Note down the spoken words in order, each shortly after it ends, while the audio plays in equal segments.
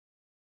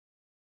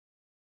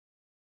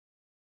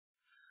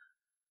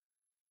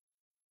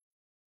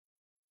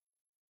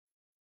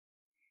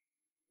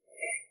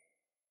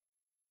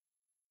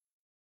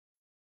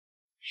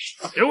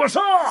给我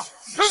上！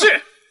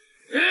是。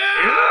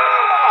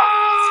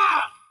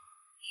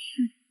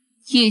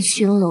一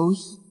群蝼蚁。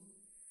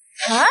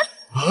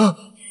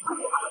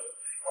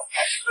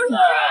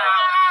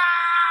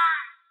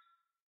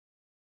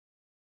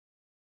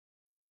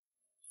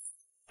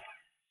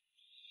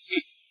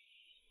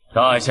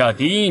大夏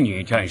第一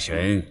女战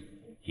神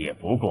也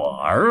不过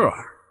尔尔，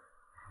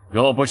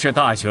若不是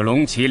大雪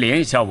龙旗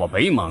连下我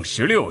北莽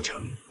16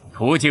城，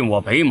屠尽我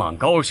北莽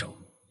高手，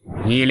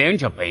你连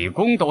这北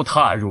宫都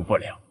踏入不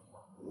了。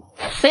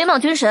北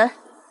莽军神，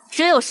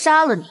只有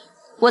杀了你，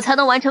我才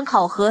能完成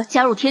考核，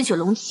加入天雪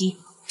龙旗，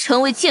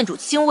成为剑主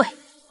亲卫，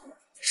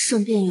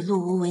顺便与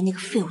陆无为那个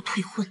废物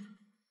退婚。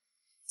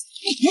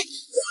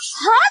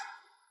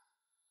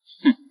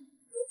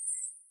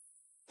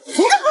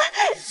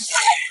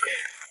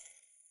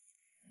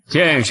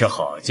剑是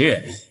好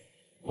剑，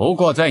不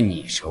过在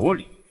你手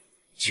里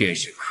却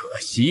是可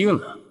惜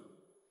了。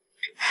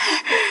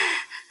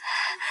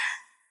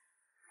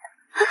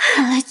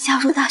看来加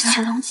入大雪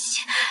龙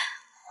旗，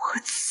我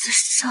此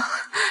生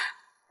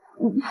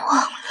忘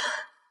了。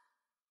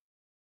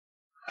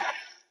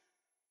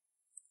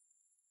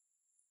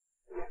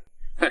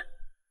哼，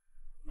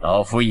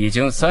老夫已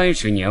经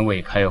30年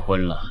未开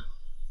荤了，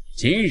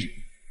今日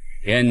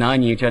便拿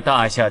你这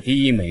大夏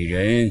第一美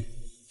人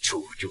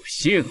助助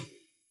兴。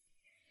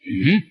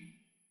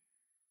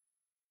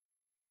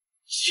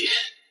剑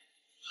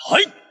来！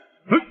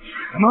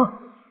什么？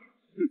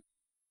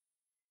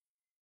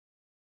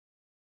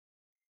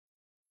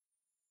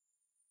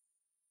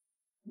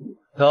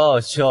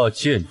大夏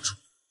剑主，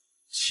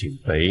请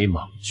北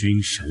莽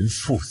军神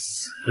赴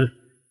死。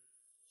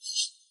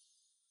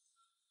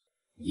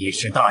你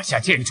是大夏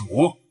剑主？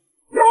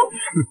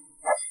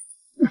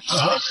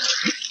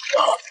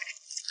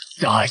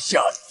大夏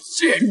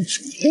剑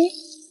主，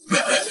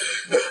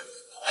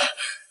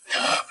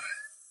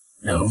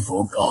能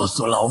否告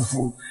诉老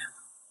夫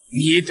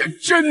你的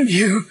真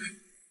名？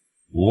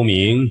无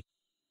名，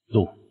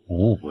陆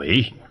无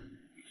为。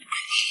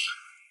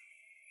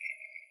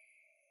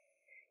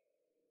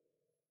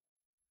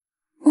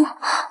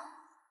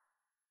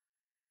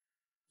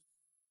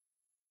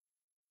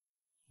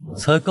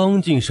才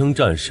刚晋升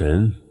战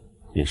神，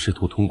便试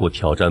图通过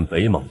挑战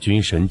北莽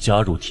军神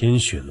加入天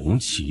雪龙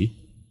旗，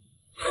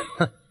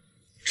哼，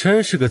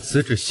真是个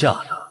资质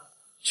下等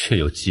却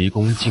又急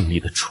功近利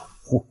的蠢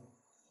货。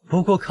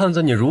不过看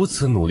在你如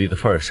此努力的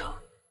份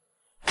上，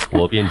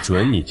我便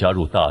准你加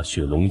入大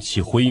雪龙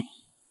旗徽名，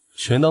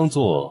全当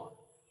做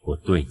我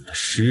对你的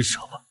施舍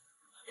吧。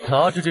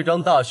拿着这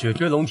张大雪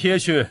追龙贴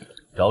去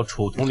找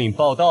楚统领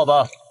报到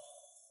吧。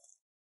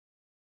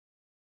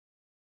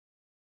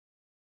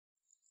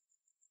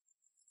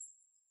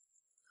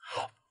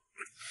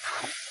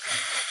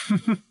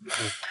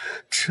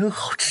真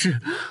好吃，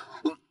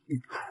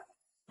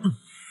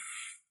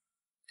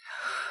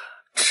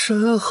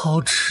真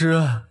好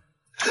吃！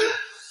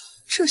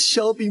这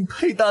小饼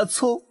配大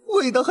葱，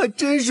味道还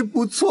真是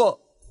不错。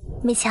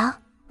美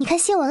强，你看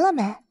新闻了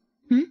没？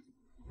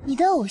你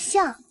的偶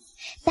像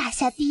大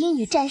夏第一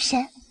女战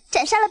神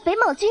斩杀了北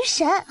莽军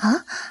神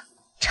啊，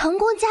成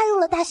功加入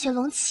了大雪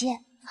龙旗，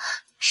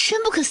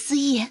真不可思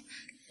议！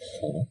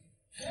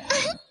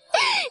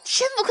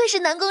真不愧是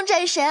南宫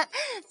战神，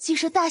据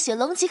说大雪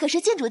龙旗可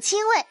是剑主亲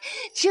卫，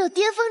只有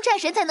巅峰战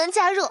神才能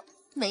加入。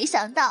没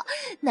想到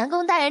南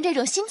宫大人这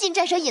种新晋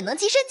战神也能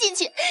跻身进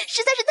去，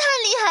实在是太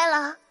厉害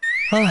了。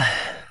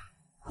唉，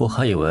我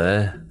还以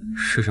为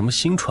是什么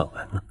新传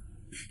闻呢。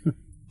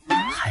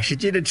还是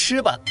接着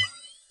吃吧。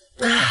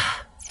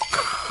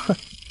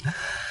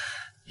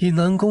以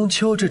南宫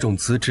秋这种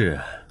资质，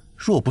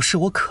若不是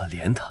我可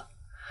怜他，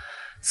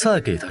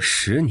再给他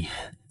10年，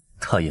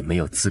他也没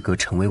有资格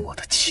成为我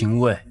的亲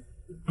卫。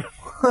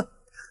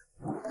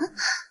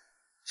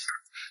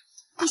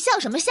你笑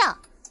什么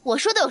笑？我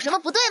说的有什么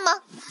不对吗？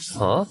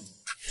啊？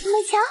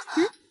美强，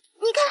你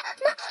看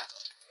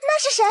那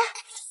是谁？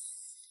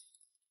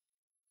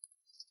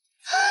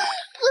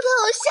我的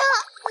偶像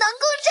南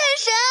宫战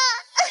神。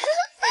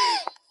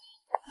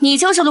你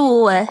就是陆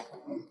无为，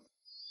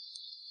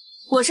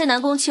我是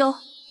南宫秋。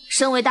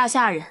身为大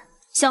夏人，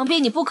想必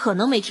你不可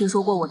能没听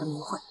说过我的名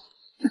讳。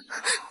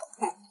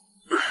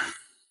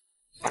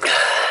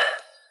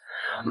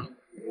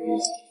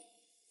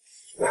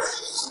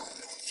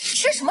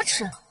吃什么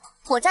吃？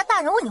我家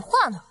大人问你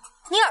话呢，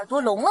你耳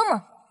朵聋了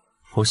吗？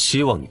我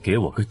希望你给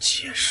我个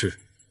解释。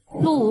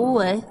陆无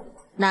为，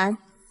男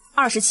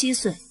，27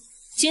岁，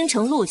京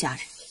城陆家人。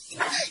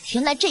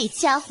原来这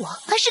家伙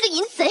还是个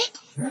淫贼，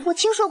我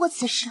听说过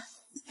此事，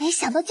没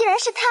想到竟然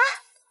是他。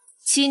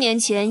7年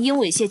前因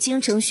猥亵京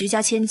城徐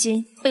家千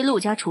金，被陆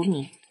家除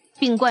名，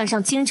并冠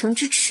上京城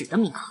之耻的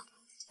名号。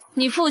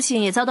你父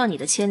亲也遭到你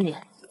的牵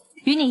连，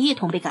与你一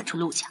同被赶出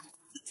陆家，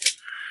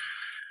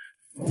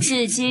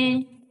至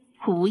今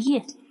无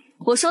业。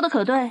我说的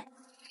可对？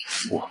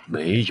我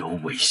没有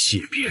猥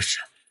亵别人。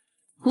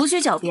无需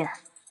狡辩，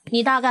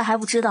你大概还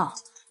不知道，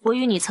我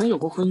与你曾有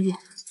过婚约。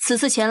此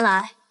次前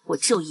来，我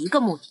只有一个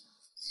目的，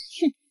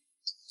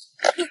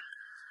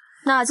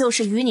那就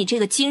是与你这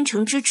个京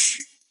城之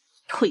耻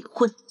退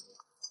婚。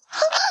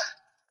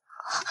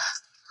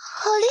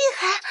好厉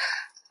害！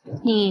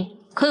你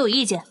可有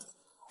意见？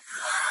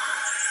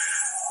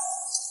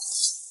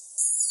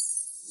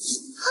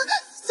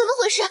怎么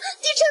回事？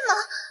地震吗？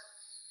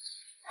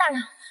大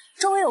人，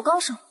周围有高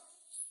手。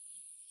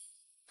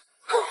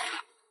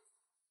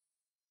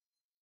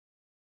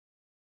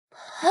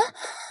哎，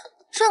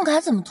郑恺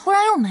怎么突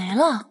然又没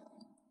了？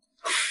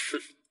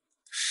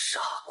傻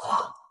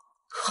瓜，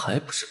还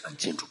不是本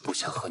建主不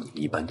想和你们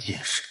一般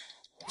见识。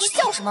你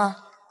笑什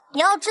么？你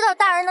要知道，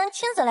大人能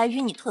亲自来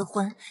与你退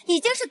婚，已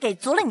经是给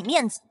足了你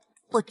面子。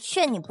我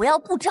劝你不要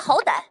不知好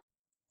歹。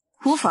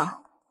无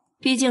妨，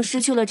毕竟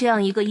失去了这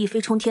样一个一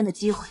飞冲天的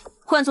机会，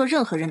换做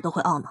任何人都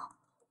会懊恼。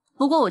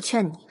不过我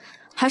劝你，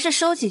还是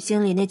收起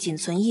心里那仅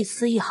存一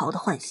丝一毫的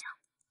幻想。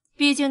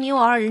毕竟你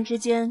我二人之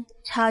间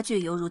差距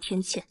犹如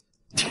天堑。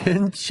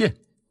天堑？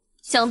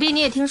想必你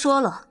也听说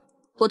了，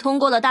我通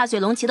过了大雪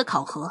龙旗的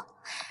考核，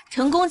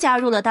成功加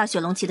入了大雪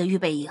龙旗的预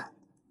备营。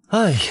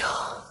哎呀，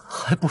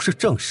还不是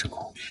正式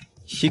工，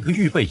一个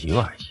预备营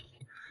而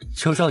已，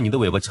就让你的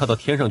尾巴翘到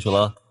天上去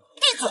了？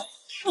闭嘴！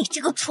你这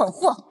个蠢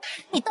货，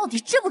你到底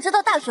知不知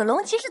道大雪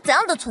龙旗是怎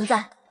样的存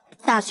在？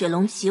大雪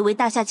龙旗为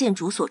大夏剑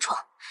主所创，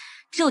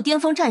只有巅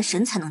峰战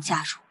神才能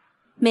加入。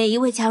每一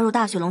位加入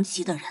大雪龙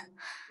旗的人，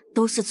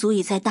都是足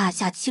以在大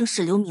夏青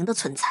史留名的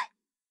存在。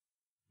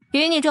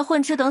与你这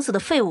混吃等死的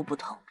废物不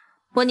同，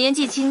我年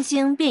纪轻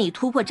轻便已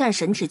突破战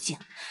神之境，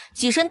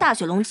跻身大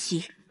雪龙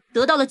旗，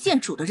得到了剑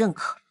主的认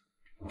可。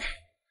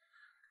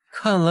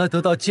看来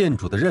得到剑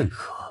主的认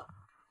可，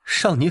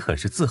让你很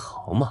是自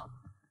豪嘛。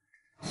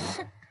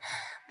哼，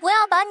不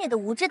要把你的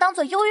无知当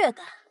作优越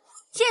感。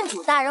剑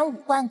主大人五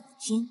冠古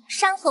今，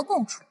山河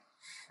共处，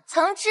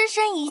曾只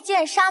身一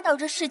剑杀到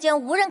这世间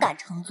无人敢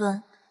成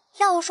尊。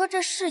要说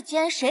这世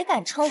间谁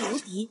敢称无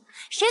敌，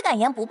谁敢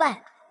言不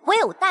败，唯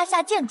有大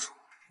夏剑主。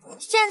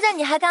现在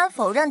你还敢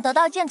否认得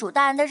到剑主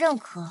大人的认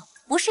可，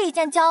不是一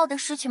件骄傲的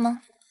事情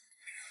吗？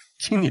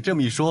听你这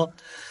么一说，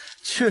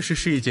确实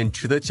是一件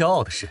值得骄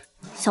傲的事。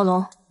小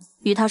龙，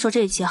与他说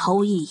这一切毫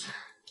无意义。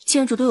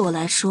剑主对我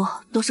来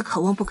说都是可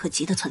望不可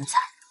及的存在，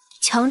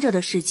强者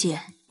的世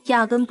界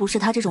压根不是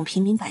他这种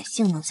平民百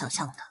姓能想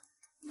象的。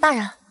大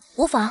人，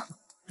无妨。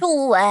陆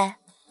无为，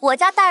我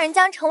家大人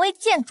将成为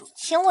剑主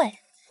亲卫，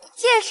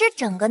届时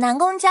整个南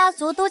宫家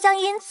族都将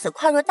因此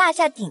跨入大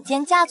夏顶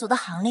尖家族的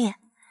行列，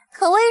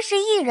可谓是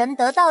一人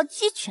得道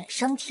鸡犬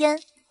升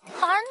天。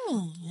而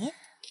你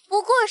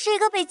不过是一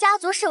个被家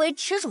族视为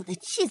耻辱的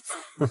弃子，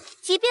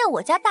即便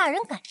我家大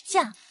人敢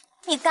嫁，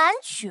你敢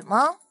娶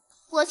吗？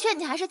我劝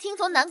你还是听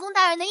从南宫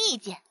大人的意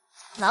见，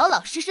老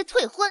老实实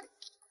退婚。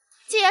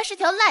既然是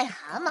条癞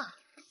蛤蟆，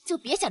就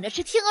别想着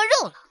吃天鹅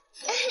肉了。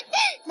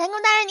南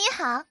宫大人你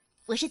好，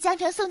我是江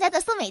城宋家的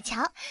宋美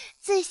乔，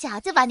自小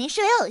就把您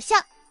视为偶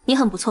像。你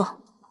很不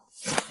错。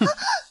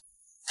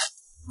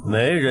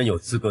没人有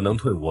资格能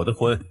退我的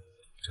婚，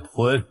这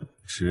婚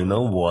只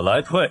能我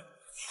来退。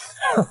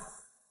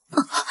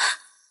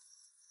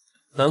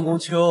南宫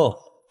秋，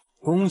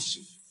恭喜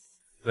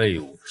你被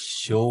我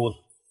休了。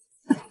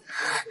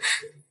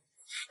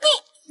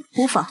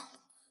无妨，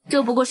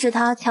这不过是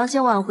他强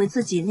行挽回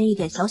自己那一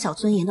点小小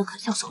尊严的可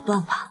笑手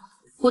段吧。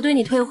我对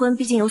你退婚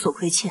毕竟有所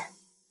亏欠，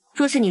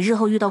若是你日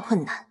后遇到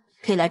困难，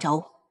可以来找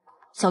我。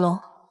小龙，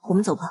我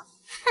们走吧。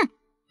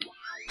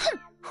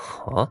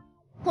啊，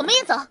我们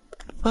也走。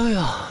哎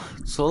呀，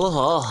走了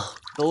好，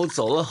都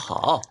走了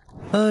好。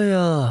哎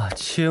呀，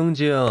清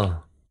静。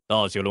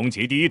大雪龙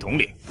旗第一统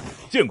领，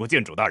见过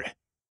剑主大人。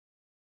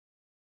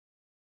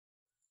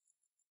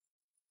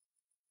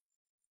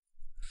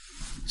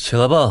起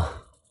来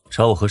吧，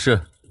找我何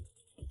事？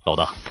老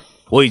大，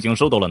我已经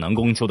收到了南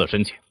宫秋的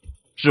申请，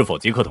是否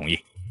即可同意？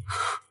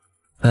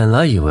本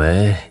来以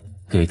为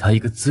给他一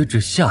个资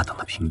质下等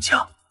的评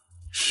价，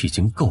已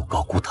经够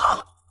高估他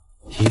了。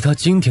以他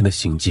今天的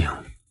行径，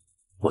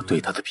我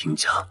对他的评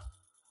价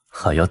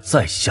还要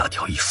再下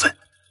调一分。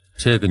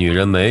这个女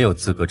人没有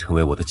资格成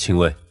为我的亲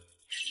卫。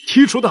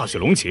踢出大雪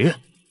龙旗，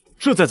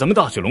这在咱们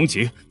大雪龙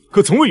旗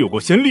可从未有过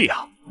先例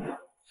啊！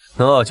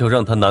那就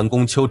让他南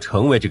宫秋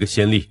成为这个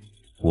先例。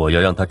我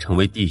要让他成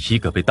为第一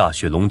个被大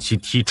雪龙旗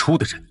踢出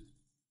的人。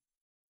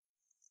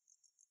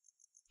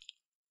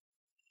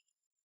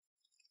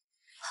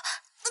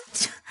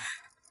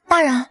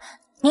大人，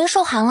您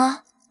受寒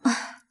了。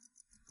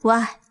无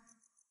碍。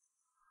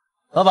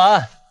老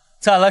板，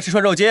再来10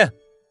串肉筋。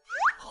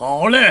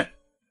好嘞，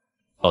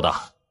老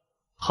大，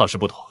哈事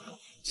不妥，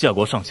夏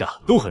国上下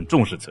都很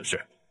重视此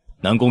事，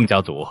南宫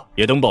家族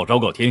也登报昭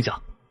告天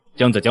下，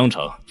将在江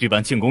城举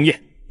办庆功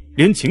宴，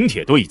连请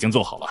帖都已经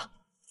做好了。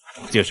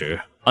届时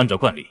按照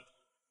惯例，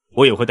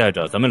我也会带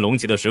着咱们龙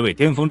旗的10位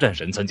巅峰战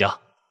神参加。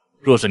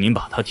若是您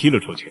把他踢了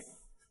出去，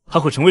他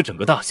会成为整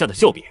个大夏的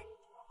笑柄。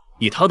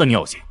以他的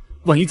尿性，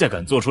万一再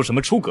敢做出什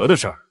么出格的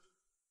事儿，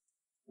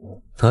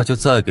那就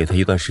再给他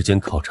一段时间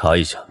考察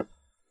一下。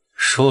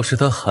若是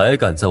他还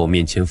敢在我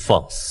面前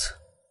放肆，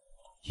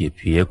也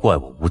别怪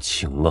我无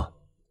情了。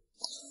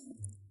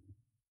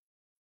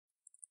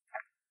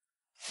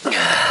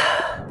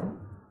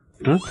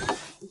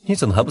你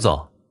怎么还不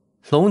走？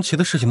龙旗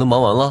的事情都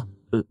忙完了？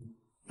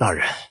大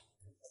人，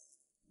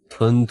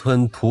吞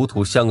吞吐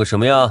吐像个什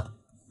么呀？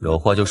有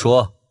话就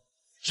说。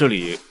这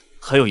里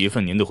还有一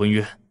份您的婚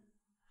约。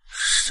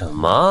什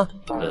么？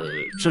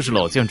这是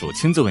老建主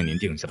亲自为您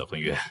定下的婚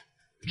约。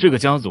这个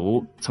家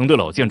族曾对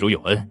老建主有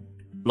恩，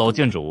老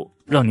建主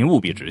让您务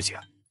必执行。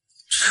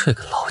这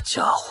个老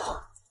家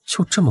伙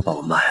就这么把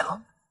我卖了？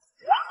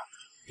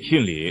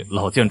聘礼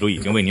老建主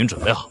已经为您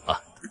准备好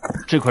了。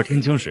这块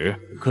天青石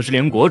可是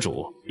连国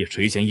主也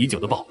垂涎已久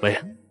的宝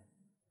贝。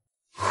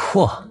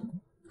嚯，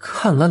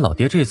看来老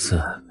爹这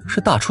次是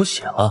大出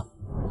血了。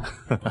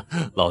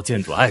老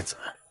建主爱子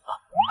啊！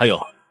还有，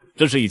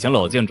这是以前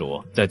老建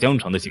主在江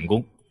城的行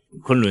宫，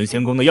昆仑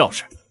仙宫的钥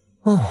匙。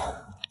哦，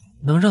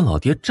能让老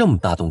爹这么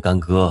大动干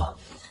戈，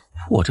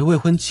我这未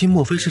婚妻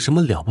莫非是什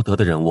么了不得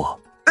的人物？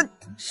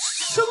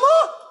什么？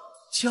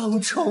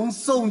江城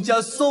宋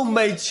家宋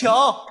美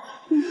乔？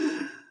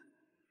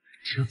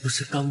这不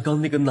是刚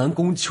刚那个南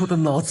宫秋的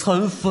脑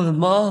残粉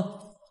吗？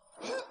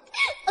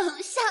偶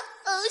像，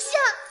偶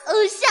像，偶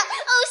像，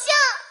偶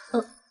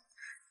像！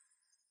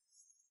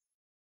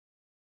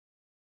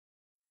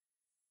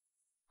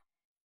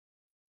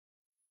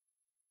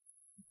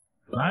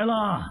来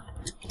了，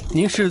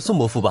您是宋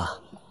伯父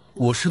吧？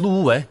我是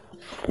陆无为。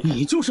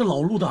你就是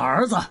老陆的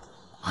儿子。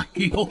哎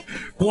呦，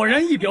果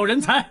然一表人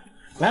才！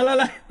来来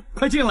来，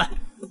快进来。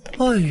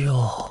哎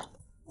呦，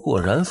果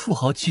然富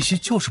豪气息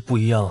就是不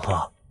一样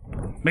哈。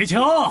美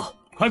乔，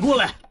快过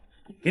来，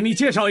给你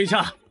介绍一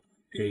下，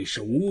这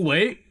是无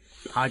为，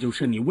他就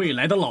是你未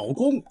来的老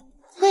公。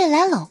未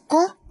来老公？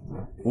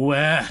无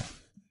为，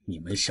你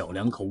们小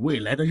两口未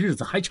来的日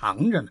子还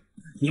长着呢，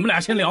你们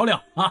俩先聊聊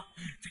啊，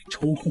再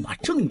抽空把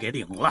证给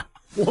领了，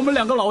我们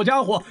两个老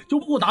家伙就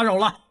不打扰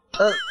了。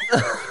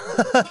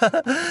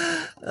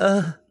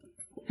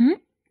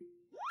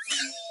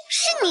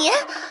是你？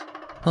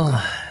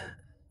唉，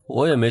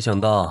我也没想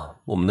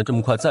到我们能这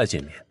么快再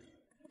见面。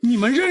你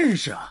们认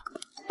识啊？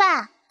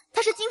爸，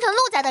他是京城陆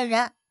家的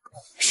人。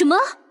什么？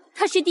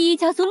他是第一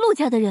家族陆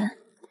家的人？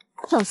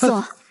老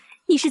宋，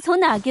你是从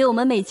哪给我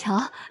们美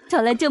乔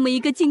找来这么一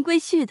个金龟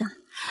婿的？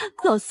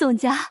老宋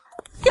家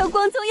要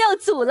光宗耀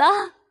祖了。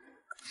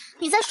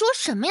你在说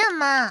什么呀，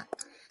妈？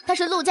他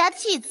是陆家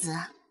弃子，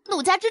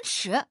陆家之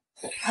耻，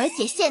而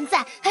且现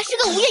在还是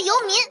个无业游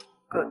民。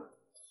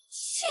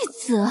弃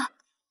子，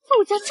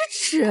陆家之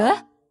耻，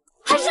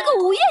还是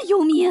个无业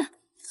游民。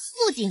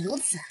不仅如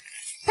此，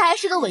他还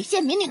是个猥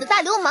亵民女的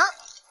大流氓。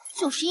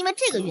就是因为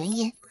这个原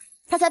因，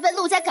他才被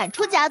陆家赶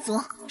出家族，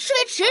视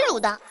为耻辱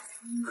的。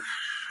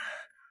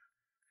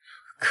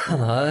看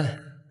来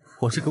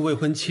我这个未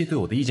婚妻对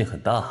我的意见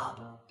很大。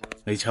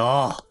美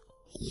乔，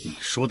你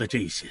说的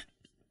这些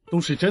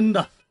都是真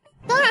的？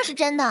当然是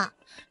真的，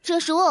这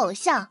是我偶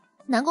像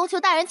南宫秋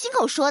大人亲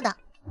口说的。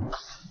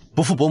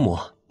伯父伯母，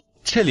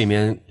这里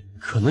面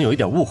可能有一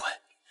点误会。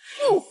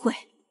误会？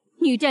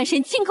女战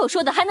神亲口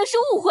说的还能是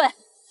误会？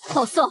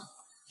老宋，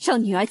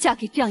让女儿嫁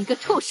给这样一个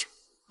畜生，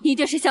你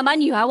这是想把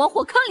女儿往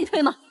火坑里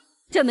推吗？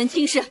这门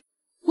亲事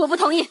我不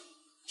同意，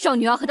让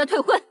女儿和他退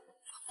婚。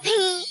嘿，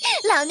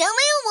老娘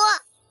没有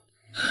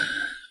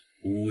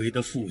我。无为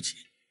的父亲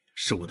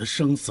是我的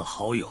生死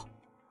好友，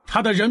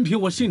他的人品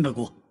我信得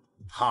过，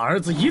他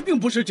儿子一定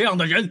不是这样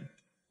的人。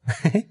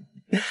嘿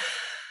嘿，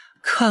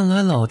看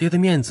来老爹的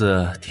面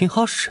子挺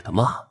好使的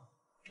嘛。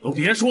都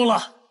别说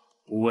了，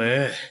无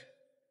为，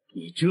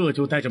你这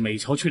就带着美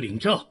乔去领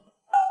证。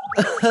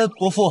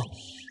伯父，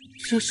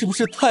这是不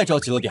是太着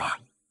急了点儿？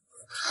爸，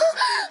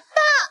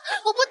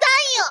我不答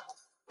应。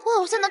我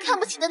偶像那看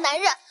不起的男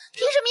人，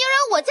凭什么要让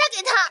我嫁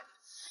给他？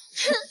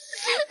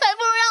还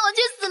不如让我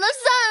去死了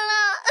算了。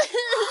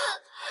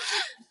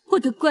我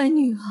的乖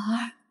女儿。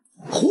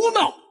胡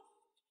闹！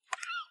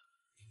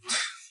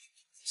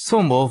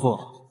宋伯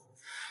父，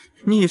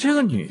你这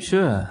个女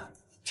婿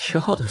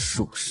挑的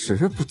属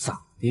实不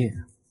咋地，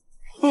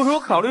不如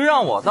考虑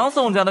让我当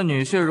宋家的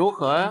女婿如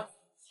何呀？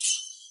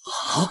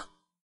啊！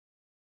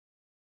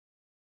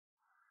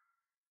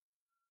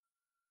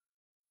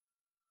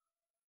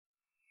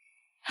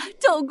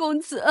赵公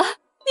子，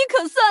你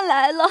可算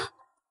来了，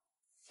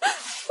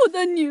我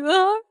的女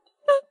儿。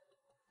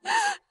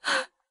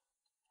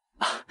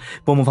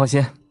伯母放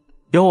心，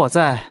有我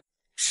在，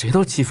谁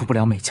都欺负不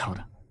了美乔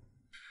的。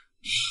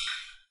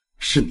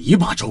是你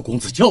把赵公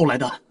子叫来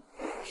的？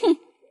哼，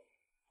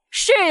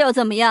是又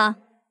怎么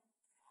样？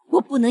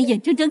我不能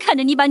眼睁睁看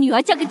着你把女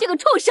儿嫁给这个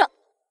畜生！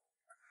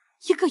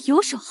一个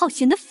游手好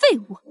闲的废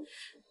物，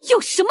有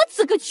什么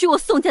资格娶我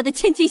宋家的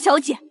千金小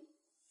姐？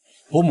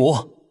伯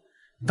母，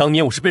当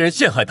年我是被人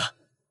陷害的。哼，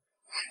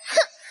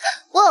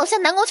我偶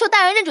像南宫秋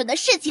大人认准的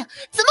事情，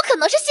怎么可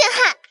能是陷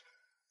害？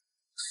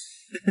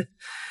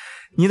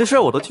你的事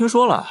我都听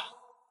说了，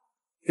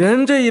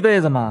人这一辈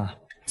子嘛，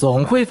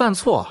总会犯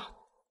错，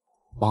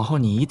往后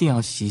你一定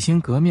要洗心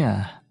革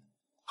面，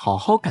好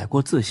好改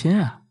过自新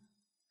啊。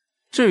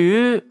至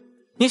于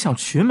你想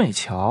娶美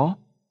乔，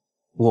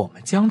我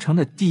们江城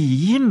的第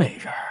一美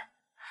人，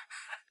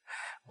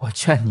我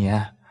劝你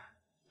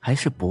还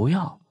是不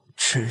要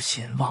痴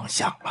心妄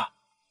想了。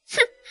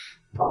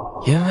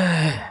哼，因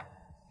为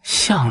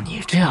像你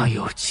这样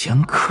有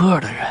前科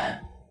的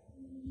人，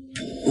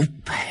不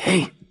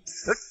配。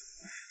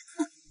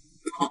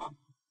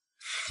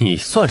你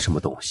算什么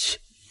东西，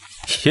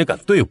也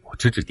敢对我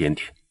指指点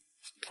点？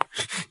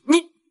你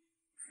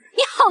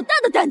好大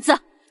的胆子，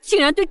竟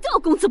然对赵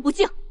公子不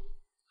敬！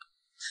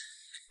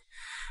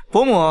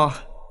伯母，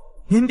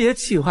您别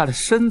气坏了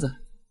身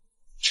子。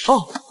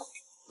哦，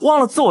忘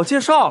了自我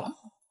介绍了，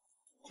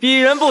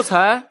鄙人不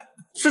才，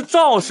是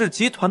赵氏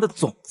集团的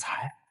总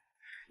裁，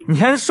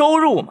年收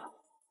入嘛，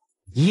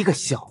一个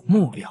小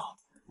目标，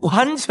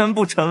完全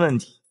不成问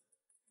题。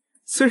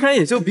虽然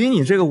也就比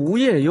你这个无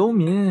业游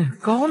民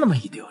高那么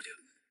一丢丢，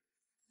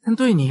但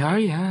对你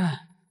而言，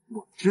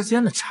我之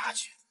间的差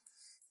距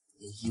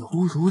也犹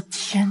如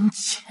天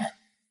堑。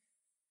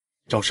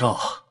赵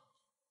少，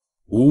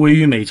无为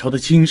与美乔的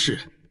亲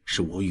事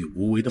是我与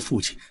无为的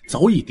父亲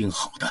早已定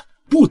好的，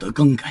不得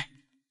更改。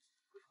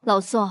老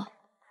宋，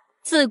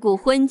自古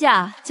婚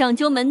嫁讲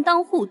究门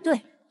当户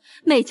对，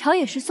美乔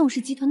也是宋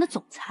氏集团的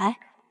总裁，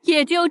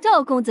也只有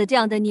赵公子这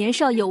样的年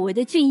少有为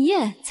的俊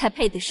彦才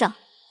配得上。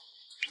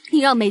你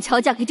让美乔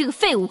嫁给这个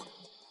废物，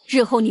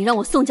日后你让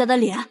我宋家的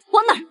脸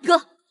往哪儿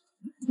搁？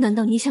难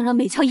道你想让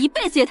美乔一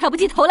辈子也抬不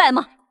起头来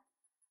吗？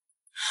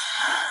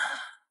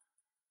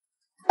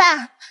爸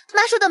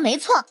妈说的没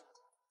错。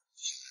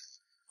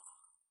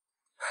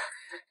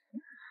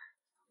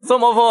宋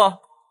伯父，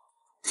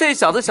这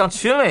小子想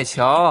娶美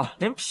乔，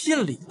连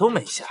聘礼都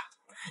没下，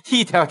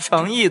一点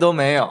诚意都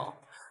没有，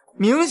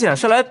明显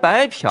是来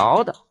白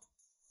嫖的。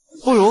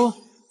不如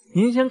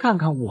您先看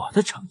看我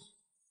的诚意。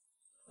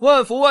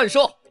万福万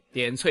寿，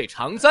点翠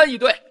长簪一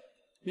对，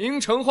明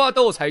成化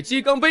斗彩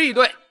鸡缸杯一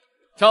对，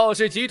赵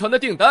氏集团的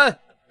订单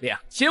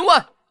2000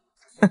万。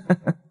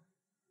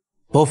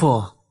伯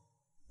父，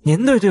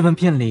您对这份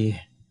聘礼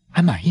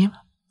还满意吗？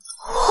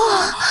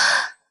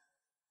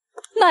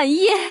满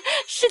意，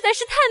实在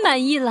是太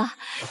满意了。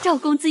赵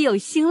公子有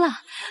心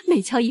了，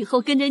美乔以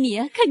后跟着你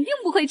肯定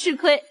不会吃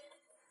亏。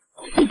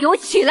你给我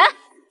起来！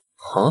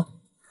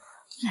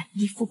烂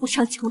衣服不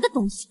上墙的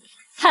东西，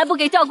还不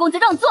给赵公子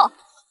让座！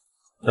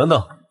等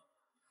等，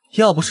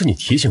要不是你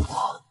提醒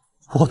我，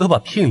我都把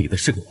聘礼的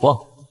事给忘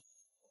了。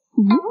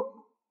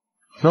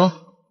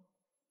喏，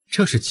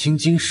这是青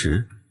金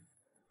石，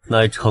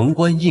乃城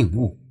关印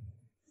物，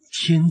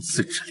天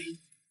赐之力，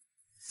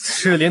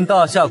是连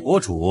大夏国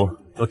主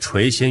都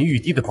垂涎欲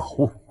滴的宝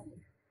物。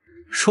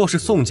若是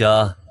宋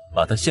家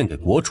把它献给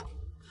国主，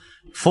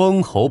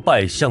封侯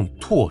拜相，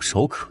唾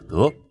手可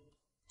得。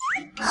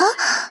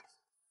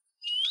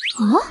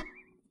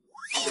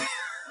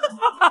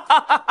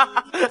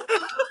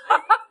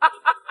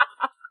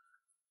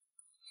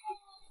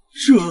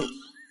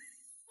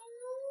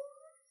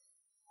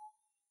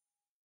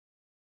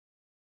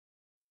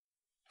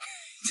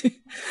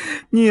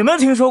你们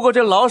听说过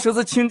这劳什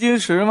子青金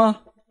石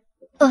吗？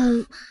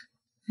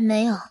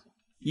没有。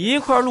一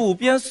块路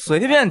边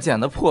随便捡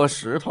的破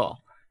石头，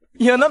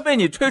也能被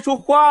你吹出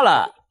花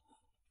来，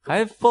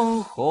还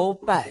封侯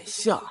拜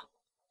相。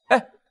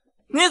哎，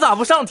你咋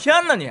不上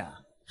天呢你？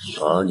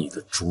把你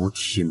的猪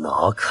蹄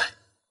拿开！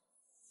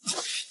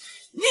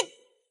你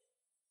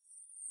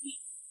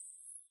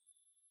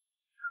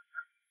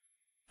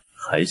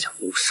还想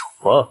动手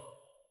吗？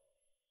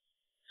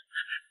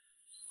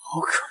好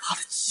可怕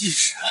的气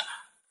势！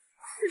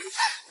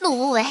陆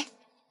无为，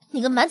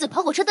你个满嘴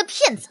跑火车的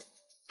骗子！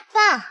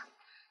爸，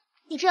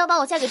你真要把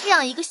我嫁给这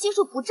样一个心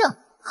术不正、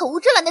口无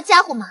遮拦的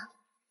家伙吗？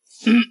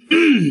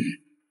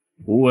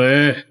无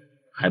为，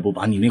还不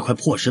把你那块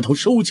破石头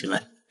收起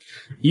来！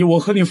以我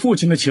和你父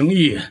亲的情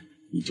谊，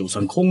你就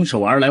算空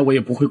手而来，我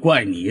也不会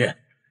怪你。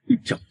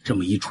整这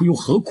么一出又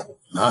何苦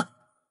呢？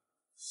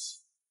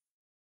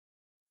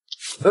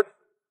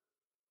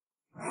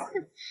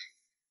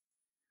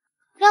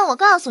让我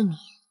告诉你，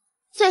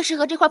最适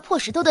合这块破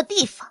石头的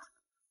地方，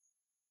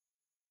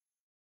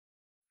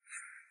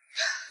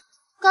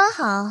刚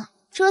好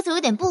桌子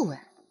有点不稳，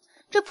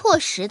这破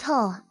石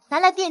头拿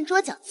来垫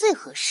桌脚最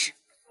合适。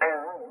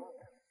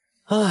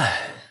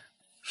唉，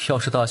要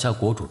是大夏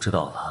国主知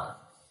道了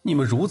你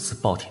们如此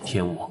暴殄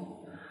天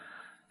物，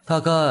大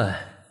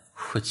概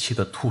会气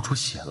得吐出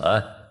血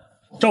来。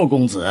赵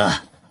公子，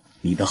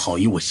你的好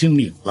意我心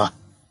领了，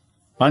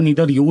把你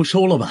的礼物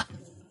收了吧。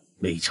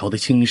美乔的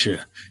亲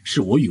事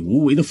是我与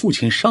无为的父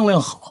亲商量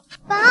好。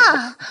爸，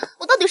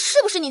我到底是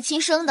不是你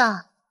亲生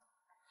的？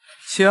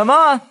且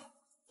慢，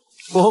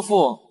伯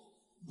父，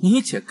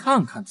你且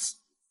看看此。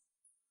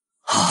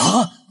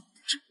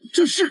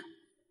这是……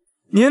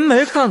您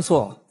没看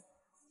错，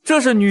这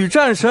是女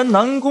战神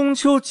南宫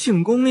秋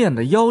庆功宴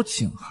的邀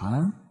请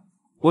函。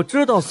我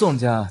知道宋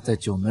家在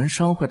九门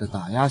商会的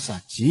打压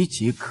下岌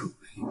岌可危。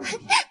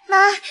妈，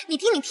你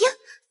听。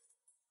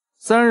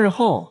3日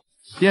后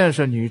便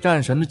是女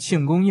战神的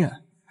庆功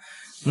宴，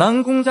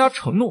南宫家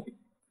承诺，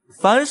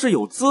凡是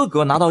有资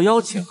格拿到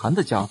邀请函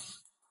的家族，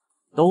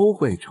都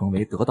会成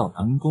为得到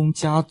南宫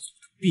家族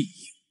的庇佑。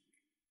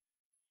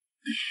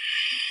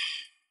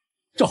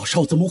赵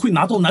少怎么会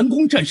拿到南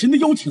宫战神的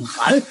邀请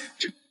函？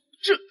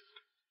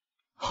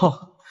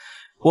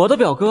我的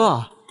表哥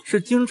啊，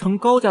是京城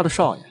高家的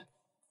少爷，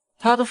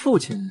他的父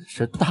亲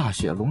是大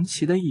雪龙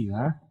旗的一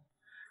员。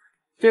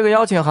这个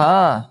邀请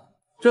函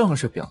正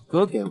是表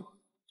哥给我。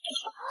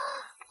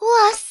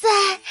哇塞，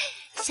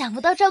想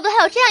不到赵哥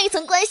还有这样一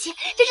层关系，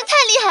真是太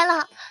厉害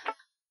了。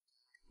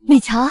美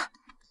乔，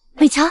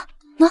美乔，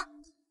喏。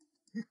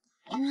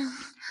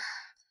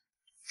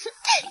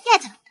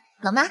get，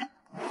老妈，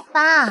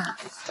爸，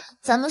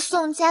咱们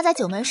宋家在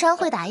九门山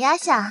会打压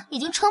下，已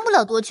经撑不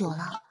了多久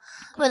了。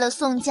为了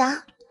宋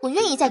家，我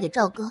愿意嫁给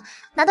赵哥，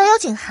拿到邀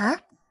请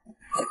函。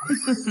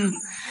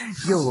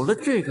有了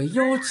这个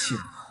邀请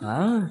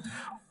函，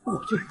我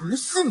就不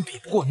信比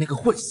不过那个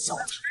混小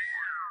子。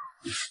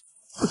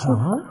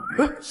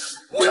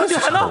我邀请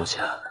函呢？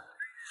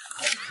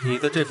你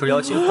的这份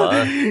邀请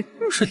函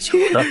是假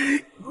的。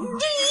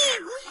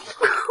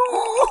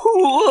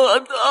我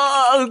的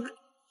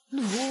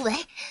陆无为，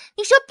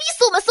你是要逼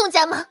死我们宋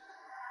家吗？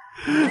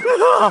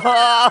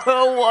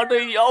我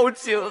的邀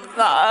请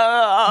函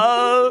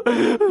啊！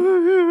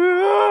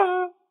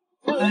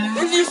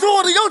你说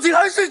我的邀请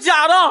函是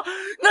假的，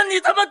那你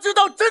他妈知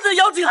道真的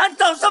邀请函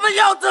长什么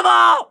样子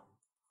吗？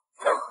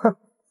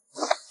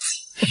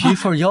一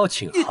份邀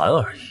请函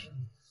而已，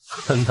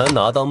很难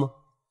拿到吗？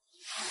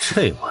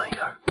这玩意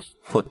儿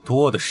我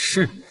多的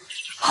是。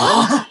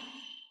啊！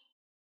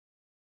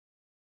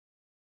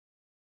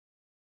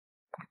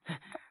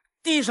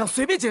地上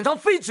随便捡张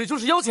废纸就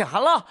是邀请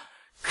函了，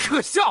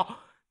可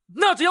笑！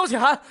那这邀请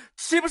函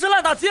岂不是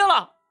烂大街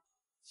了？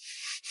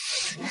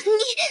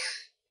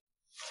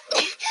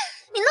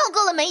你闹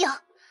够了没有？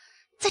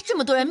在这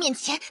么多人面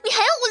前，你还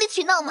要无理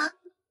取闹吗？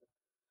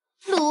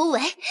陆无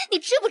为，你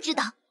知不知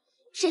道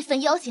这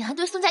份邀请函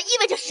对宋家意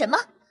味着什么？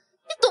你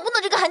懂不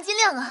懂这个含金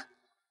量啊？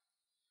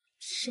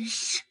真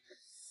是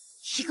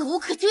一个无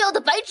可救药的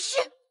白痴！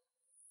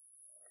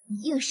你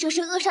硬生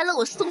生扼杀了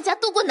我宋家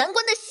渡过难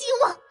关的希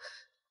望。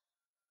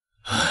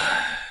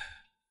唉，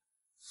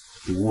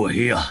无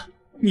为啊，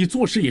你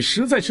做事也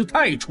实在是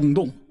太冲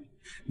动。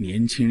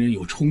年轻人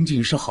有冲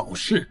劲是好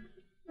事，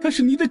但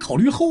是你得考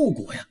虑后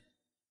果呀。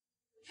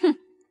哼，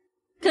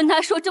跟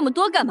他说这么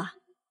多干嘛？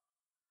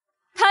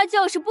他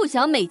就是不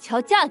想美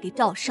乔嫁给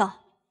赵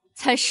少，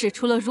才使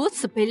出了如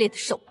此卑劣的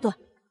手段。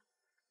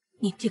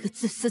你这个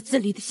自私自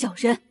利的小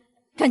人，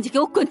赶紧给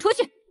我滚出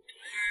去！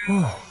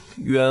哦，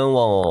冤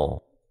枉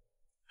哦。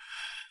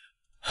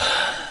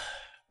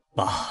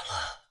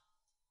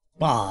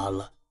罢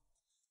了，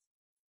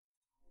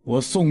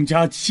我宋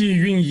家气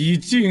运已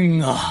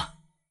尽啊！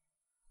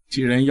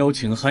既然邀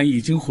请函已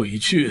经回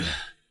去，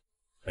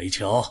北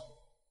乔，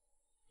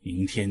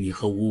明天你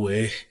和无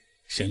为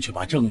先去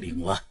把证领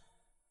了。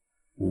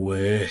无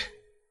为，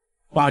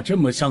爸这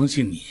么相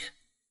信你，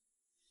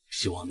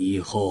希望你以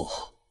后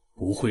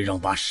不会让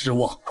爸失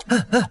望。爸，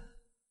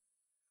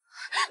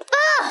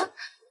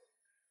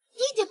你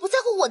一点不在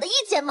乎我的意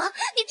见吗？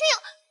你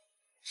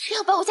这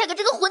样把我嫁给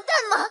这个混蛋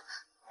吗？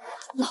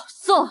老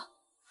宋，让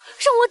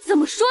我怎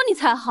么说你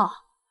才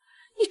好？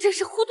你真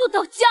是糊涂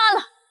到家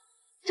了！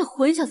这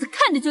混小子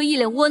看着就一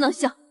脸窝囊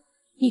相，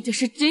你这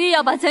是执意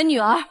要把咱女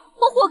儿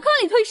往火坑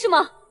里推是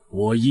吗？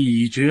我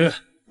意已决，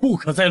不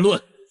可再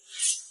论。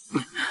该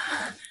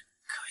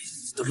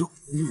死的陆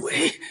无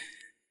为，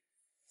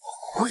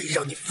我会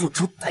让你付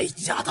出代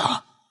价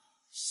的！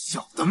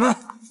小的们，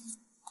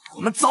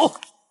我们走。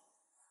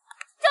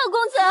赵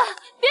公子，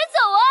别走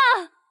啊！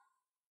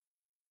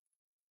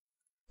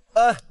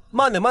哎，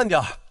慢点，慢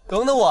点，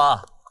等等我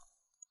啊！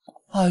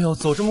哎呦，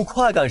走这么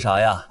快干啥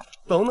呀？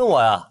等等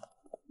我呀！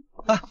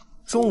哎，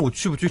中午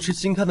去不去吃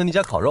新开的那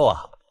家烤肉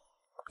啊？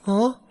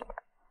啊，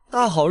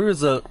大好日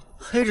子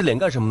黑着脸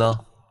干什么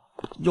呢？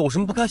有什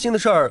么不开心的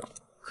事儿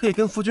可以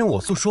跟夫君我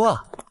诉说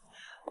啊。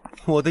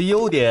我的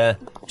优点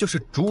就是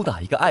主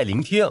打一个爱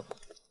聆听。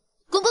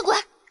滚滚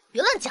滚，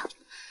别乱讲！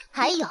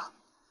还有，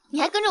你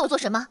还跟着我做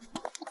什么？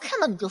我看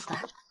到你就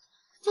烦。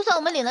就算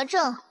我们领了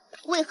证，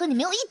我也和你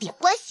没有一点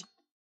关系。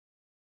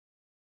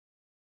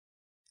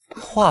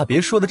话别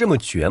说的这么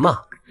绝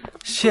嘛！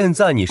现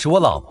在你是我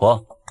老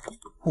婆，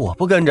我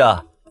不跟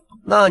着，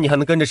那你还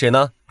能跟着谁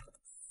呢？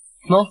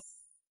喏，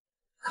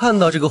看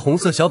到这个红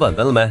色小本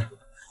本了没？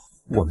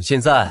我们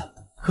现在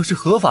可是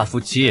合法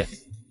夫妻。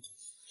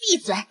闭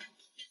嘴！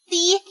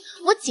第一，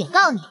我警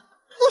告你，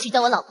不许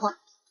叫我老婆。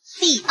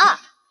第二，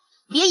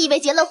别以为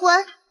结了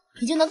婚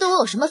你就能对我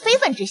有什么非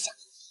分之想，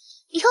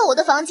以后我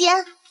的房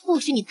间不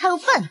许你踏入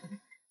半步。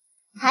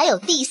还有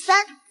第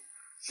三，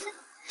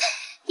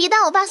一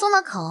旦我爸松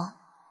了口，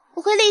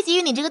我会立即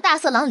与你这个大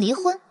色狼离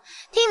婚，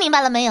听明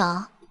白了没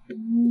有？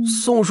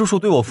宋叔叔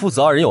对我父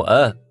子二人有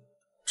恩，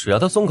只要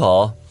他松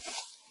口，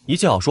一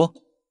切好说。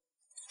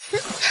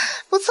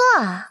不错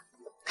啊，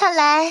看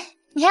来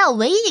你还有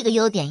唯一一个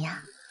优点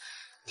呀，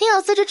挺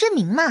有自知之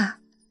明嘛。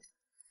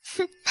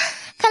哼，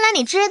看来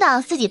你知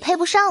道自己配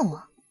不上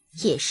我，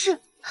也是，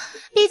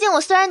毕竟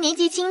我虽然年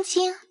纪轻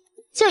轻，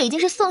就已经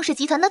是宋氏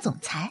集团的总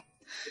裁，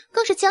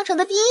更是江城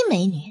的第一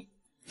美女，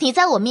你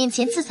在我面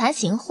前自惭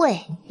形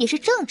秽也是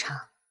正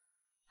常。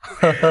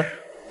呵呵，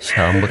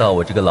想不到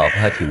我这个老婆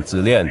还挺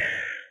自恋的。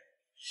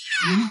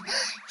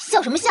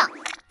笑什么笑？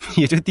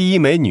你这第一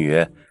美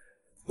女，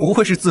不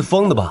会是自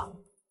封的吧？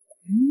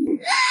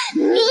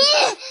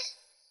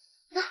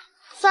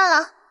算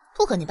了，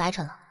不和你掰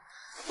扯了。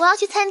我要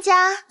去参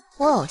加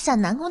我偶像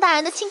南宫大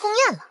人的庆功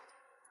宴了。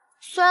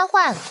虽然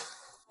坏了，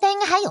但应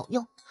该还有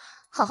用。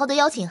好好的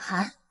邀请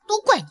函，都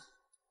怪你。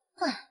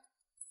唉。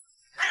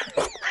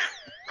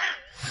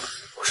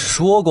我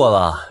说过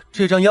了，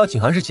这张邀请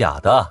函是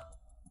假的。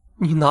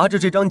你拿着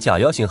这张假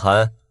邀请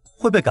函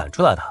会被赶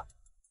出来的。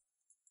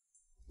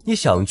你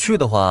想去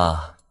的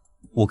话，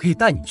我可以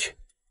带你去，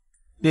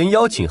连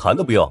邀请函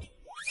都不用。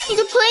你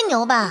就吹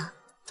牛吧，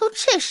都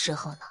这时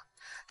候了，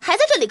还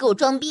在这里给我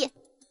装逼。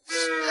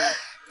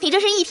你这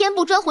是一天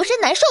不装浑身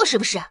难受是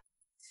不是？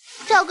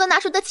赵哥拿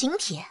出的请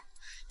帖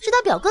是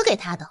他表哥给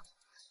他的，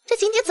这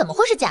请帖怎么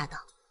会是假的？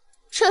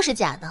这是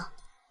假的，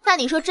那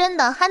你说真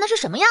的还能是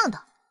什么样的？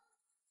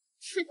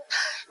哼，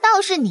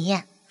倒是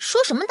你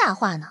说什么大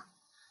话呢？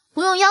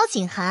不用邀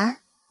请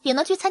函也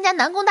能去参加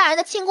南宫大人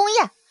的庆功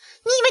宴，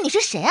你以为你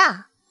是谁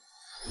啊？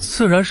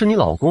自然是你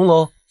老公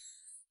喽。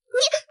你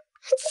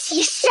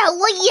欺善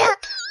我也！哼，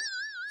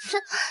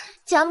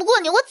讲不过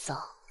你我走，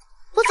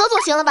我走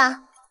总行了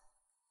吧？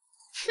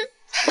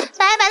哼，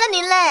拜拜了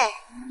您嘞。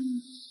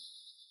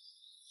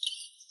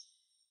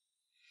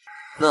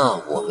那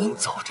我们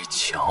走着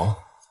瞧，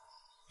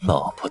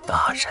老婆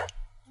大人。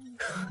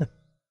哼。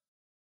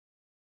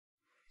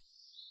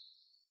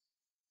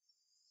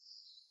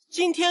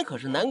今天可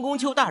是南宫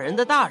秋大人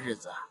的大日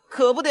子，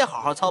可不得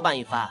好好操办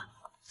一番。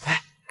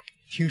哎，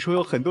听说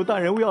有很多大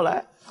人物要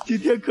来，今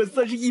天可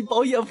算是一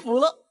饱眼福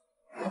了。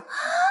啊，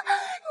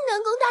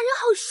南宫大人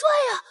好帅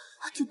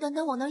啊！就单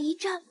单往那一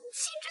站，气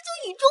质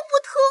就与众不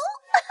同。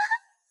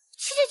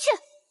去，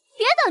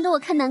别挡着我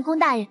看南宫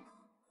大人。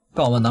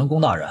敢问南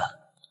宫大人，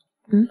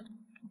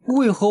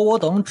为何我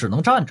等只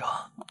能站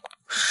着？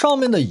上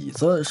面的椅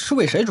子是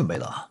为谁准备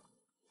的？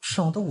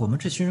长得我们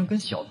这群人跟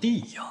小弟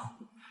一样。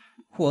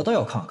我倒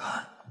要看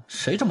看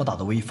谁这么大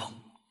的威风。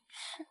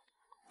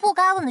不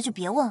该问的就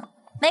别问，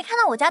没看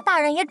到我家大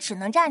人也只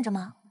能站着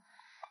吗？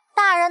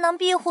大人能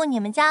庇护你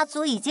们家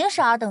族已经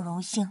是尔等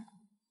荣幸。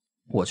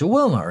我就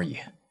问问而已，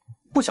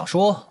不想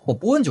说我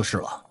不问就是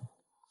了。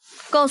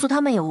告诉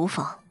他们也无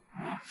妨。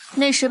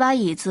那10把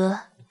椅子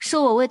是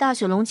我为大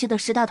雪龙旗的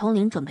10大统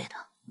领准备的。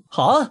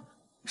啊？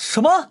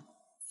什么？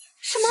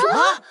什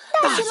么？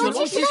大雪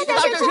龙旗10大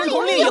战神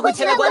统领也会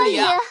前来观礼？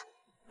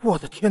我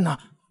的天哪，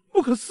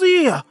不可思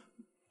议啊！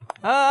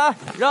哎，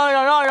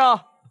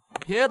让，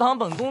别挡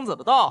本公子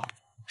的道。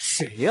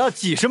谁呀？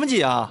挤什么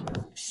挤啊？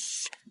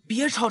嘘，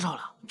别吵吵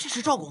了，这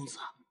是赵公子。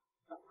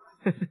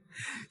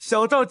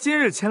小赵今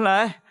日前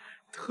来，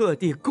特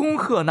地恭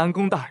贺南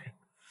宫大人。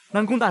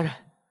南宫大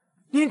人，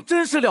您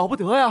真是了不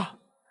得呀！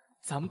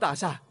咱们大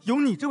夏有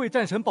你这位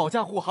战神保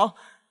驾护航，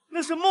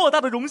那是莫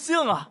大的荣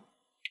幸啊！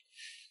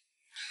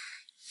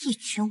一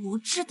群无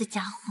知的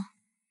家伙。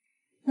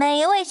每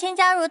一位新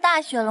加入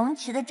大雪龙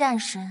旗的战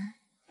神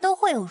都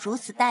会有如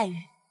此待遇。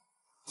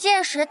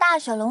届时大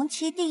雪龙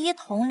旗第1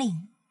统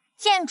领、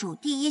剑主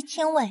第1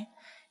亲卫、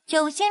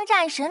9星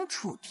战神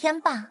楚天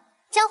霸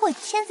将会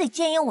亲自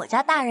接引我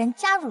家大人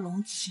加入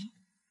龙旗。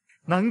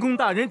南宫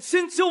大人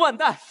千秋万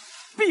代，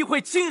必会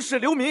青史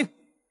留名。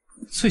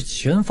最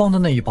前方的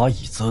那一把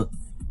椅子，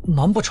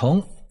难不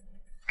成？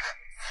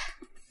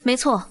没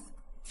错，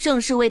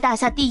正是为大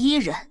夏第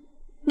1人，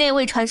那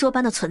位传说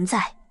般的存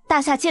在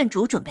大夏剑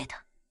主准备的。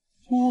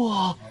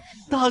哇，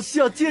大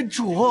夏剑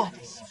主啊！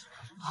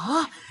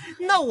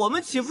那我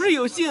们岂不是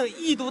有幸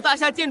一睹大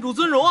夏剑主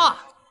尊容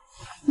啊？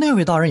那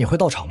位大人也会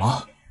到场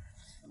吗？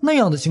那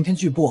样的惊天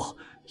巨擘，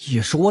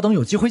也是我等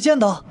有机会见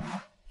的。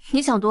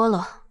你想多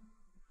了，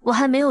我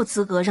还没有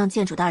资格让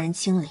剑主大人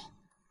亲临，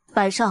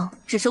摆上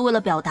只是为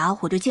了表达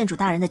我对剑主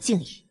大人的敬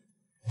意。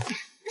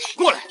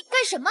过来！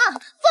干什么？放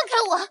开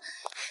我！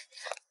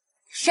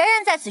谁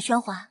人在此喧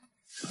哗？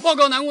报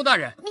告南宫大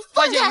人，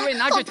发现一位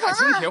拿着好疼啊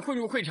假请帖混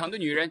入会场的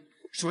女人，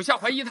属下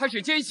怀疑她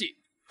是奸细。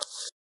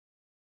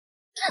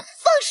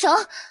放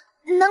手！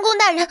南宫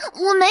大人，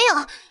我没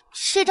有，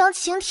这张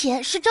请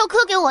帖是赵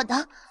柯给我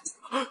的。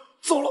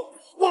糟了，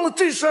忘了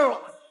这事儿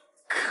了，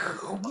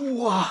可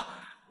恶啊！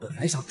本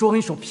来想装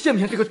一手骗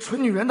骗这个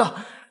蠢女人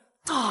的，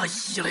大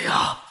意了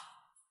呀。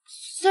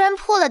虽然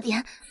破了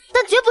点，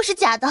但绝不是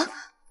假的。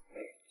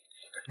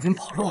赶紧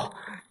跑路，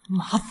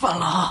麻烦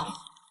了啊！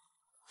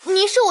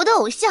你是我的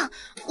偶像，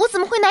我怎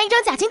么会拿一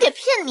张假请帖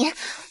骗你？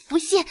不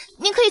信，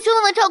您可以去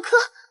问问赵柯。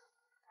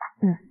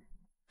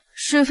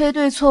是非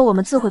对错我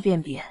们自会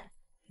辨别。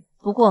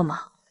不过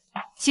嘛，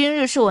今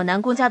日是我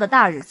南宫家的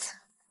大日子，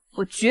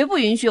我绝不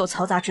允许有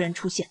嘈杂之人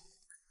出现。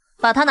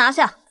把他拿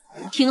下，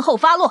听候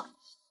发落。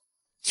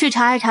去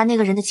查一查那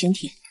个人的请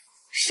帖。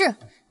是，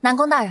南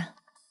宫大人。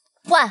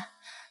喂，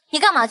你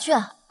干嘛去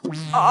啊？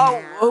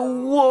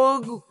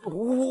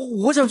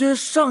我想去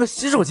上个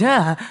洗手间。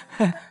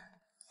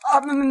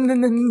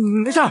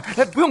没事儿，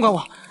不用管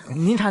我。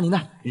您查您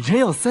的，人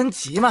有3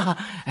急嘛。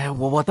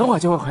我等会儿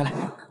就会回来。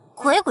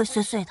鬼鬼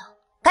祟祟的，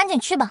赶紧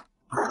去吧。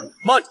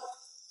慢着，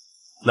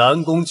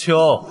南宫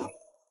秋，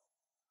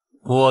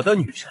我的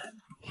女人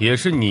也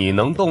是你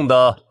能动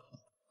的。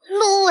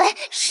陆无为，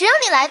谁让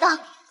你来的？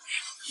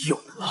有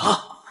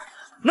了，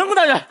南宫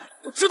大人，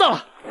我知道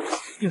了。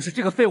定是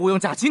这个废物用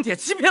假请帖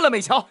欺骗了美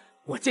乔。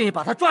我建议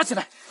把他抓起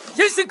来，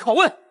严刑拷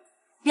问。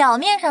表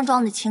面上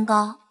装的清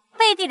高，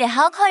背地里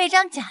还要靠一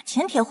张假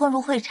请帖混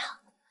入会场。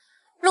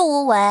陆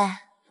无为，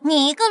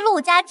你一个陆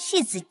家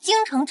弃子，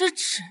京城之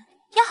耻，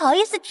也好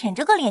意思舔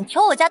着个脸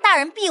求我家大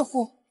人庇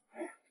护？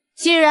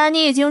既然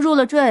你已经入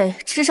了赘，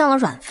吃上了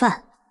软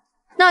饭，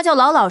那就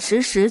老老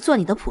实实做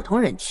你的普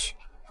通人去。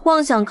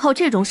妄想靠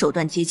这种手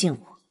段接近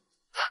我，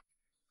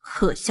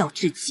可笑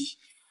至极。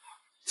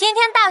今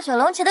天大雪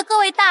龙旗的各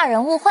位大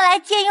人物会来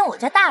接应我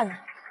家大人，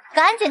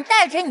赶紧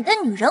带着你的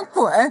女人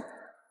滚！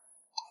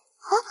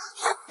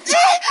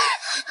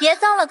别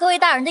脏了各位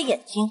大人的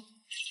眼睛。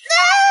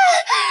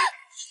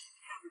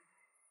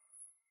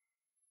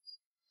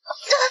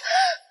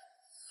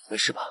没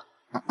事吧？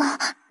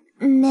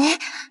没。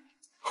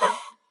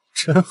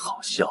真好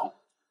笑，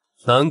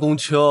南宫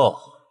秋，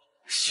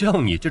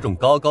像你这种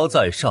高高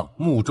在上、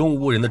目中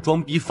无人的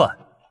装逼犯，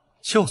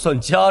就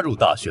算加入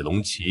大雪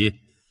龙旗，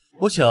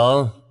我想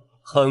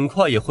很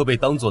快也会被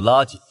当作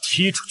垃圾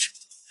踢出去。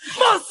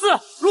放肆！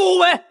陆无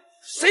为，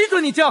谁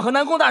准你这样和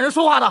南宫大人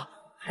说话的？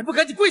还不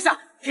赶紧跪下，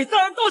给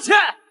大人道歉！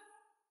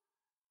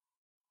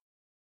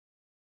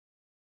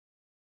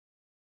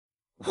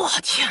我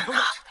天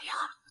哪！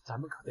咱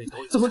们可得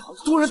怎么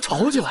突然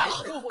吵起来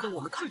了？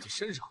我们自己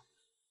身上。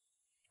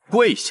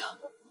跪下！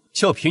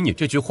就凭你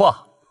这句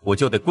话，我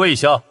就得跪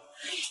下？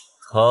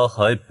他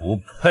还不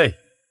配。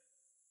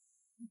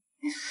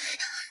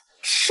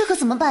这可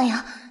怎么办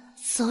呀？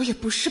走也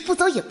不是，不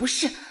走也不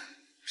是。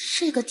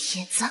这个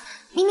帖子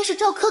明明是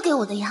赵柯给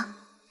我的呀，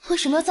为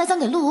什么要栽赃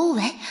给陆无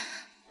为？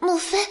莫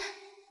非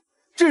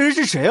这人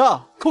是谁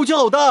啊？口气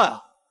好大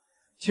啊！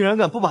竟然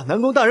敢不把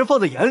南宫大人放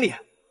在眼里，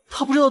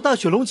他不知道大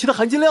雪龙旗的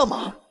含金量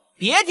吗？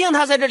别听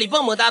他在这里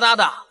蹦蹦哒哒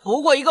的，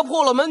不过一个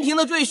破了门庭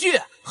的赘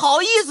婿，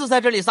好意思在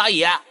这里撒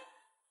野？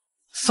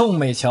宋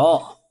美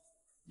乔，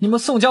你们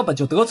宋家本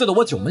就得罪了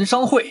我九门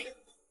商会，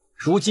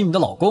如今你的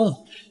老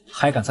公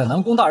还敢在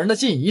南宫大人的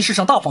进仪式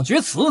上大放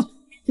厥词，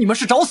你们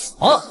是找死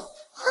吗？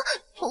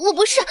我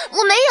不是，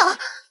我没有。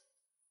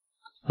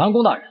南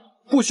宫大人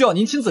不需要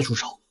您亲自出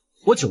手，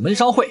我九门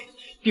商会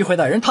必会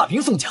带人踏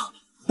平宋家，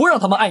不让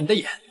他们碍你的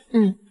眼。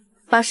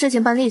把事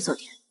情办利索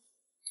点。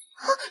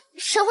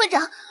沈会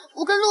长，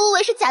我跟陆无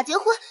为是假结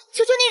婚，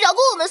求求你饶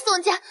过我们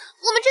宋家，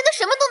我们真的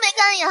什么都没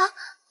干呀！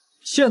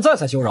现在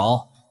才求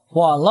饶，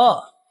晚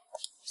了。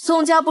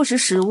宋家不识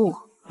时务，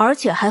而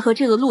且还和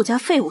这个陆家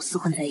废物厮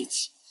混在一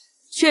起，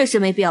确实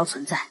没必要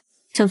存在。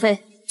陈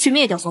飞，去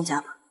灭掉宋家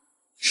吧。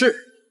是，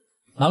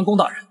南宫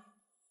大人。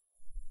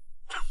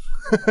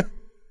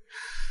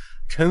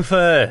陈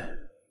飞，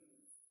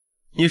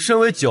你身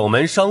为九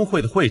门商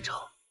会的会长，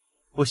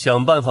不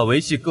想办法维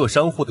系各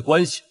商户的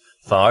关系，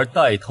反而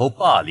带头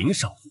霸凌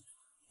商户，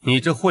你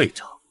这会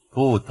长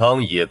不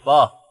当也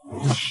罢。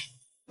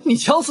你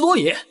强词夺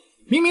理，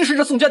明明是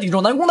这宋家顶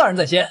撞南宫大人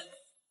在先，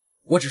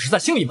我只是在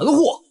清理门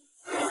户。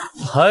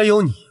还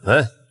有你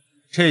们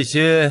这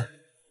些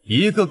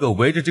一个个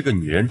围着这个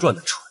女人转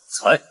的蠢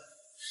材，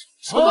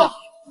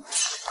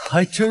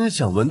还真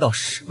像闻到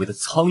屎味的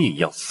苍蝇一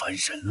样烦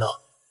人呢。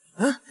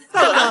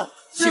大胆，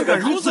竟敢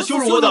如此羞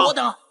辱我等！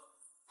放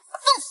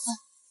肆！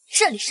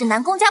这里是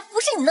南宫家，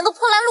不是你那个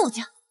破烂陆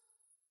家。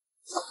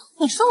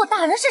你说我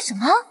大人是什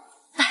么？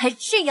白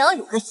痴也要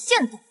有个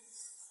限度。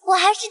我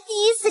还是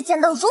第一次见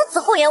到如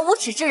此厚颜无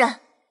耻之人。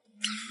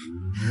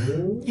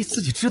你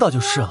自己知道就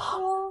是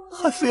了，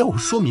还非要我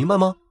说明白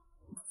吗？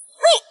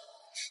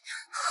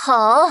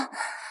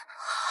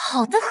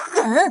好得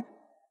很。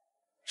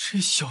这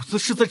小子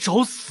是在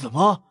找死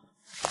吗？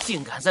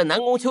竟敢在南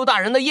宫秋大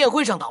人的宴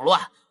会上捣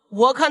乱，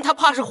我看他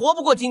怕是活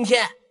不过今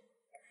天。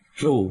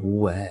陆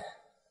无为，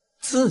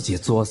自己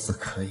作死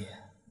可以，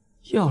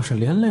要是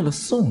连累了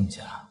宋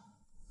家，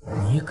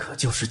你可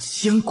就是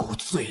千古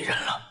罪人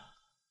了。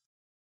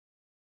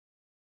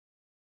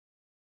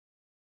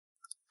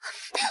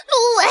陆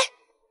无为，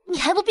你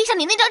还不闭上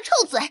你那张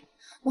臭嘴！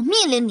我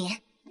命令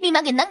你立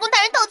马给南宫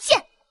大人道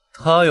歉。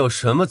他有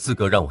什么资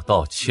格让我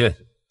道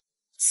歉？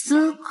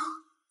资格？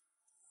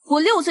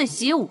我6岁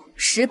习武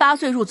，18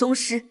岁入宗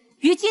师，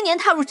于今年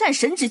踏入战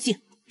神之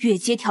境，越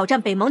阶挑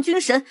战北邙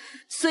军神，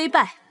虽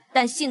败，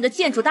但幸得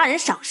剑主大人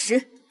赏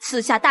识，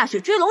赐下大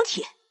雪追龙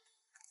帖。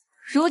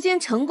如今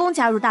成功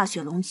加入大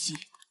雪龙旗，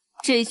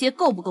这些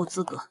够不够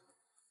资格？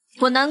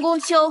我南宫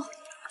秋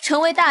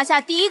成为大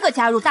夏第一个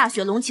加入大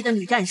雪龙旗的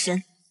女战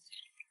神，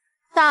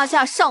大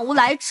夏尚无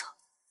来者，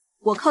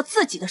我靠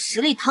自己的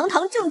实力堂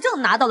堂正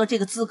正拿到了这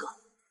个资格，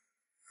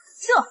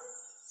这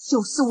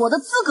就是我的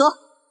资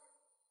格。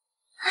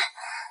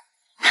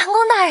南宫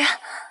大人，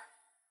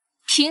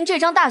凭这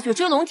张大雪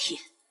追龙帖，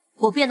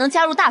我便能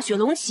加入大雪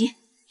龙旗，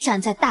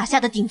站在大夏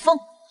的顶峰。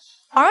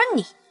而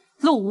你，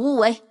陆无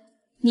为，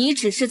你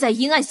只是在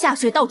阴暗下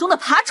水道中的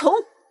爬虫。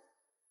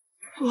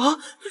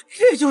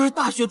这就是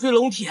大雪追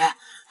龙帖，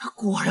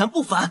果然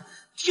不凡。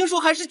听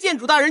说还是剑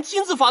主大人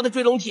亲自发的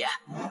追龙帖。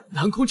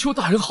南宫秋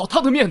大人好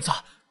大的面子，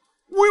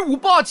威武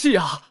霸气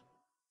啊！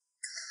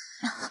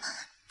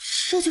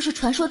这就是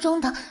传说中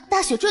的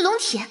大雪追龙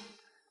帖，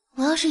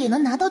我要是也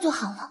能拿到就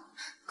好了。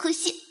可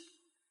惜，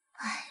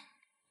唉，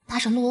搭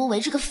上陆无为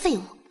这个废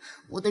物，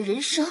我的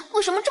人生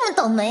为什么这么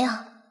倒霉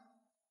啊？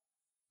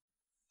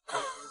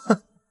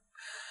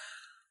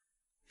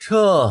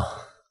这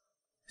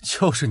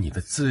就是你的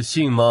自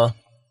信吗？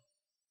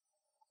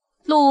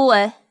陆无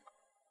为，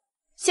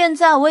现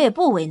在我也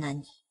不为难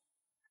你，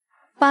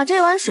把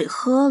这碗水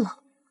喝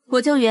了，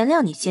我就原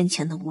谅你先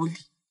前的无礼。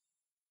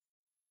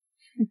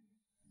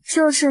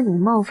这是你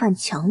冒犯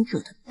强者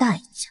的代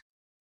价。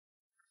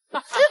你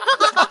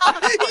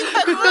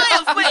喝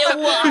呀，废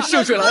物！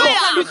圣水来了，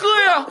你喝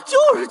呀！就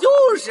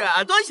是，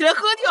端起来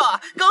喝掉啊！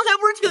刚才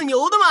不是挺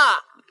牛的吗？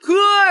喝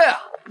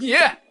呀！你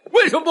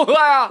为什么不喝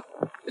呀？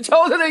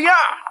瞧他那样！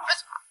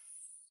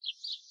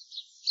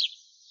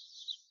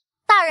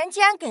大人既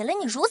然给了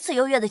你如此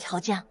优越的条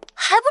件，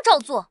还不照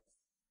做？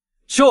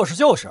就是，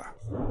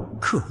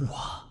可恶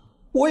啊！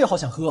我也好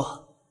想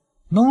喝。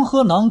能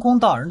喝南宫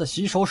大人的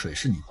洗手水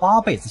是你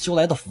8辈子修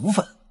来的福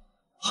分，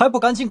还不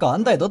赶紧感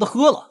恩戴德的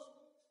喝了？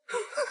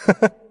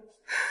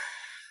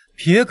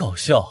别搞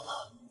笑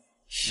了，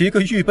一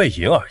个预备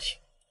营而已。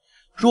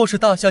若是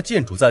大夏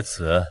剑主在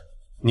此，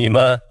你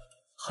们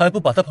还不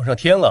把他捧上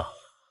天了？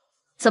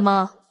怎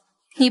么，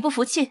你不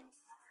服气？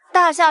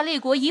大夏立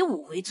国以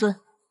武为尊，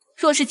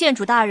若是剑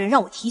主大人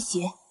让我提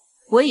携，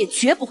我也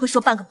绝不会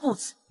说半个不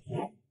字。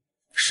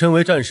身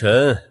为战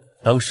神，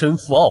当身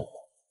负傲骨，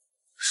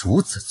如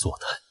此作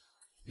态，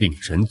令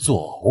人作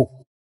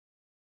呕。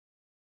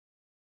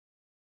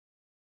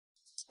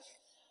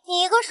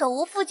你一个手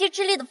无缚鸡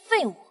之力的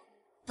废物，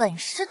本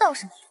事倒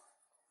是没有，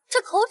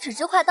这口齿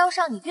之快倒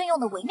是让你运用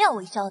的惟妙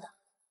惟肖的。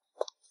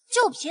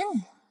就凭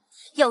你，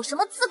有什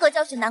么资格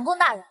教训南宫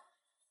大人？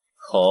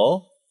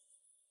好，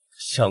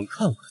想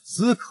看我的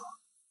资格？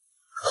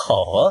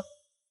好啊，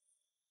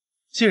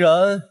既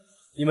然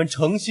你们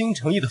诚心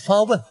诚意的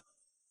发问，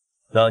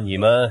那你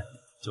们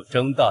就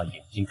睁大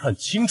眼睛看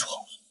清楚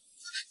好了。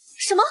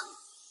什么？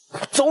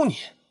走你！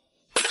你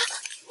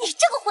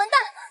这个混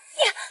蛋！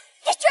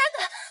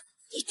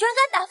你居然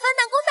敢打翻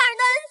南宫大人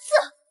的恩赐！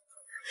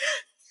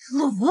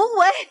陆无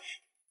为，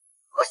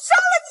我杀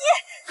了你！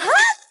大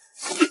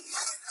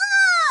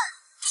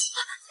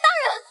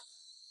人，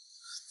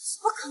怎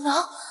么可能？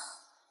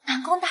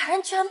南宫大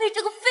人居然被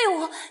这个废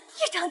物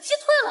一掌击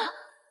退了！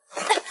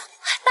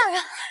大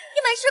人，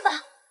你没事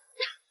吧？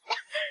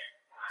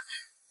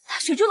大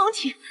雪追龙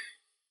体，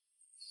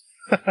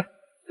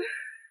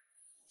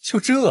就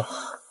这，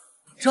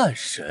战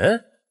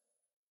神？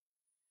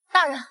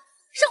大人，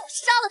让我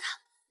杀了他！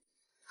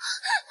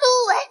陆无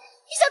为，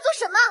你想做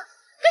什么？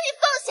赶紧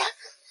放下！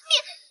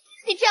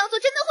你这样做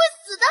真的会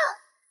死的！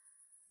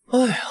哎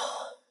呀，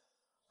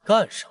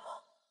干什么？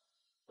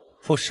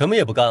我什么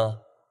也不干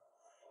啊！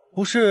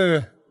不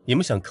是你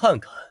们想看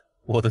看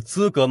我的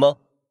资格吗？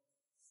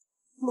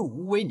陆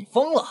无为，你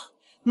疯了！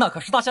那可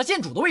是大夏剑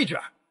主的位置，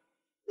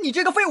你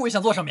这个废物也想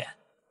坐上面？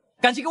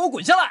赶紧给我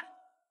滚下来！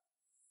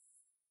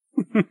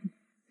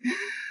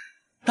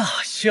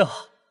大夏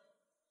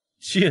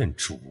剑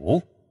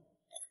主，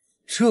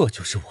这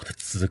就是我的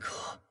资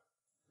格，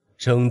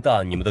睁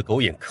大你们的狗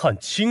眼看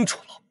清楚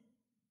了！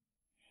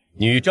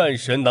女战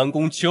神南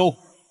宫秋，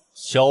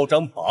嚣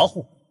张跋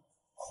扈，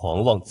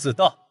狂妄自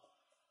大，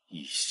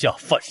以下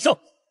犯上。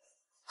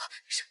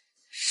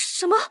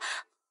什么？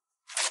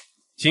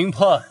经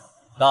判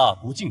大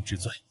不敬之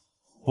罪，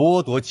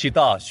剥夺其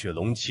大雪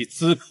龙旗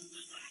资格，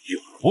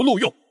永不录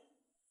用。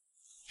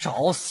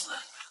找死！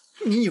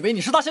你以为你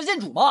是大夏剑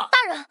主吗？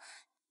大人，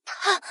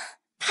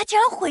他竟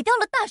然毁掉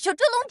了大雪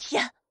追龙体！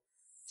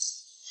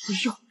不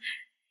用，我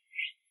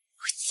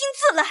亲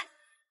自来。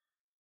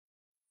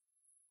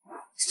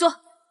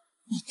说，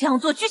你这样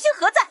做居心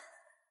何在？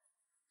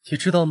你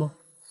知道吗？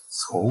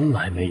从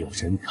来没有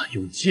人敢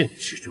用剑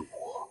指着我。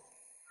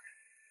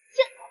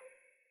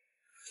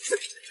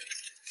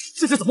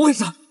这是怎么回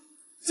事？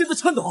现在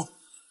颤抖。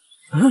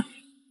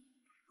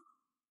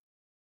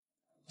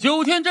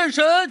九天战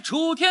神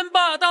楚天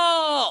霸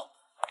道，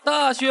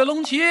大雪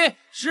龙旗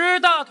10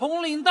大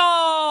统领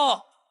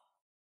到。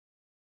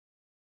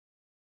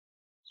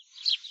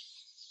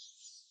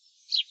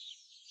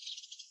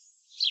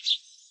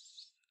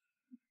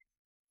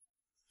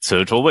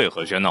此处为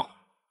何喧闹？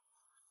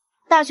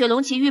大雪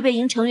龙旗预备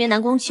营成员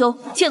南宫秋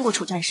见过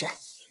楚战神，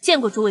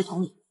见过诸位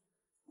统领。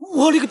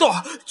我勒个豆，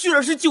居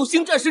然是九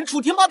星战神楚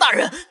天霸大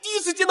人，第一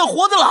次见到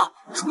活的了！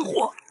蠢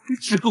货，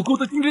直勾勾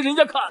的盯着人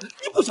家看，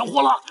你不想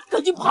活了，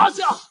赶紧趴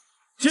下！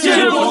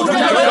见过楚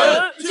战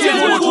神，见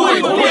过诸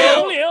位统领。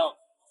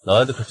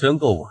来的可真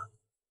够晚。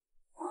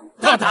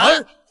大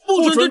胆，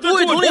不准对诸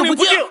位统领不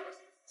敬！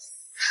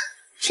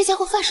这家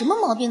伙犯什么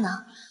毛病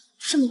呢？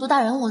这么多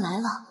大人物来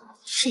了，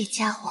这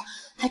家伙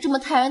还这么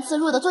泰然自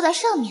若的坐在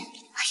上面。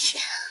哎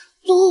呀，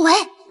陆无为，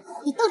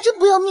你当真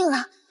不要命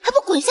了？还不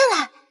滚下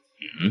来！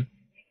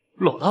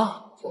老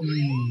大，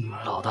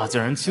老大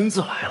竟然亲自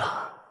来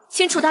了。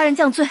请楚大人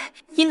降罪，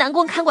因南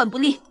宫看管不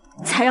力，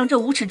才让这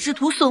无耻之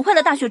徒损坏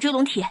了大雪追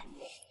龙体。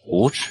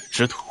无耻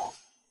之徒，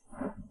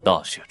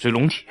大雪追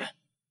龙体。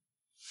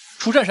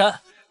楚战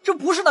神，这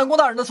不是南宫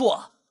大人的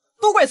错，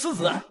都怪此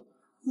子。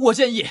我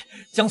建议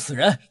将此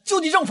人就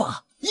地正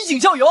法，以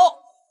儆效尤。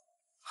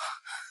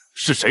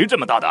是谁这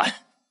么大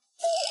胆？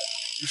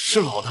是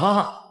老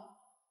大。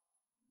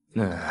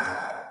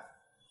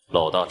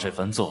老大这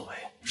番作为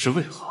是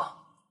为何？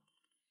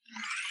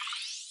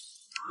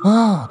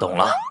啊，懂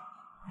了，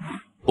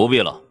不必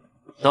了。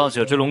大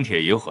雪之龙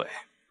铁已毁，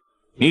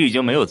你已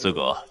经没有资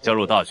格加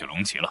入大雪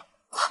龙旗了。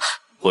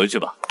回去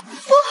吧。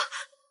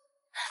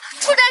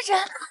楚战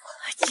神，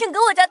请给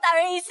我家大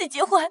人一次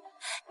机会。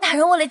大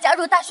人为了加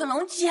入大雪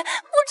龙旗，不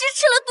知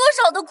吃了多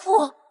少的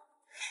苦。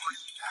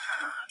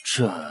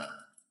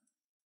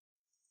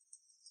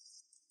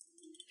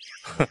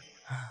哼，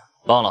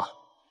罢了。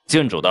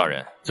剑主大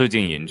人最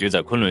近隐居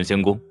在昆仑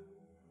仙宫，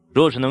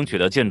若是能取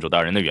得剑主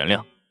大人的原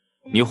谅，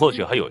你或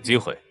许还有机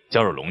会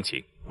加入龙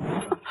旗。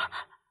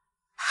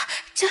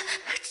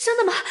真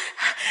的吗？太好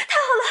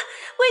了，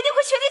我一定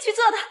会全力去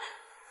做的。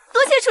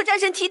多谢楚战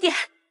神提点。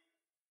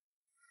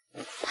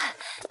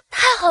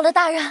太好了，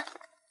大人。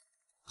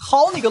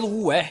好你个陆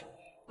无为，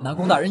南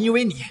宫大人因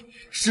为你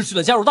失去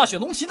了加入大雪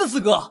龙旗的资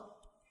格，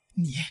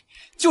你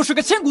就是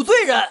个千古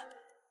罪人。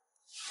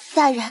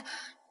大人，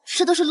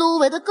这都是陆无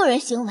为的个人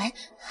行为，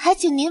还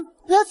请您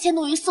不要迁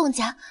怒于宋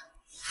家。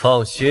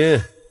放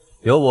心，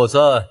有我在，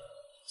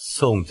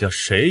宋家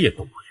谁也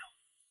动不了。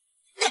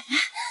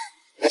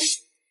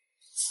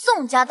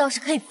宋家倒是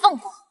可以放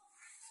过，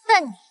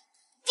但你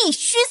必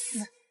须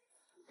死。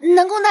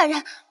南宫大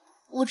人，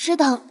我知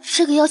道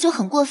这个要求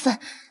很过分，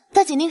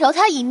但请您饶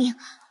他一命，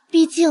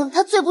毕竟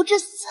他罪不至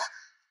死。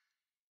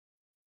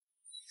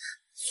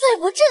罪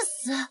不至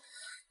死？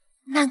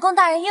南宫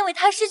大人因为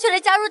他失去了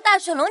加入大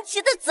雪龙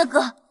旗的资格，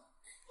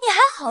你还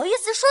好意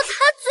思说他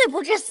罪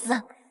不至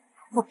死？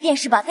我便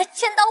是把他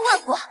千刀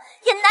万剐，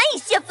也难以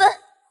泄愤。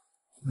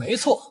没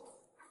错，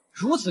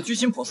如此居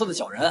心叵测的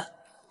小人，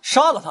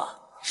杀了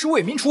他是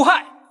为民除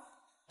害。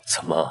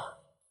怎么，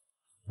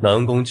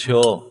南宫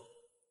秋，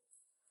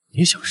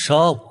你想杀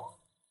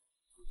我？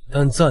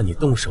但在你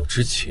动手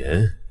之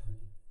前，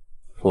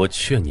我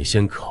劝你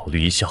先考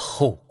虑一下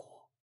后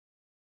果。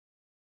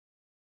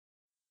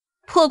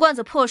破罐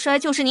子破摔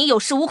就是你有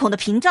恃无恐的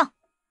屏障。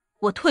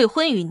我退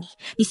婚于你，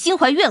你心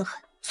怀怨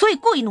恨，所以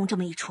故意弄这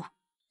么一出，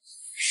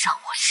让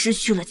我失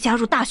去了加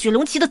入大雪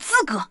龙旗的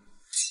资格。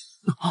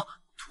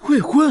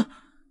退婚？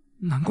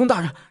南宫大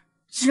人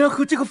竟然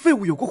和这个废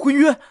物有过婚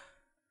约，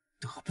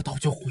得不到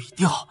就毁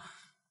掉，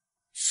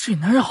这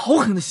男人好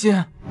狠的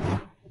心。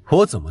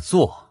我怎么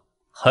做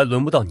还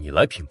轮不到你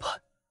来评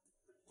判，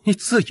你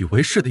自以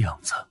为是的样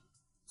子，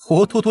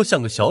活脱脱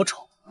像个小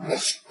丑。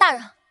大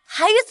人，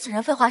还与此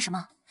人废话什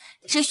么？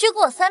只需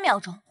过3秒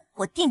钟，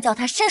我定叫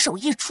他身首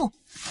异处。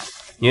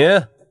你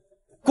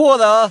过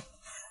来啊，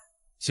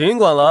尽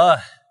管来，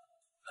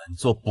本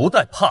座不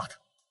带怕的。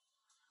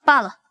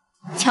罢了，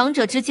强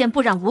者之剑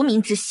不染无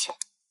名之血，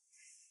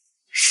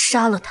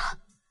杀了他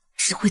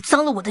只会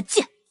脏了我的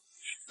剑。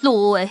陆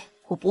无为，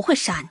我不会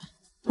杀你，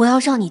我要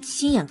让你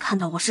亲眼看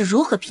到我是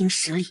如何凭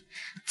实力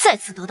再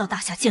次得到大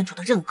夏剑主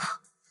的认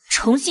可，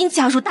重新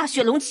加入大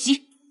雪龙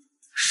旗。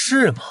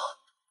是吗？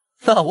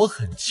那我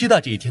很期待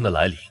这一天的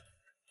来临。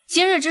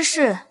今日之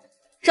事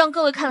让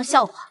各位看了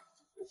笑话，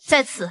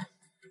在此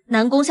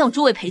南宫向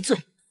诸位赔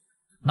罪。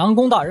南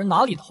宫大人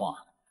哪里的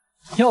话，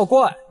要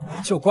怪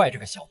就怪这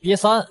个小瘪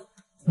三。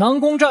南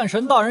宫战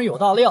神大人有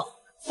大量，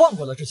放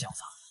过了这小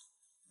子。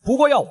不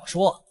过要我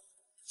说，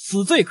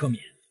死罪可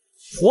免，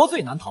活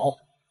罪难逃。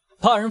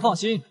大人放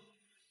心，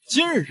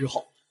今日之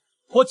后，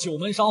我9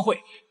门商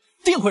会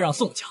定会让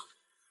宋家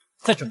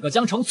在整个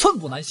江城寸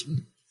步难行。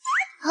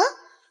啊，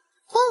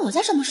关我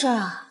家什么事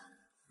啊？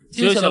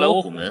接下来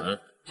我虎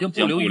门将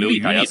不留余力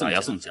打压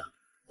宋家。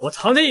我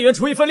唐家一员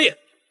厨艺分裂。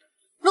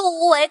陆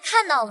无为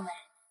看到了没？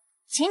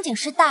仅仅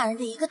是大人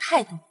的一个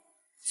态度，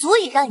足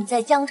以让你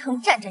在江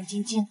城战战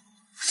兢兢，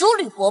如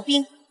履薄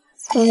冰。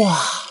哇，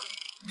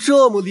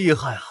这么厉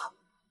害啊！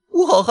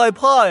我好害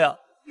怕呀！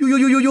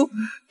呦，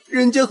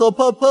人家好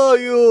怕怕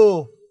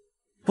哟。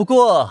不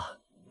过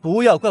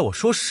不要怪我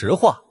说实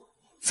话，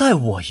在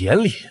我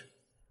眼里，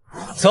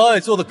在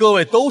座的各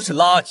位都是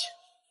垃圾，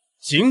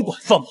尽管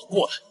放马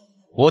过来，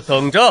我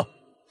等着。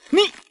你，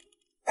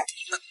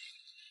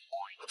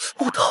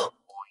不疼。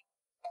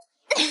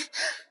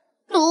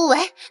陆无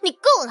为，你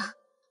够了！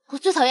我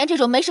最讨厌这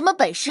种没什么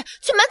本事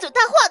却满嘴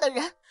大话的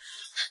人。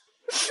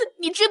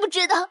你知不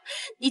知道，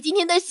你今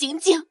天的行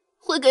径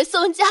会给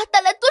宋家带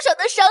来多少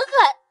的伤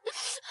害？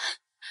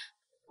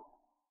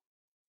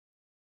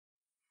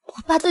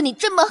我爸对你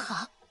这么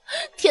好，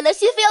铁了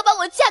心非要把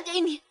我嫁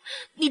给你，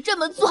你这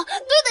么做对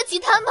得起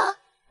他吗？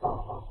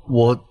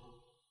我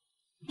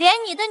连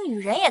你的女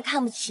人也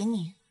看不起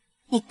你，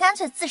你干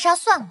脆自杀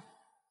算了。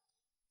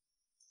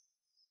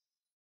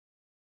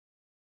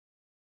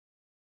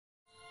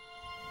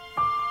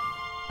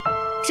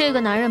这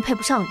个男人配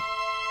不上你，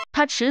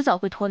他迟早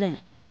会拖累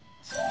你。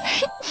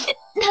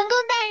南宫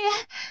大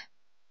人，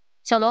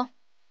小龙，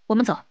我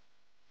们走。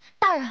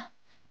大人，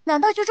难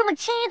道就这么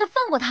轻易的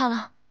放过他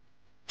了？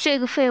这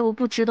个废物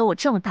不值得我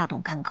这么大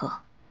动干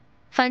戈。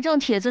反正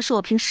帖子是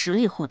我凭实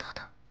力获得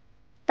的，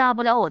大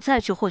不了我再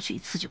去获取一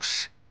次就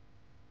是。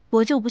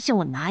我就不信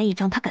我拿一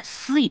张他敢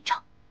撕一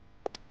张。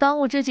当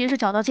务之急是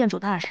找到剑主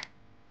大人，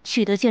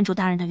取得建筑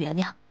大人的原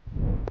谅。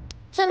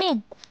遵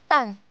命，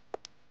大人。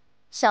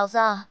小子，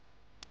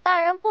大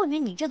人不与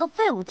你这个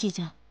废物计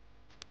较，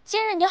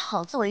今日你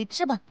好自为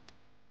之吧。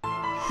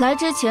来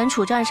之前，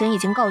楚战神已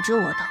经告知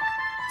我的，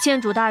建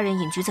筑大人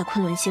隐居在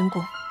昆仑仙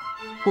宫，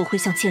我会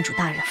向建筑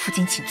大人负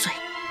荆请罪。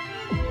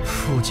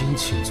负荆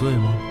请罪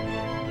吗？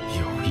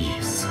有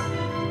意思，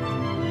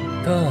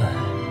但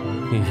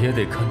你也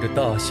得看着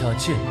大夏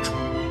剑主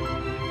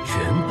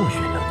原不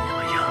原谅你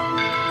了呀。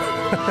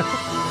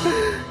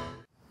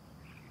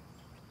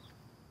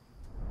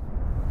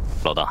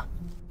老大，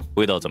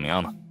味道怎么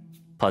样呢？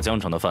怕江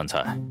城的饭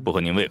菜不合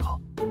您胃口，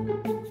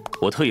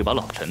我特意把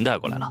老陈带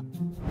过来了。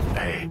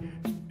哎，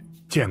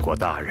见过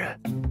大人。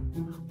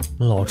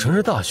老陈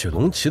是大雪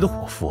龙旗的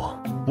伙夫，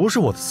不是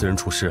我的私人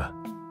厨师。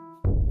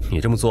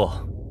你这么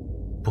做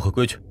不合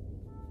规矩。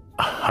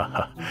哈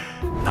哈，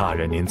大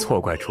人您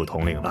错怪楚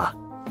统领了，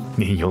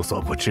您有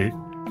所不知，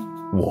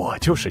我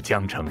就是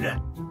江城人。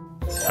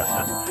哈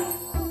哈，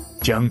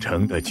江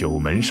城的九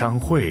门商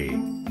会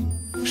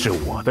是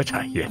我的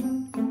产业。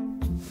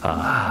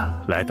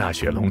来大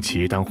雪龙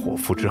旗当伙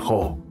夫之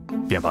后，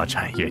便把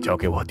产业交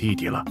给我弟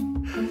弟了。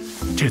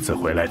这次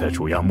回来的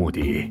主要目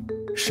的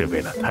是为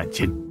了探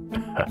亲。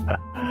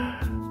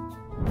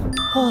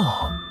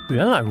哦，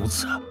原来如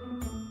此。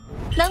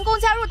南宫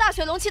加入大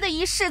雪龙旗的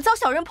仪式遭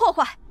小人破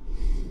坏，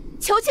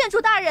求建筑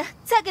大人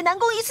再给南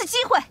宫一次机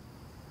会。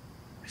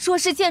若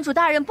是建筑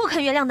大人不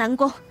肯原谅南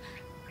宫，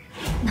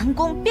南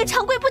宫便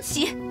长跪不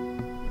起。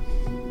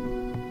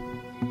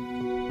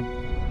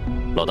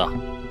老大，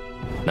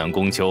南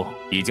宫秋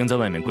已经在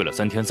外面跪了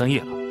3天3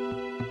夜了，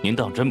您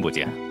当真不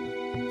见？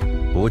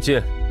不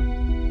见，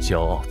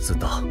骄傲自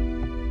大。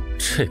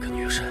这个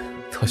女人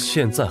到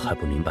现在还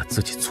不明白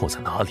自己错在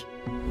哪里。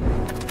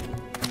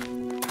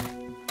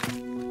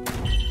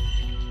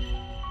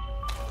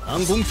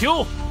南宫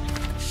秋，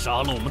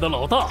杀了我们的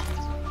老大，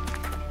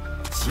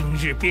今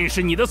日便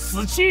是你的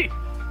死期。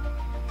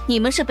你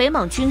们是北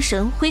莽军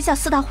神麾下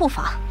4大护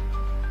法。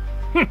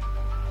哼，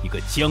一个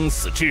将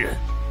死之人，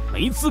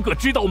没资格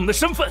知道我们的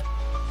身份。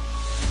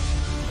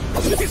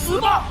去死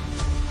吧！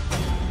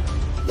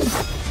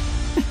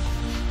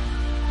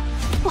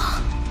不好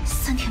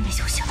，3天没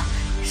休息了，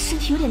身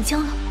体有点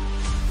僵了。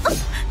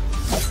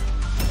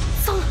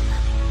糟了！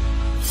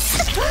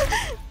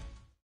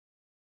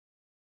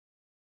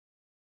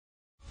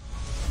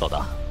老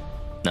大，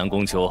南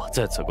宫秋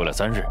在此跪了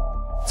3日，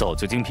早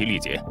就精疲力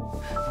竭。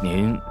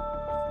您，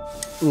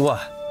喂，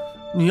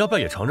你要不要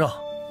也尝尝？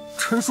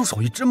陈叔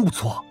手艺真不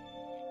错。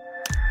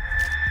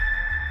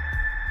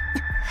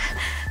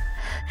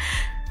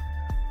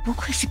不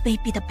愧是卑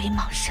鄙的北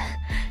莽人，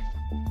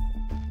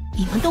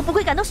你们都不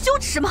会感到羞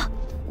耻吗？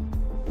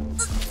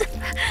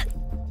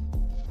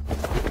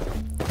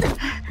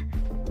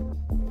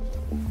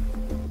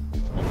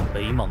我们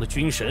北莽的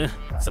军神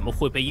怎么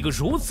会被一个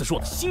如此弱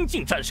的新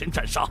晋战神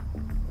斩杀？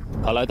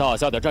看来大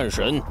夏的战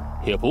神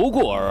也不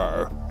过尔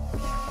尔。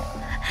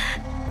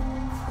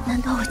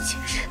难道我今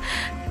日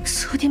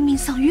注定命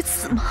丧于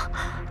此吗？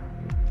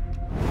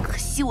可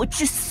惜我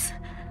至死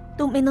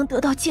都没能得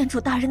到建筑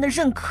大人的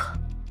认可。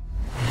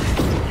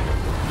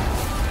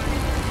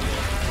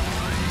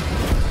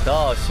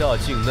大夏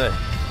境内，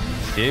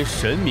连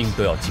神明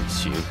都要进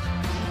行。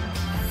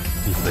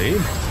你北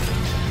莽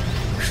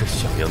是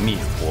想要灭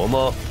佛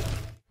吗？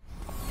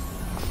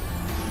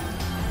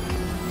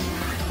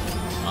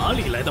哪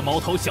里来的毛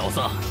头小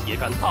子，也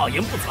敢大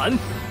言不惭？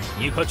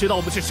你可知道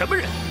我们是什么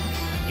人？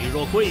你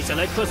若跪下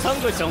来磕3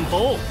个响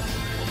头，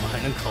我们还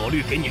能考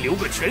虑给你留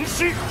个全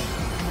尸。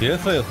别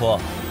废话，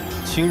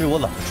今日我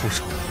懒得出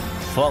手，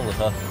放了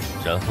他，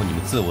然后你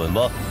们自刎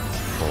吧，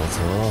否则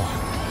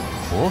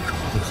我可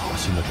不会好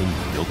心的给你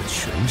们留个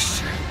全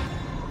尸。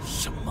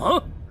什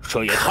么？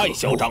这也太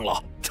嚣张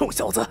了！臭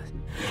小子！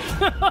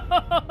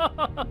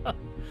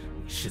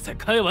你是在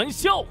开玩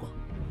笑吗？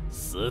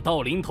死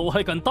到临头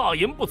还敢大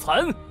言不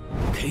惭？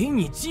给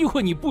你机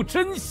会你不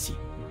珍惜，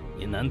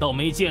你难道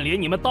没见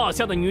连你们大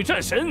夏的女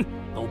战神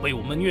都被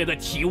我们虐得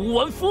体无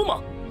完肤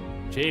吗？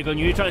这个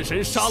女战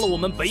神杀了我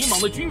们北莽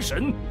的军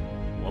神，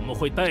我们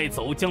会带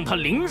走将她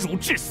凌辱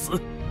致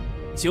死。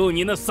就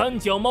你那3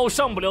脚猫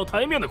上不了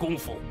台面的功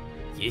夫，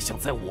也想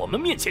在我们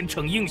面前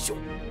逞英雄？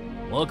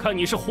我看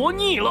你是活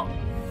腻了。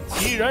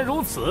既然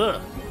如此，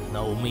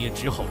那我们也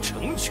只好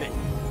成全你，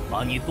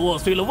把你剁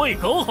碎了喂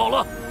狗好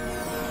了。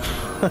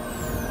哼，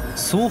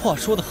俗话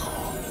说得好，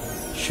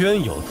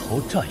冤有头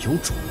债有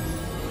主。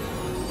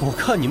我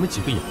看你们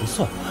几个也不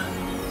算笨，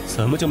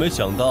怎么就没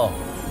想到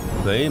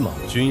北莽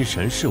军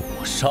神是我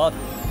杀的？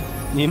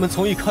你们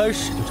从一开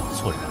始就找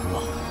错人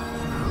了。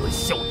可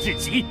笑至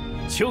极！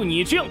就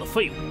你这样的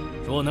废物，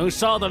若能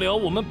杀得了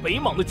我们北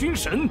莽的军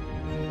神，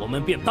我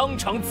们便当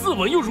场自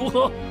刎又如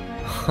何？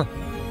哼，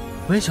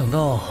没想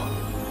到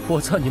我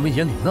在你们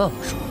眼里那么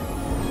弱。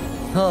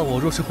那我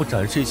若是不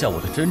展示一下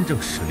我的真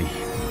正实力，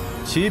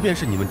即便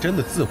是你们真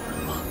的自刎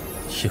了，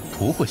也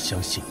不会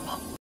相信吧？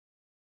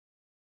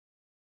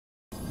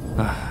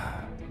唉，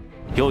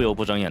又有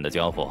不长眼的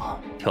家伙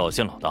挑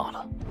衅老大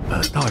了。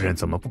大人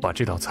怎么不把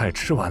这道菜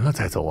吃完了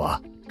再走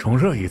啊？重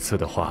热一次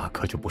的话，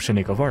可就不是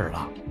那个味儿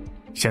了。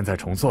现在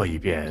重做一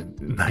遍，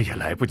那也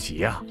来不及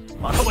呀。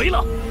把他围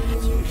了！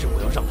今日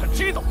我要让他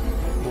知道，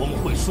我们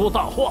会说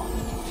大话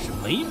是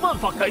没办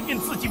法改变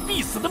自己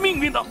必死的命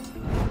运的。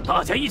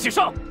大家一起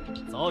上，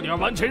早点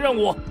完成任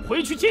务，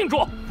回去庆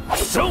祝，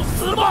受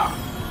死吧！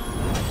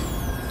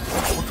毛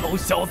头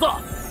小子，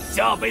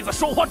下辈子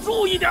说话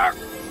注意点儿。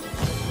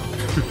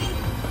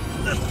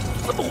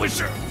怎么回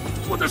事？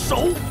我的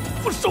手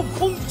不受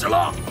控制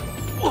了，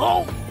不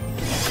好！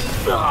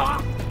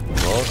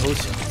毛头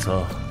小子，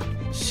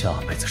下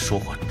辈子说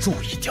话注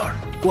意点儿。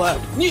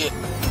喂，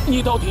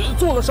你到底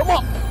做了什么？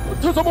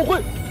他怎么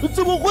会？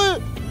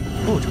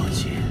不着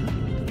急，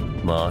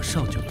马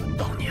上就轮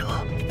到你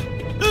了。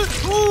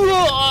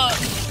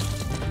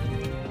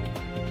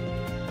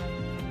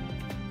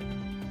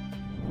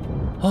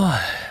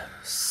唉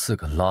，4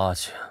个垃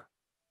圾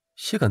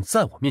也敢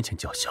在我面前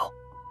叫嚣，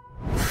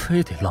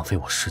非得浪费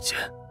我时间。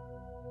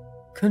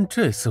跟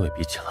这4位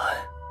比起来，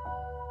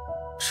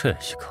这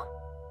一个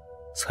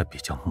才比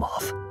较麻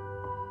烦。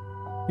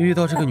遇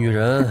到这个女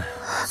人总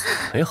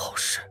没好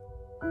事，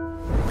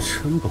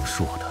真够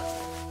弱的，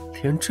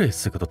连这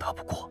4个都打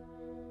不过，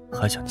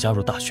还想加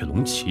入大雪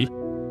龙旗？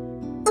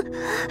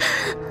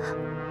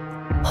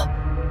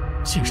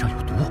剑上有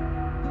毒！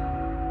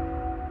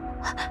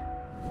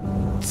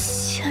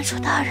剑主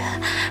大人，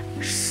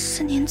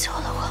是您救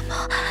了我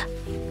吗？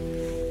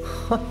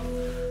哼，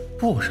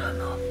不然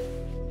呢？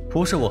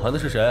不是我还能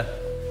是谁？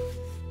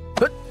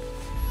这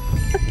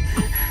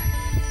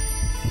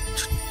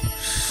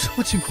什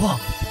么情况？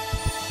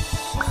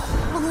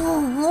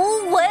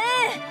无为，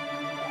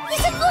你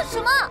在做什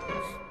么？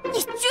你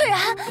居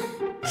然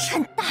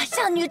趁大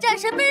象女战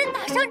神被人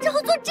打伤之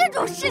后做这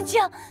种事情！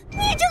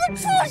你这个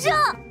畜生！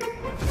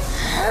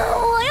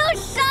我要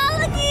杀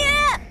了你！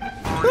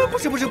不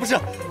是，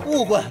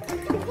误会，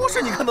不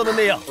是你看到的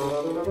那样。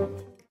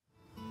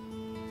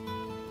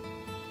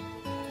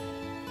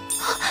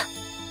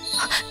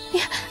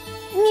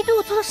你对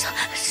我做了什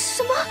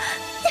么？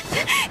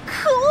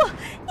可恶！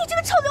你这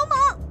个臭流氓！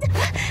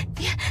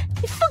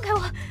你放开我！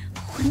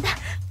混蛋！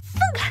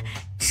放开！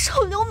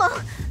臭流氓！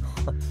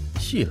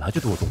一来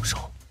就对我动手，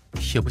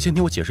也不先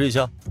听我解释一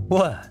下。喂，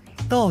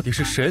到底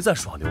是谁在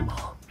耍流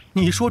氓？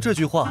你说这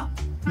句话，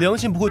良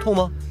心不会痛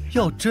吗？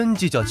要真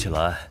计较起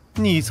来，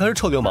你才是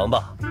臭流氓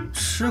吧？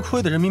吃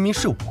亏的人明明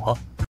是我。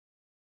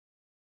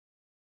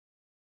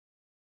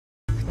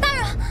大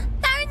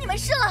人，你没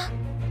事了！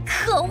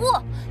可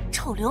恶！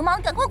臭流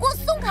氓，赶快给我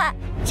松开！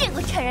这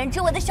个趁人之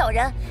危的小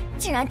人，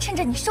竟然趁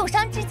着你受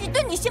伤之际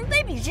对你行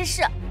卑鄙之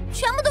事，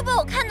全部都被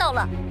我看到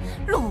了！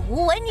陆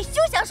无为，你休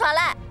想耍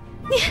赖！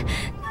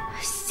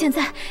现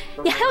在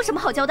你还有什么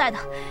好交代的？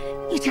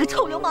你这个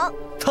臭流氓！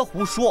他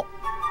胡说！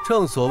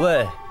正所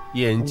谓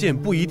眼见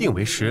不一定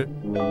为实，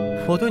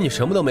我对你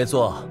什么都没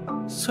做。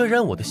虽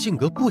然我的性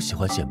格不喜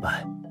欢显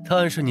摆，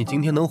但是你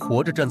今天能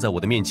活着站在我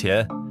的面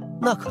前，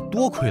那可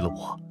多亏了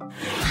我。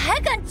还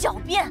敢狡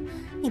辩！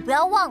你不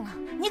要忘了，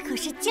你可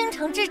是京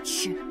城之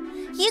耻，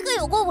一个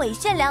有过猥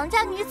亵良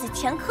家女子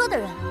前科的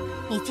人。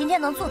你今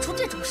天能做出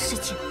这种事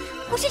情，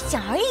不是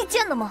显而易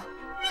见的吗？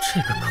这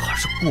个坎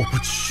是过不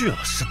去了，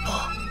是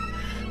吧？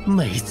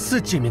每次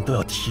见面都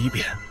要提一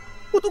遍，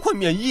我都快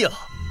免疫了。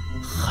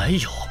还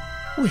有，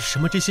为什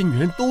么这些女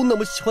人都那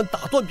么喜欢打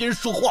断别人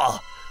说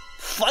话？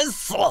烦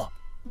死了！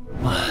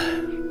唉，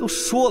都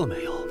说了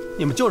没有？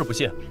你们就是不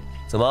信？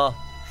怎么，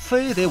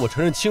非得我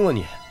承认亲了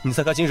你，你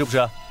才开心是不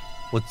是？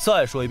我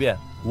再说一遍，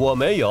我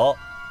没有，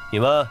你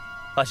们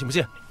爱信不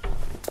信？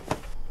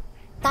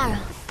大人，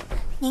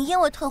您因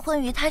为特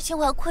婚于他心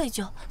怀愧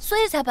疚，所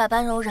以才百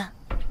般柔忍。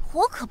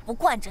我可不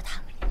惯着他。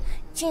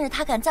今日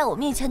他敢在我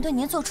面前对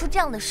您做出这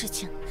样的事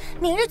情，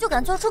明日就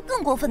敢做出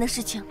更过分的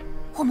事情。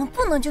我们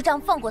不能就这样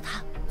放过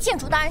他。剑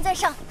主大人在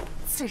上，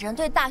此人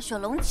对大雪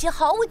龙旗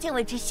毫无敬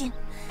畏之心，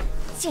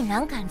竟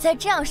然敢在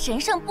这样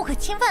神圣不可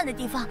侵犯的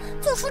地方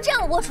做出这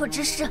样龌龊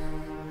之事。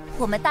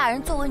我们大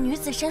人作为女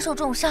子身受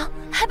重伤，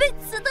还被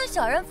此等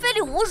小人非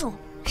礼侮辱，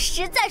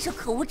实在是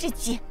可恶至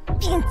极，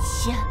并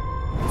且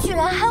居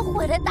然还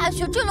毁了大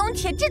雪追龙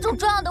铁这种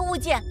重要的物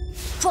件，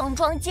桩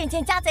桩件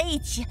件加在一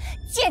起，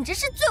简直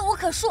是罪无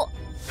可恕。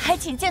还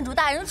请剑主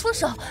大人出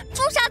手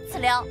诛杀此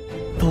僚。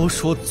都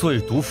说最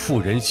毒妇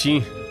人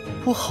心，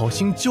我好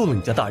心救了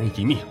你家大人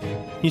一命，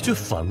你却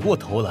反过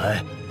头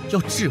来要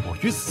置我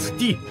于死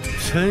地，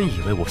真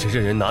以为我是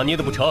任人拿捏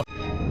的不成？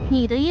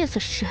你的意思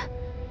是，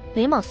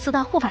北莽4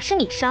大护法是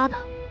你杀的？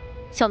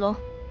小龙，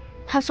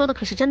他说的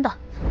可是真的？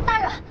大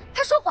人，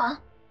他说谎，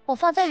我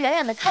方在远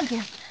远的看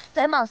见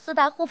北莽4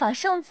大护法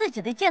是用自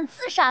己的剑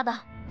自杀的。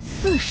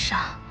自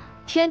杀？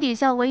天底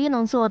下唯一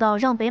能做到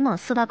让北莽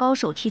4大高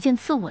手提剑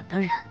自刎的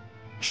人，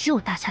只有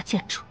大夏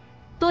剑主。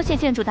多谢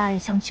剑主大人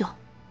相救。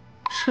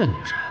这女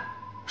人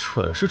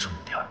蠢是蠢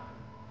点儿，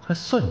还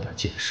算有点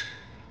见识。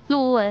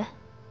陆无为，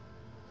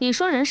你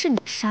说人是你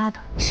杀的，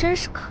真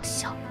是可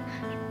笑。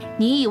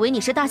你以为你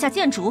是大夏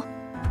剑主？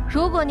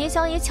如果你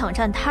想以抢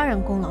占他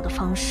人功劳的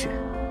方式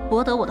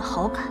博得我的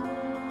好感，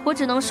我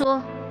只能说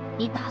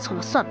你打错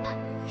了算盘。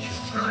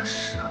原来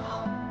是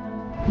啊，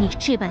你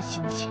这般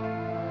心机，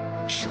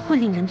只会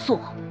令人作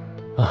呕。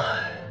唉，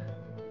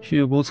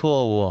遇不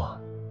错误，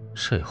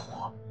这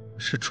货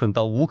是蠢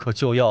到无可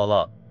救药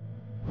了。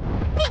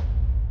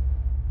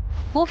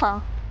无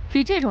妨，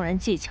与这种人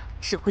计较，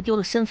只会丢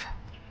了身份。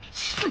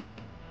哼，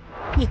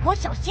你给我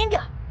小心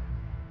点。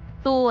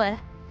陆无为，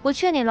我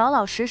劝你老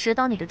老实实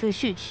当你的赘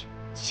婿去，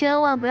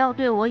千万不要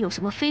对我有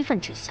什么非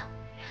分之想。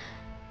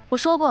我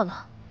说过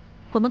了，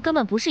我们根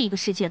本不是一个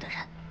世界的人，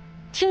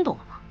听懂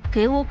了吗？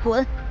给我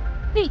滚！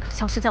立刻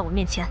消失在我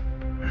面前！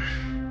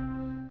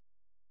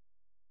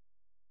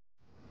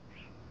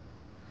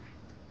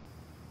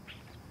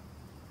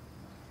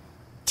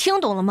听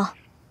懂了吗？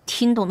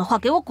听懂的话，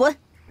给我滚！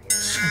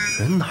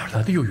这人哪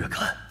来的优越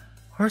感？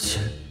而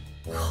且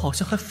好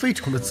像还非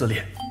常的自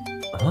恋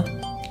啊！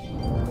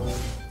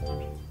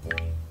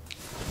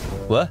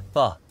喂，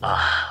爸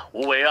啊，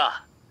无为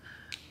啊，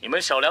你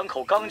们小两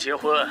口刚结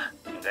婚，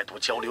应该多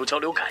交流交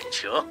流感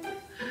情。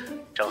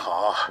正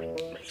好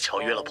美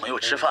乔约了朋友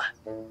吃饭，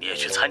你也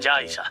去参加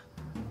一下。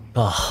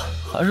爸，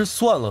还是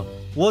算了，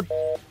我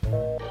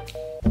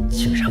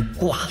竟然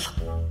挂了，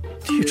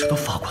地址都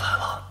发过来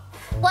了。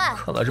喂，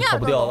看来是跑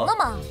不掉了。你耳朵聋了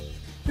吗？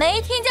没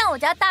听见我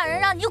家大人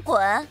让你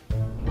滚？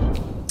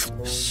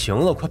行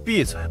了，快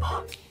闭嘴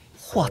吧！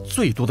话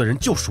最多的人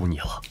就属你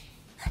了。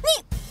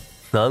你，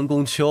南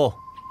宫秋，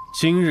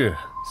今日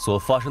所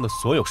发生的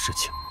所有事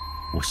情，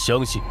我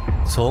相信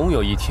总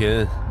有一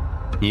天，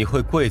你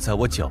会跪在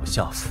我脚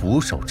下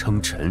俯首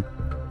称臣，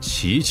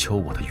祈求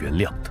我的原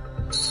谅的。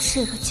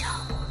这个家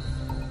伙，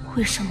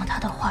为什么他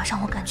的话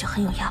让我感觉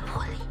很有压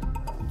迫力？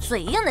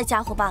嘴硬的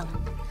家伙罢了。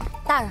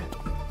大人，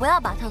不要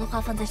把他的话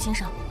放在心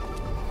上。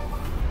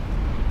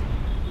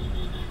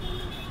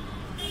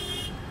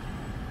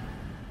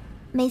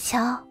美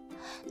乔，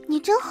你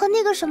真和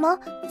那个什么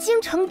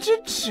京城之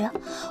耻、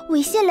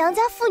猥亵良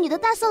家妇女的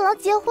大色狼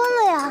结婚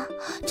了呀？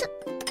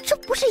这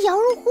不是羊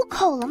入虎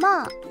口了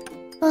吗？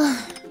唉，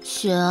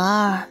雪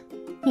儿，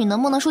你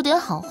能不能说点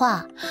好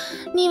话？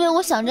你以为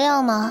我想这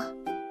样吗？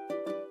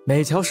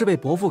美乔是被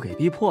伯父给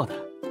逼迫的，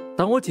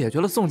等我解决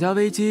了宋家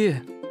危机，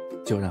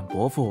就让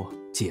伯父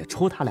解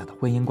除他俩的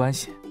婚姻关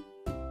系。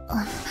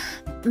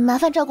麻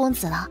烦赵公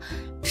子了，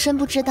真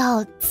不知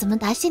道怎么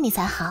答谢你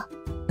才好。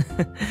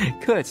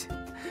客气，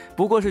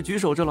不过是举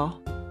手之劳，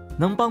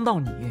能帮到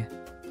你，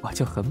我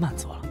就很满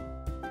足了。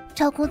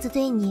赵公子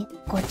对你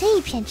果真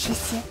一片痴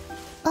心。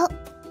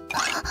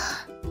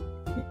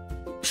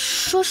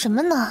说什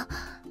么呢？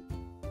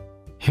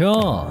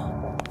哟，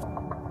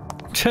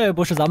这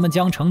不是咱们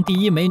江城第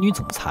一美女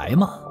总裁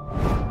吗？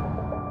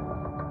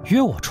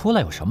约我出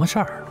来有什么事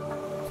儿？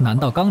难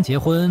道刚结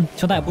婚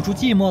就耐不住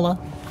寂寞了？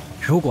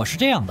如果是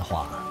这样的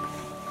话，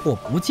我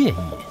不介意。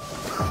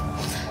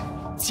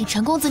请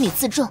陈公子你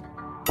自重。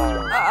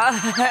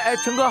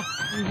陈哥，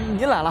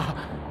您来了。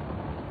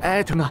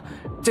陈哥，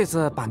这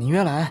次把您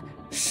约来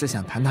是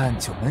想谈谈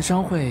九门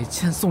商会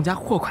欠宋家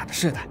货款的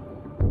事态。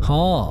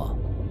哦，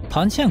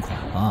谈欠款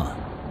啊，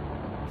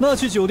那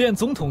去酒店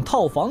总统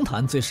套房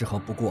谈最适合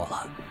不过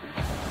了。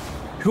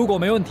如果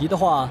没问题的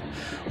话，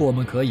我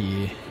们可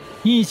以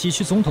一起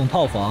去总统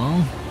套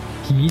房，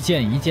一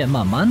件一件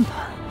慢慢谈。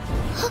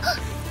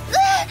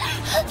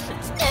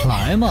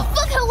来嘛，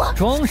放开我！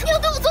装什么？你要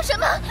对我做什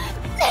么？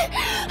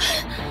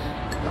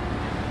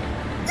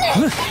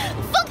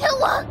放开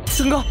我！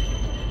陈哥，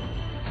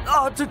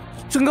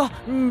陈哥，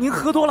您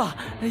喝多了，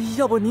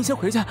要不您先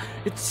回去，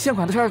欠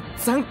款的事儿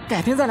咱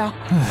改天再聊。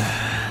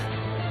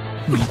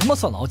你他妈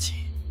算老几，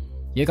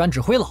也敢指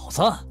挥老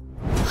子？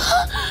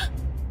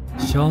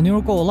小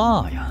妞够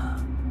辣呀！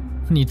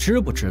你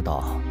知不知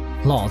道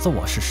老子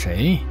我是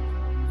谁？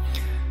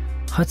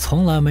还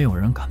从来没有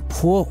人敢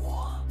泼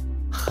我，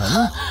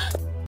很好。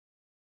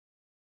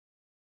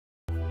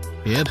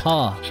别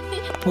怕，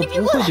我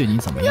不会对你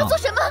怎么样。你要做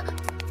什么？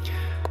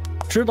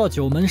知道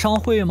九门商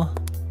会吗？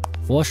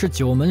我是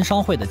九门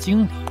商会的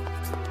经理。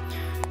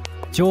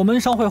九门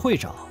商会会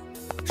长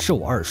是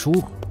我二叔。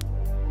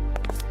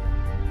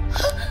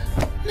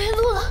没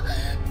路了。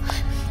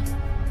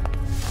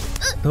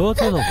得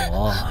罪了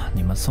我，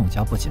你们宋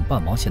家不仅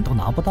半毛钱都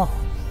拿不到，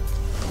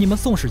你们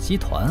宋氏集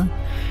团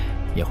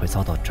也会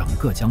遭到整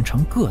个江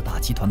城各大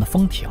集团的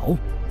封条。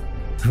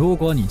如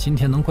果你今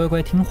天能乖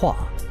乖听话，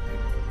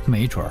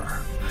没准儿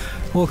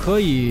我可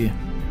以……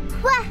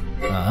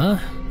喂！啊！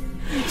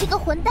你这个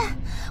混蛋，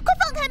快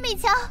放开美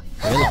乔！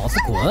给老子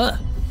滚！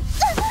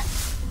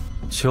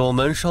九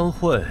门商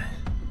会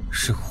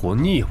是活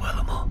腻歪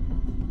了吗？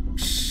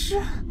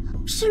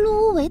是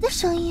陆无为的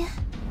声音。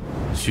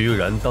居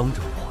然当着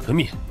我的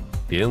面，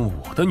连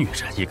我的女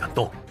人也敢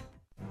动！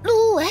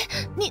陆无为，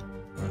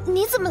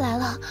你怎么来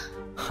了？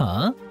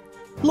哈，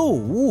陆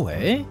无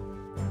为？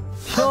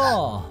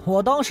哟，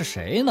我当是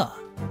谁呢？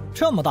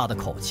这么大的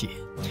口气！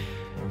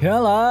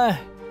原来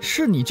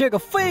是你这个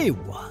废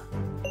物啊！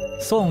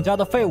宋家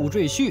的废物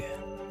赘婿，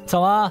怎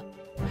么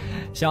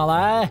想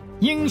来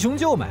英雄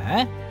救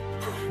美？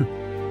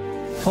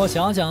我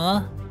想想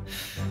啊，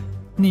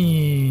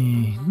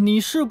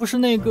你是不是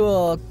那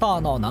个大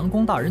闹南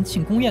宫大人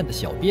庆功宴的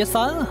小瘪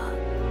三啊？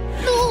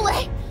陆无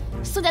为，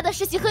宋宋家的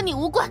事情和你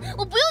无关，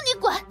我不用你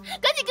管，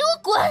赶紧给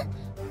我滚！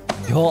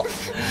哟，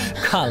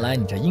看来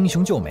你这英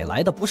雄救美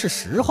来的不是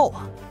时候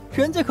啊，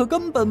人家可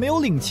根本没有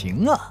领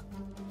情啊！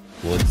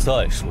我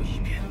再说一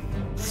遍，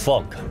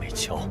放开美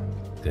乔，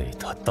给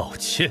他道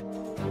歉。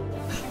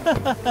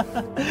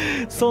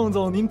宋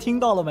总，您听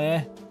到了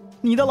没？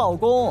你的老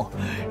公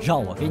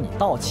让我给你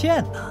道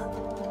歉呢。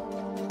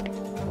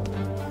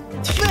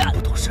听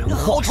不懂人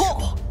话是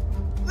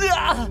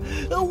吧？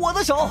我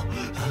的手，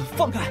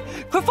放开，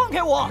快放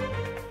开我！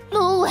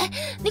陆无为，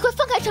你快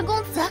放开陈公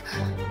子！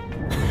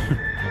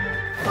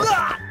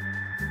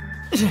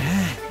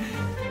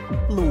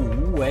陆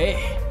无为，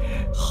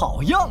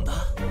好样的！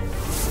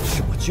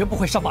是我绝不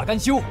会善罢甘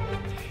休，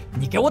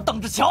你给我等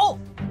着瞧！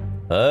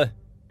哎，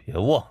别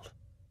忘了，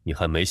你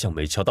还没向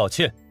美乔道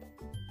歉。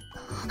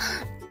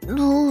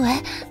陆无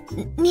为，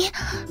你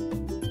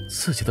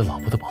自己的老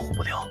婆都保护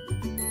不了，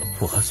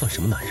我还算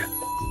什么男人？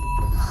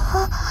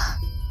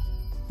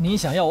你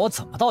想要我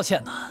怎么道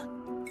歉呢？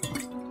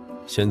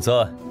现在，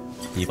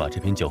你把这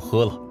瓶酒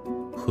喝了，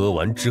喝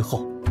完之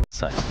后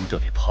再从这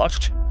里爬出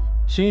去。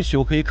兴许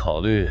我可以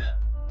考虑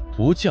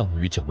不降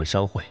于九门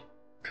商会，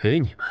给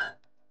你们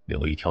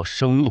留一条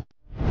生路。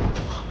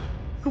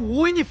陆无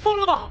为，你疯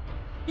了吗？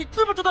你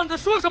知不知道你在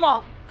说什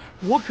么？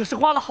我可是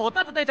花了好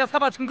大的代价才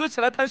把陈哥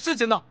请来谈事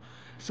情的。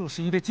若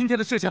是因为今天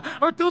的事情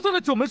而得罪了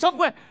九门商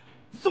会，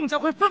宋家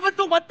会分分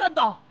钟完蛋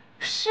的。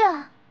是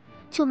啊，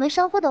九门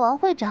商会的王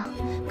会长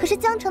可是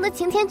江城的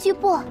擎天巨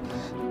擘，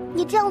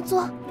你这样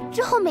做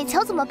之后美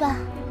乔怎么办？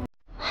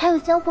还有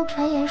江湖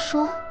传言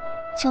说，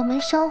九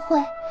门商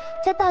会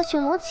在大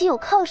雪龙旗有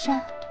靠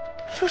山，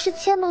若是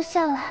迁怒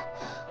下来，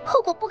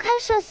后果不堪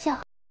设想。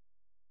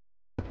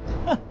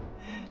哼，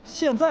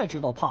现在知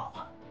道怕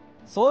了，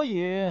所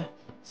以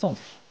宋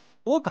总，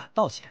我敢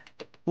道歉，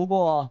不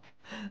过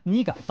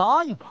你敢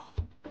答应吗？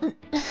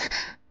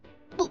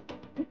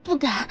不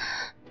敢。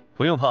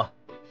不用怕，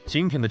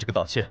今天的这个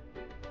道歉，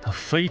他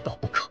非道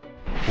不可。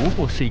不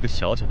过是一个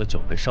小小的九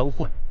门商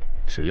会，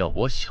只要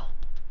我想，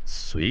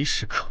随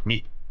时可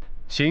灭。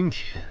今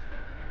天，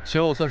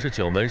就算是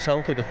九门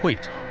商会的会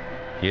长，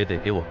也得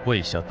给我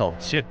跪下道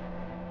歉。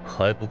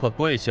还不快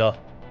跪下！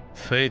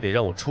非得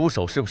让我出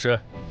手是不是？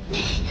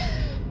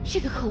这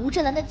个口无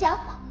遮拦的家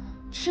伙，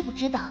知不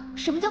知道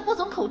什么叫祸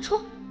从口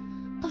出？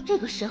到这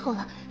个时候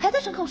了，还在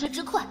逞口舌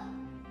之快，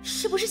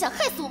是不是想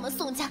害死我们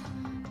宋家？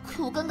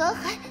可我刚刚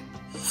还……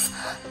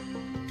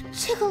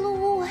这个陆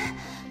无为，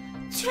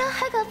居然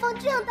还敢放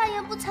这样大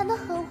言不惭的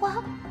狠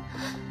话！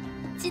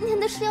今天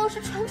的事要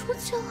是传出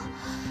去了，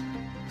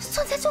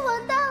宋家就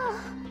完蛋了。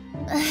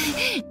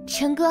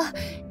陈哥，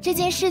这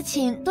件事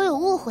情都有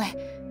误会，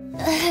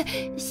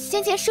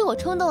先前是我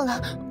冲动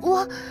了，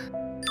我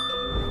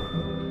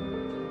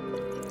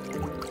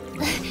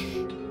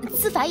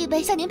自罚一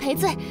杯向您赔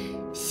罪，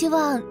希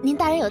望您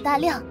大人有大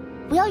量，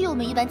不要与我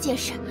们一般见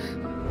识。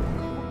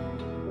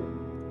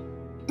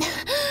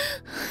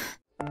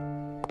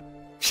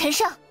陈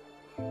少，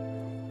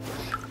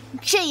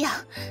这样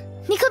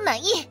你可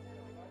满意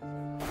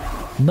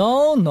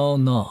 ？No No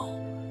No，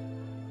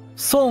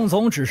 宋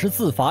总只是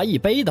自罚一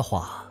杯的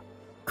话，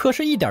可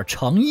是一点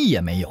诚意也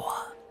没有啊！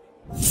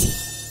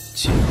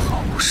见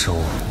好不收，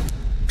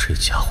这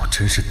家伙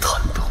真是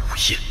贪得无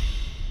厌。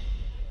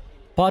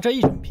把这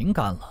一整瓶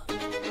干了，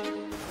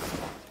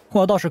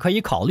我倒是可以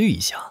考虑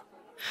一下，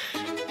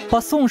把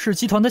宋氏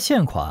集团的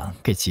欠款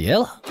给结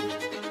了。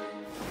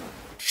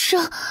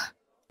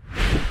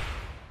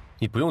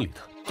你不用理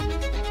他。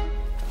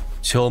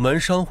九门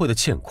商会的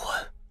欠款，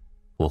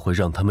我会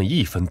让他们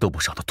一分都不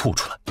少的吐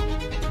出来。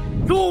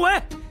陆无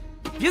为，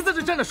别在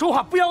这站着说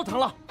话，不腰疼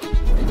了。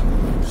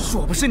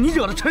若不是你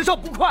惹了陈少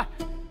不快，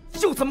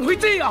又怎么会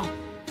这样？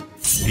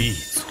闭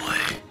嘴！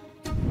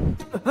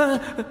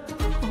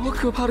好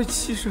可怕的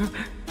气势，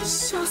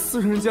吓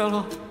死人家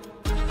了。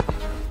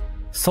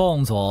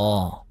宋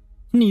总，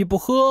你不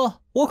喝，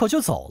我可就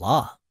走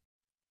了。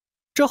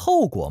这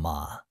后果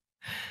嘛，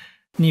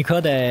你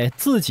可得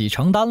自己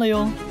承担了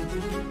哟。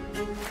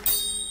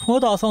我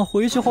打算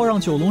回去后让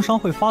九龙商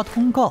会发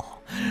通告，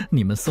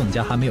你们宋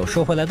家还没有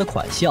收回来的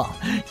款项，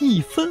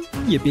一分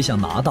也别想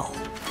拿到，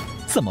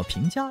怎么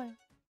评价呀？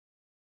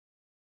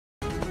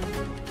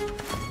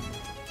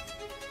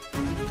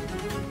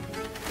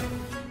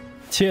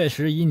确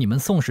实，以你们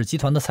宋氏集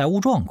团的财务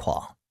状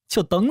况，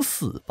就等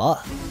死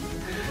吧。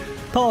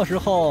到时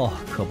候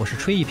可不是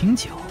吹一瓶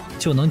酒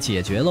就能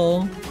解决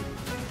喽。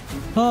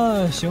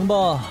哎，行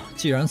吧，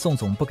既然宋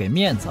总不给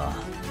面子，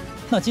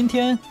那今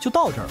天就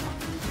到这儿了。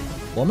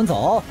我们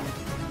走。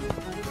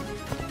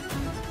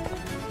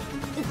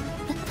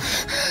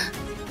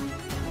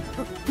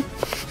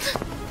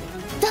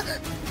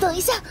等一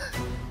下，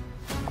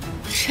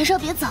陈少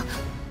别走，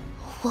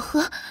我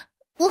喝。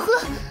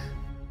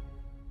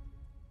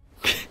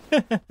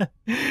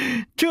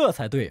这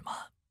才对嘛，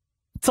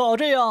早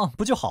这样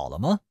不就好了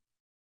吗？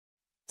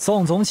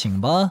宋总请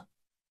吧。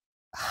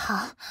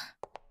好。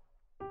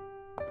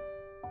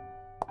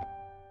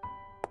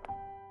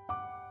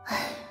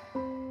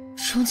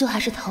终究还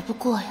是逃不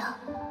过呀。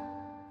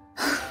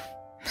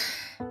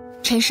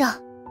陈少，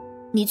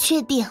你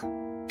确定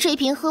这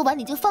瓶喝完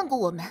你就放过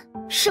我们，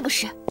是不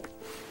是？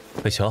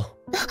北桥，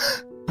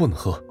不能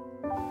喝。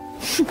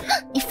哼，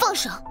你放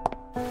手！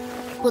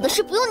我的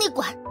事不用你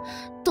管，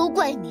都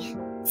怪你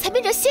才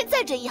变成现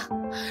在这样。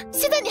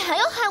现在你还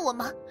要害我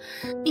吗？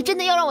你真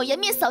的要让我颜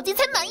面扫尽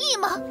才满意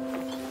吗？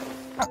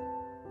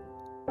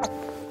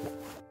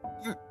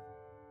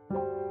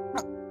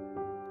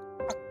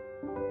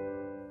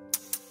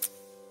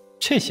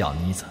这小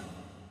妮子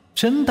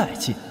真带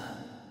劲，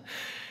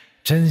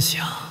真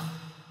香。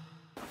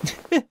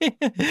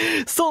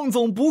宋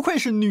总不愧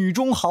是女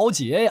中豪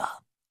杰呀，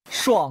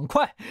爽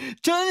快，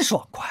真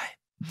爽快！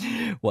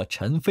我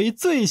陈飞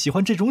最喜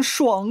欢这种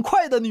爽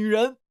快的女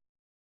人。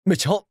美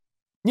乔，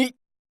你，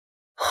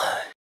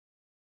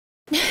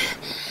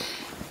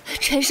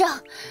陈少，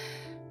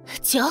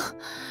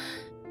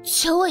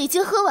酒我已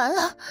经喝完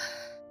了，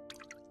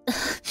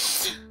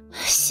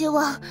希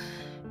望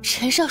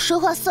陈少说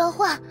话算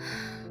话，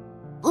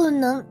不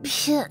能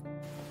骗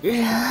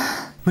人。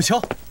美乔，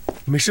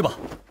你没事吧？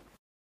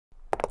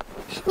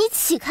你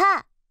起开，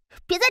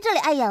别在这里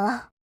碍眼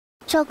了。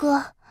赵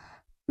哥，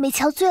美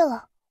乔醉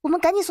了，我们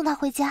赶紧送她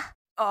回家。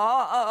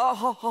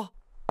好。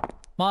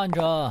慢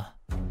着，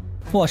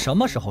我什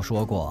么时候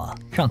说过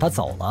让她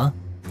走了？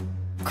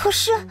可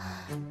是，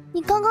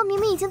你刚刚明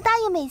明已经答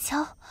应美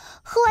乔，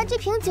喝完这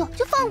瓶酒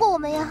就放过我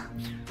们呀。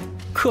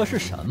可是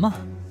什么？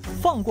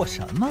放过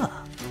什么？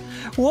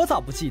我咋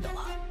不记得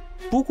了？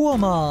不过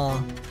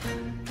嘛，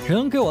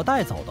人给我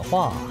带走的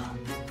话，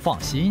放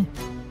心。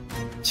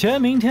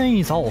钱明天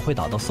一早我会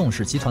打到宋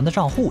氏集团的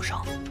账户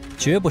上，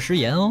绝不食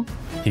言哦。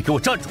你给我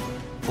站住！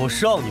我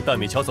让你带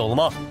美乔走了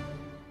吗？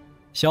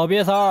小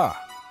瘪三儿，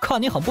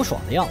看你很不爽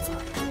的样子，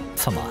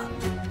怎么，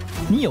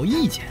你有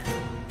意见？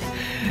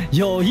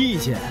有意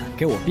见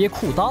给我憋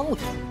裤裆里，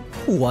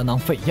窝囊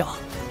废样！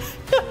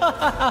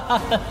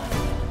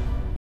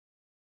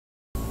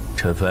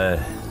陈飞，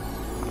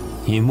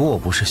你莫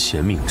不是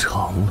嫌命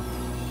长了？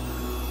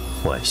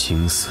坏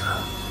心思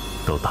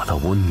都打到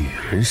我女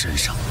人身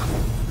上了，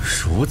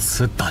如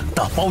此胆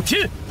大包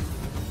天！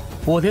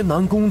我连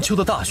南宫秋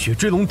的大雪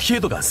追龙贴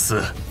都敢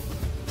撕，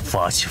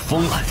发起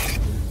疯来，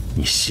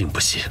你信不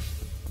信？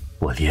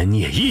我连你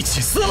也一起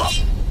撕了！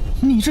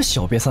你这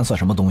小瘪三算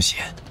什么东西，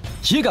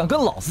也敢跟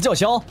老子叫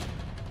嚣？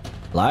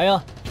来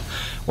呀，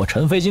我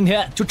陈飞今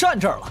天就站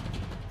这儿了，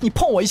你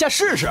碰我一下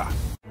试试！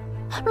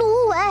陆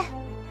无为，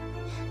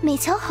美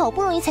乔好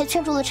不容易才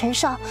劝住了陈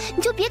少，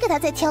你就别给他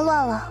再添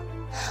乱了，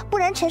不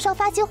然陈少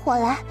发起火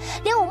来，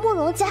连我慕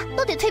容家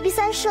都得退避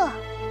三舍。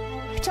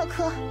赵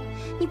科，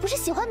你不是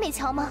喜欢美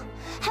乔吗？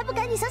还不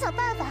赶紧想想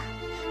办法，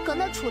搁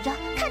那杵着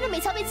看着美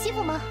乔被欺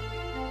负吗？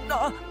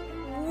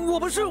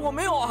我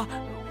没有啊，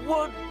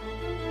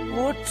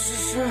我只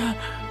是，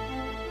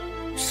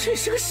这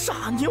是个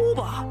傻妞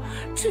吧？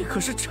这可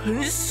是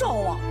陈少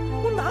啊，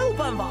我哪有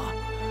办法？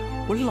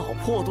我老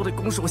婆都得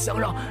拱手相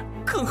让，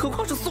更何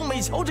况是宋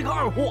美乔这个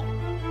二货。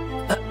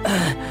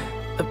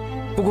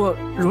不过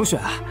荣雪，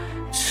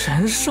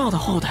陈少的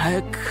后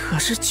台可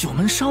是九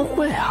门商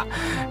会啊，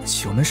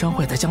九门商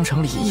会在江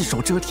城里一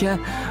手遮天，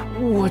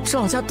我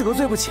赵家得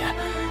罪不起，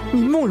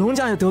你慕容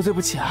家也得罪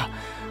不起啊。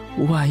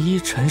万一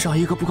陈少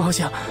一个不高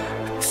兴，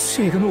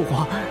这个怒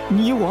火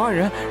你我二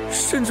人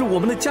甚至我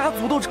们的家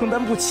族都承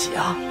担不起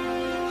啊！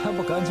还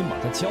不赶紧把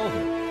他交给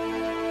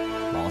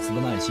我！老子的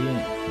耐心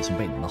已经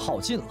被你们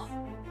耗尽了，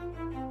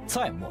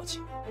再磨叽，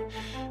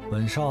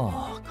本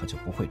少可就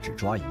不会只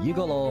抓一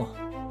个喽。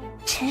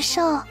陈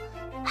少，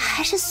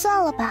还是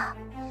算了吧，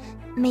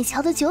美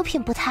乔的酒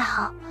品不太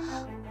好，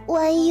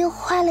万一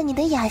坏了你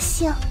的雅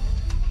兴。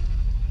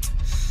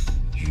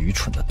愚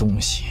蠢的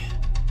东西！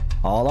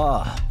好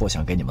了，不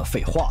想给你们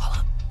废话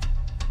了。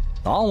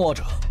挡我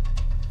者，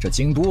这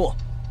京都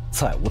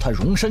再无他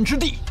容身之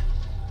地。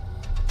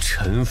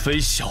陈飞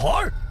小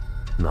儿，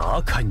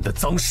拿开你的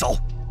脏手，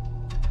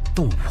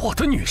动我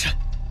的女人！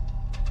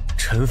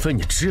陈飞，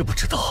你知不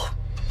知道，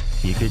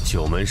你给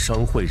九门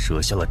商会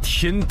惹下了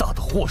天大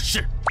的祸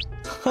事？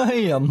哎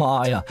呀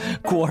妈呀，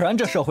果然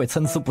这社会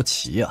参差不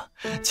齐呀！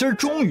今儿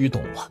终于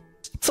懂了，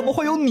怎么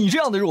会有你这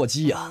样的弱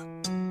鸡呀？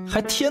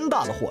还天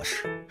大的祸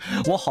事，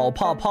我好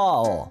怕怕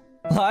哦！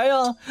来呀，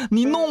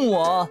你弄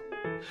我！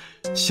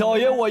小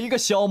爷我一个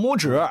小拇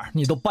指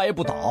你都掰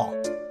不倒，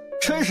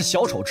真是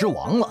小丑之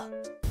王了。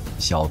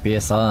小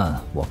瘪三，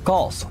我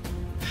告诉你，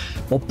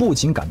我不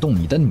仅敢动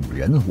你的女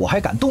人，我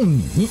还敢动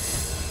你。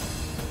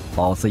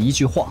老子一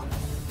句话，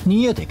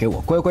你也得给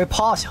我乖乖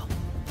趴下。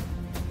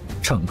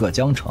整个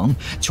江城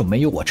就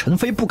没有我陈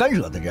飞不敢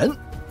惹的人，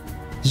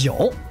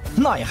有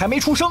那也还没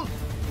出生。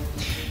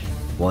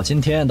我今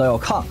天倒要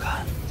看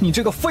看你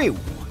这个废物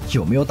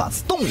有没有胆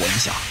子动我一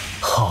下。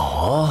好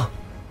啊，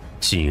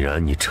既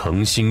然你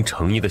诚心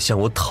诚意的向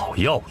我讨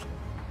要了，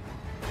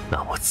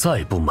那我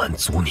再不满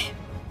足你，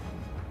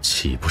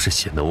岂不是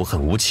显得我很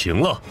无情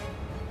了？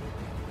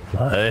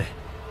来，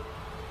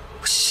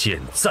我现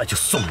在就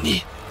送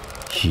你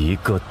一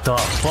个大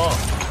棒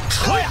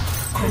踹！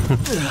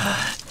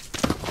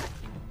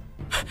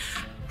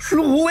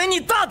陆无为，你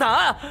大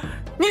胆！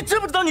你知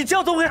不知道你这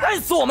样做会害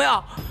死我们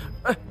呀？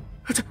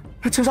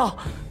陈少，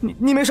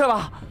你没事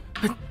吧？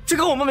这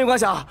跟我们没关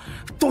系啊，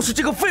都是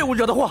这个废物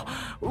惹的祸。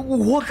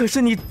我可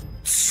是你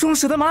忠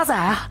实的马仔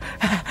啊！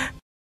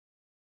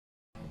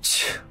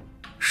切，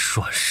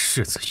软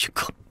柿子一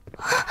个。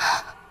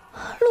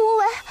陆无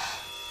为，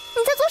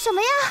你在做什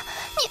么呀？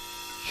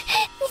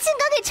你竟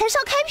敢给陈少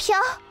开瓢！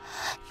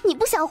你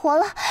不想活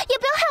了，也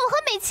不要害我和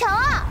美乔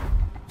啊！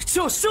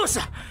就是，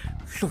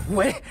陆无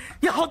为，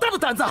你好大的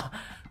胆子！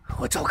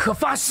我赵柯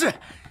发誓，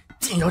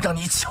定要让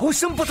你求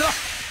生不得，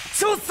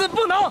求死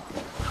不能！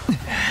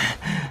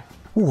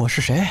我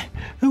是谁？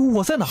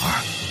我在哪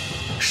儿？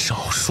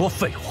少说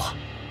废话，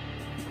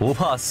不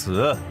怕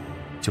死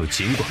就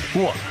尽管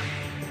过来，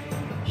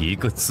一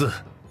个字，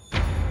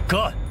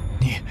干！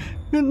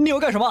你要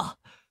干什么？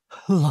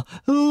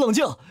冷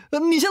静，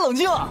你先冷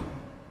静啊！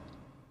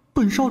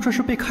本少这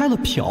是被开了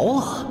瓢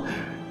了，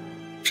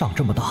长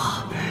这么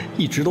大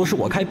一直都是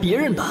我开别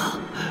人的，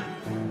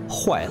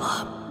坏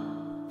了，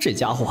这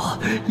家伙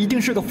一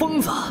定是个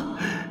疯子，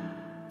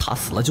他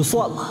死了就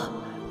算了，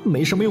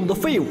没什么用的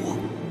废物，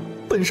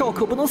本少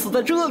可不能死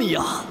在这里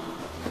啊！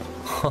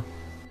哼，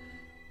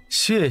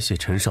谢谢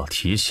陈少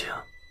提醒，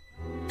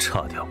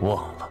差点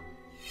忘了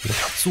我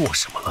要做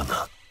什么了呢。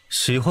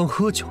喜欢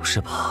喝酒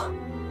是吧？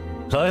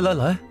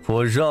来，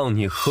我让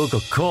你喝个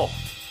够，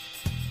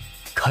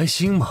开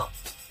心吗？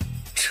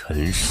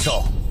陈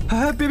少，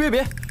哎，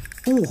别，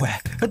误会，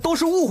都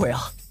是误会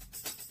啊！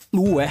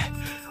陆无为，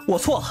我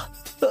错了，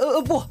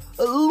不，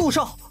陆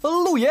少，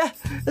陆爷，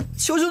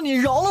求求你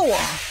饶了我！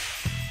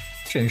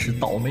真是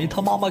倒霉，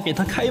他妈妈给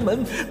他开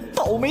门，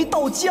倒霉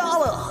到家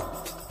了。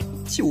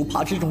就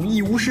怕这种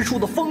一无是处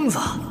的疯子，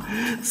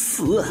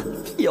死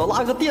也要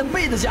拉个垫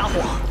背的家伙。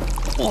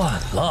完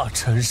了，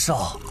陈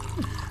少，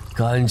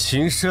感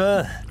情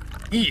深，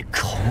一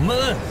口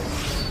闷。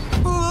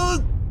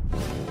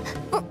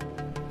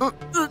哎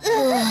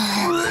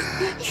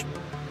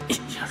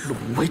呀，陆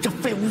无为这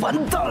废物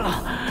完蛋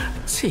了，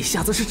这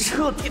下子是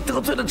彻底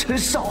得罪了陈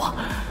少啊！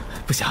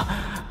不行，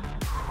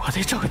我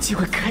得找个机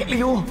会开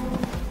溜。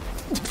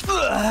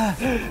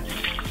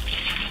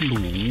陆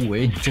无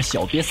为，你这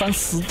小瘪三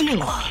死定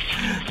了！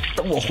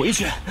等我回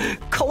去，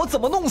看我怎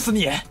么弄死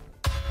你！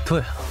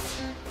对了，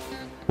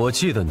我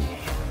记得你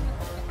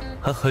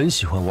还很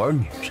喜欢玩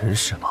女人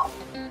是吧？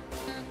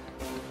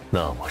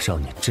那我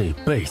让你这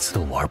辈子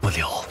都玩不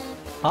了。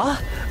啊？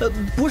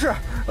不是，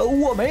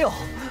我没有，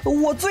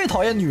我最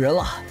讨厌女人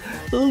了。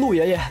陆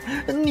爷爷，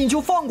你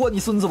就放过你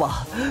孙子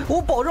吧，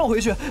我保证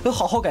回去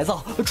好好改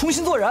造，重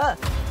新做人。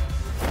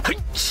嘿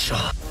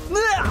呀！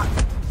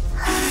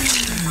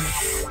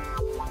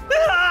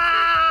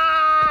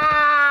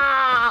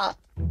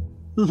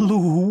陆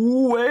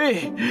无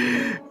为，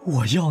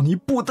我要你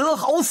不得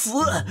好死，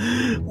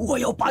我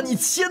要把你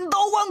千刀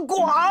万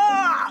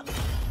剐！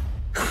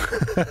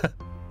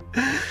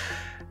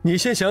你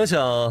先想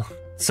想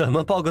怎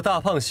么抱个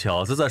大胖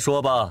小子再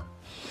说吧。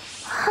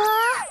啊！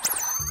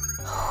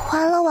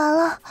完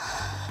了，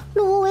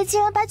陆无为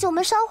竟然把九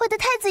门商会的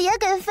太子爷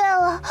给废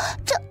了，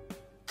这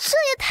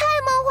也太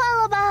梦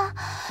幻了吧！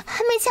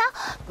美乔，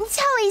你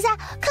掐我一下，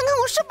看看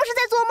我是不是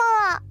在做梦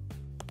啊？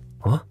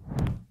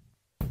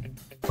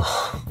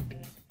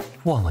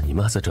忘了你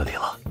们还在这里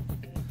了。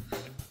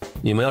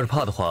你们要是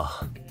怕的话，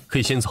可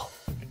以先走，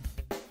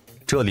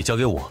这里交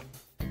给我。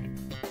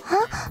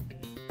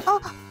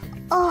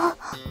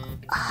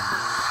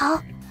好，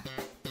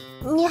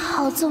你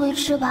好自为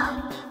之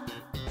吧。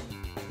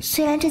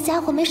虽然这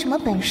家伙没什么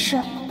本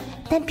事，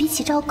但比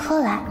起赵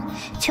柯来，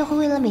却会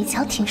为了美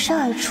乔挺身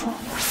而出。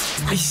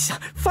哎呀，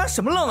发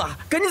什么愣啊！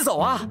赶紧走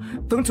啊！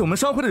等九门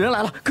商会的人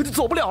来了，可就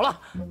走不了了。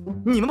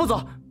你们不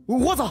走，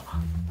我走。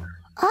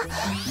啊，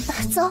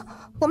走，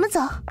我们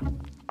走。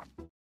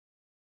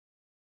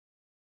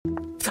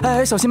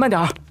哎，小心慢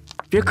点，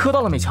别磕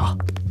到了美乔。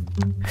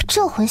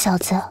这混小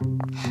子，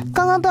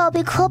刚刚都要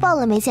被磕爆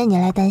了，没见你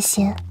来担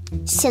心，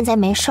现在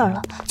没事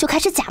了，就开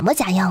始假模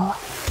假样了。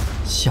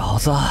小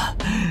子，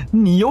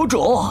你有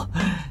种，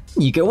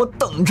你给我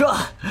等着！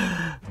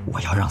我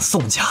要让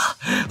宋家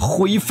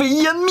灰飞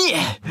烟灭，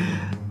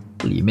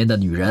里面的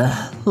女人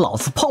老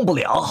子碰不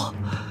了。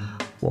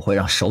我会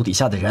让手底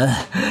下的人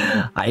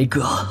挨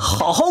个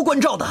好好关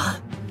照的。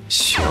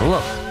行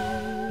了，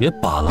别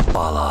巴拉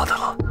巴拉的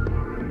了，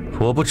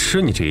我不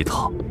吃你这一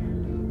套。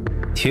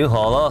听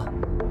好了，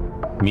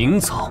明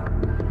早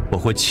我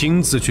会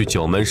亲自去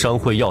九门商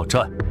会要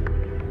战，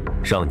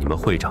让你们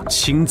会长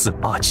亲自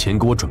把钱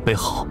给我准备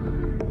好，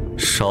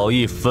少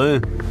一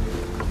分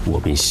我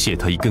便卸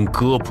他一根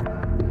胳膊，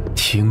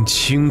听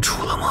清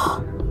楚了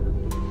吗？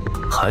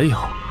还有，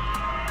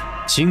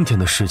今天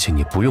的事情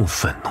你不用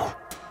愤怒，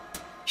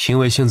因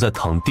为现在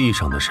躺地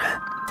上的人，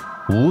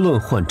无论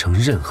换成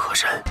任何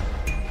人，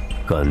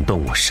敢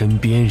动我身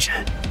边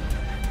人，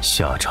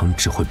下场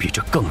只会比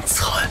这更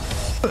惨。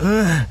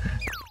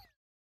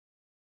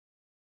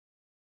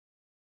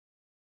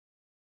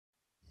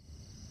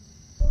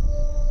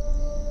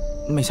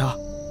美乔，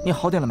你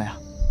好点了没啊？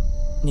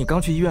你刚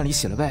去医院里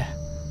洗了胃，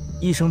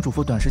医生嘱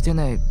咐短时间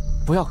内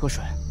不要喝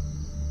水。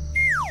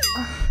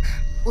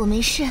我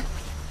没事，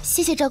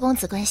谢谢赵公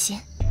子关心。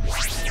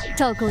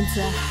赵公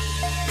子，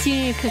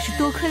今日可是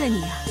多亏了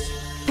你啊，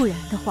不然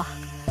的话，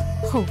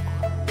后果……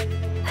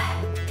唉，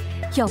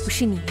要不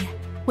是你，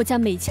我家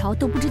美乔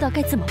都不知道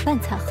该怎么办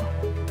才好。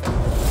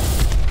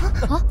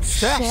啊，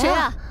谁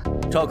啊？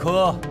赵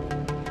科，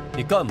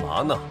你干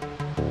嘛呢？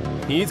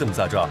你怎么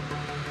在这儿？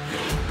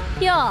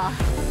哟，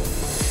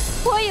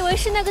我以为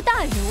是那个大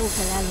人物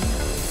回来了呢。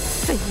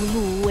废物陆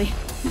无为，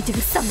你这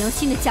个丧良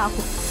心的家伙，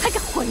还敢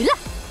回来？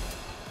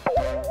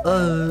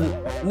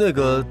那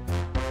个，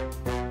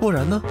不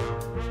然呢？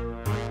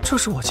这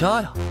是我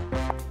家呀！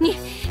你，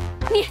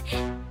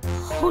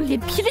厚脸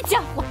皮的家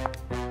伙！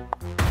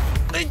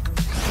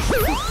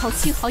不好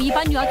心好意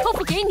把女儿托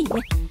付给你，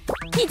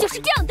你就是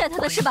这样待她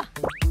的是吧？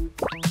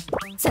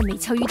在美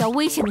乔遇到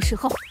危险的时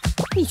候，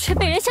你却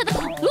被人吓得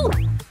跑路了，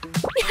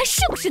你还是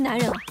不是男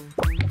人啊？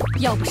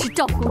要不是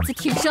赵公子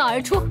挺身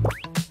而出，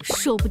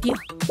说不定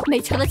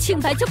美乔的清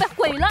白就被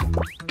毁了。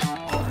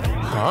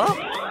啊？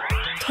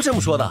他这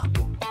么说的？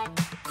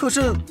可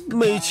是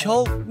美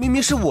乔明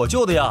明是我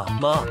救的呀，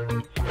妈。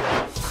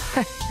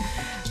嘿，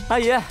阿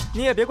姨，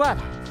你也别怪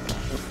他，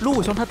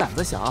陆兄他胆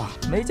子小，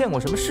没见过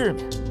什么世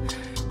面，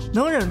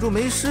能忍住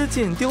没失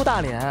禁丢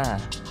大脸，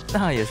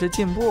那也是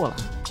进步了。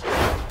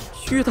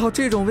遇到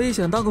这种危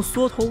险当个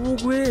缩头乌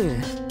龟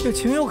也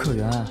情有可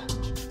原，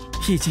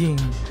毕竟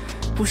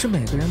不是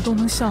每个人都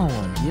能像我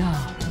一样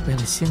为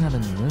了心爱的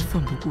女人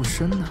奋不顾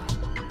身的，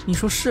你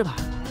说是吧，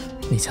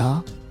美乔？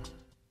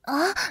啊！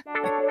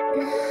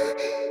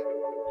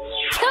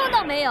听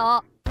到没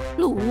有，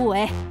陆无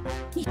为，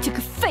你这个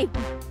废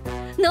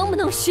物，能不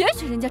能学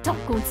学人家赵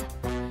公子？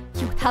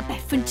有他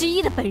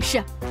1%的本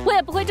事，我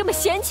也不会这么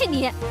嫌弃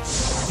你。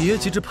别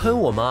急着喷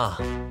我妈，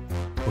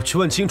我去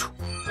问清楚。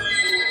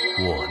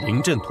我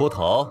临阵脱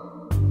逃，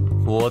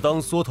我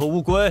当缩头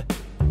乌龟，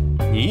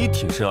你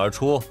挺身而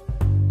出，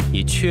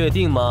你确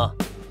定吗，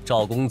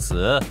赵公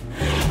子？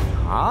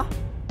啊？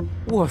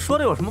我说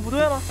的有什么不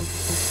对吗？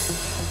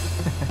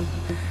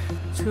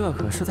这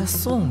可是在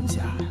宋家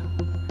呀，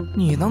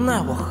你能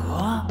奈我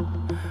何？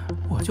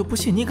我就不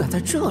信你敢在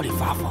这里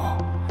发疯。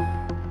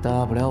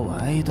大不了我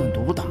挨一顿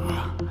毒打，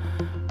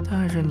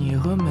但是你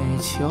和美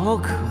乔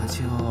可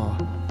就……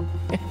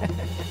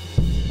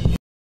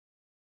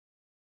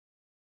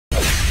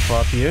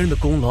把别人的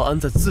功劳安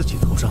在自己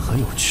头上很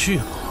有趣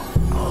吗？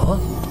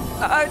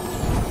啊！哎，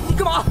你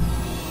干嘛？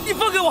你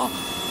放给我！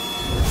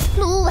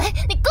陆无为，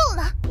你够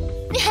了！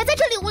你还在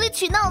这里无理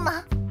取闹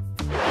吗？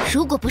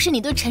如果不是你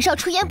对陈少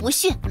出言不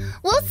逊，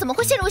我又怎么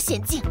会陷入险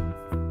境？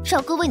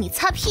赵哥为你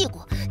擦屁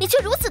股，你却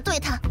如此对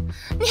他，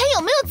你还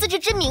有没有自知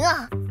之明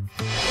啊？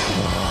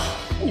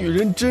女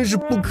人真是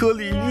不可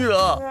理喻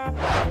啊！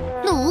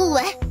陆无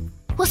为，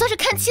我算是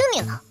看清你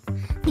了，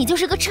你就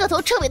是个彻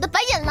头彻尾的白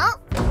眼狼。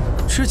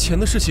之前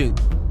的事情，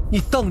你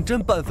当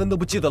真半分都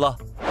不记得了？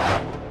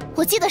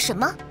我记得什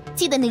么？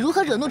记得你如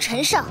何惹怒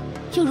陈少，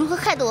又如何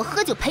害得我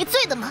喝酒赔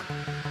罪的吗？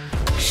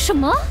什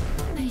么？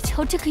美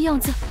乔这个样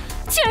子，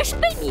竟然是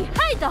被你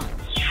害的！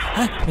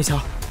哎，美乔，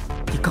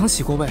你刚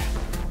洗过胃，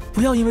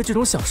不要因为这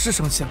种小事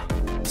生气了，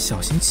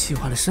小心气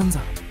坏了身子，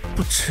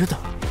不值得。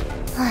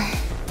哎，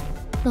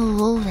陆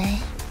无为，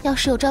要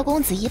是有赵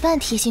公子一半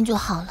贴心就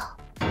好了。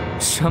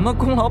什么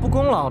功劳不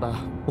功劳的，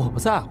我不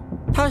在乎，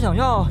他想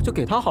要就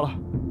给他好了。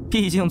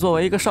毕竟作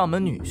为一个上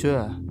门女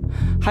婿，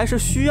还是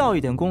需要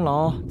一点功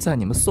劳在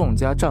你们宋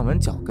家站稳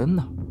脚跟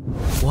的。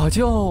我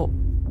就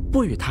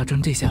不与他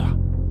争这些了。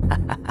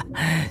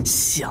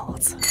小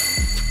子，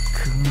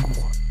跟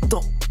我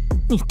斗，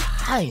你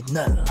太嫩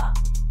了。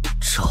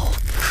赵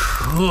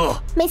哥，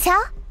美乔，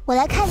我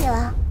来看你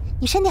了，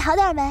你身体好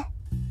点没？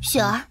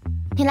雪儿，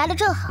你来的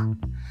正好，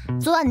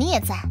昨晚你也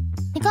在，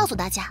你告诉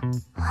大家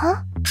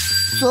啊，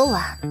昨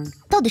晚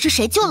到底是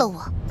谁救了我，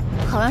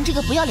好让这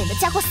个不要脸的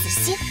家伙死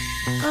心。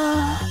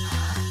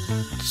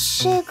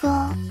这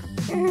个，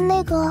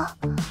那个，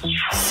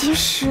其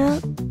实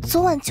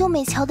昨晚救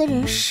美乔的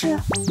人是……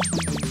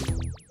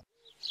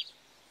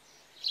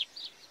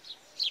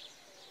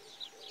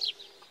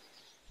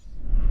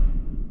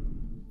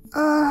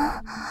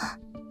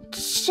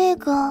这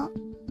个，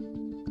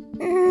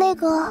那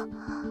个，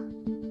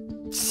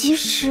其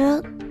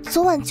实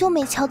昨晚救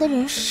美乔的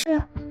人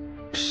是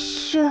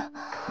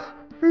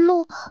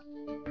陆。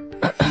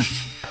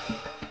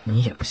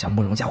你也不想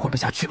慕容家活不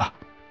下去吧？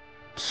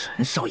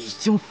陈少已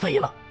经飞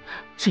了，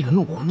这个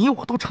怒火你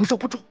我都承受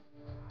不住。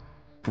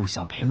不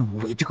想陪陆无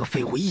为这个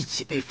废物一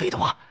起被飞的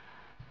话，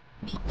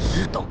你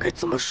知道该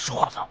怎么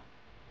说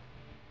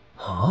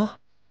的。啊？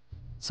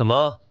怎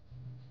么？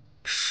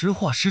实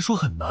话实说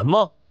很难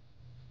吗？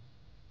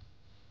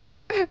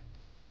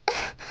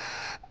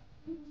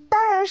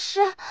当然是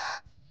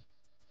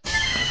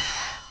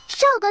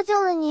赵哥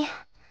救了你。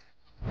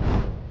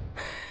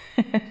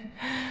嘿嘿，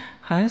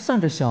还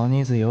算这小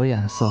妮子有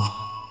眼色，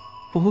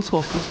不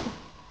错不错，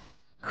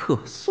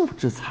可塑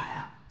之才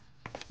啊。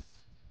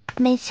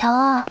美乔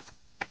啊，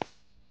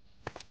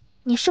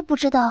你是不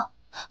知道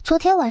昨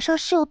天晚上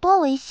是有多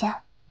危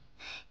险，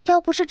要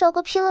不是赵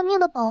哥拼了命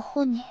的保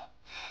护你，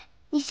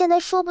你现在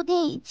说不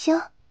定已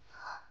经……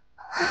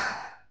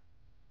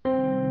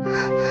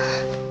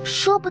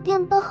说不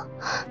定都……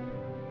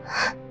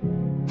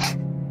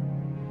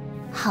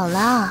好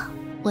了，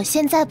我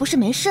现在不是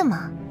没事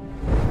吗？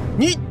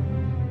你，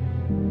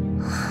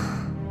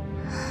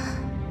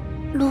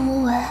陆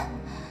无为，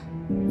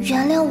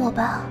原谅我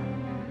吧，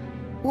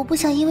我不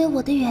想因为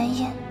我的原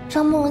因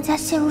让慕容家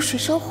陷入水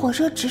深火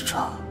热之中。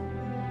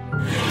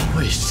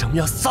为什么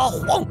要撒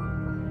谎？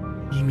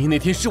明明那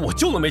天是我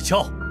救了美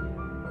乔，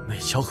美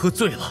乔喝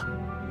醉了，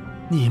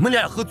你们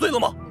俩也喝醉了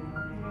吗？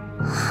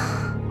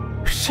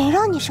谁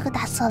让你是个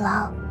大色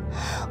狼？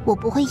我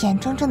不会眼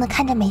睁睁地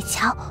看着美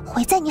乔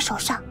毁在你手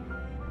上。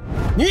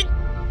你，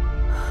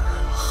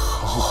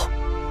好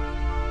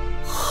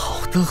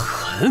得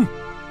很，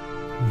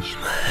你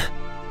们，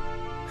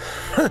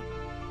哼！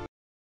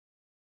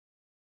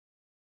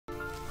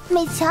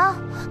美乔，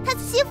他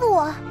欺负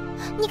我，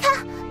你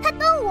看他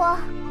瞪我。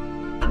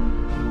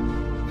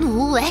陆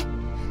无为，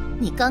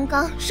你刚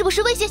刚是不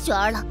是威胁雪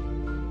儿了？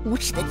无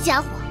耻的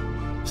家伙，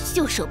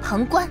袖手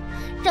旁观，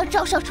让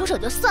赵少出手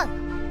就算了，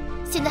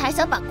现在还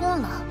想把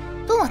功劳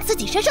都往自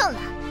己身上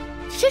揽，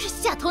真是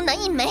下头难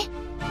一枚。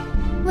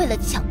为了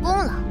抢功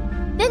劳，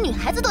连女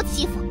孩子都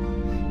欺负，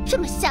这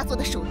么下作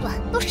的手段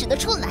都使得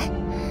出来，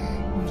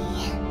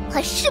你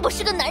还是不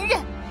是个男人？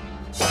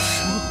真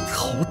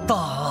头大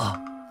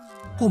啊！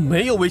我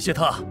没有威胁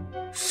他，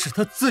是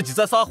他自己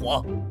在撒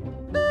谎。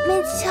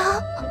美乔，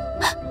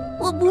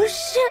我不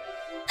是，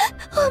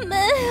我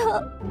没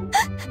有，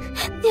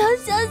你要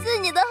相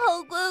信你的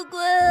好乖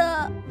乖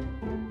啊！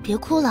别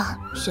哭了，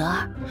雪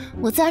儿，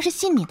我自然是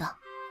信你的。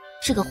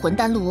这个混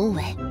蛋陆无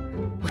为，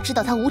我知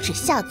道他无耻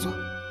下作，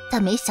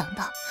但没想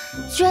到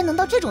居然能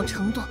到这种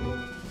程度。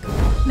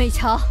美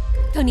乔，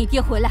等你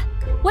爹回来，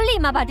我立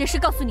马把这事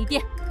告诉你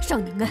爹，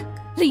让你们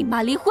立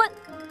马离婚。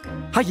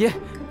阿姨，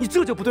你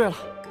这就不对了。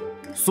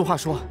俗话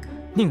说，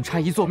宁拆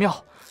一座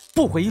庙，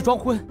不毁一桩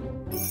婚。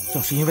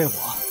要是因为我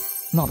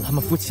闹得他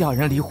们夫妻二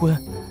人离婚，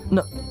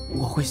那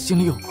我会心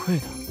里有愧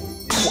的。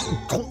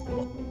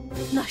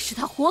那是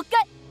他活该，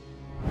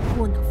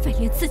窝囊废，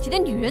连自己的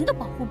女人都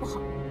保护不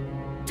好，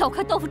找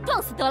块豆腐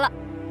撞死得了。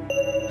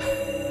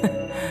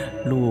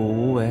陆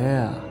无为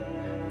啊，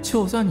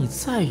就算你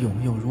再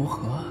勇又如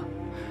何？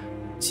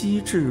机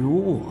智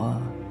如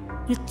我，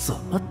你怎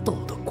么斗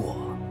得过？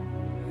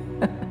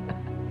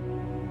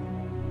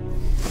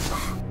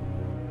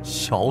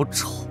小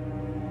丑，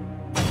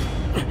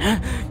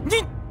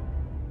你，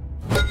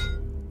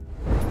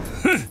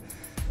哼，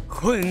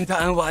混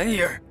蛋玩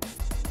意儿！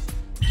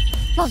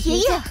老爷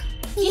爷，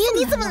爷爷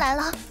你怎么来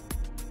了？啊，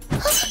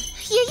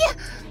爷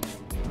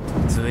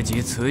爷！自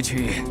己辞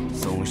去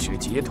宋氏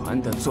集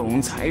团的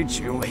总裁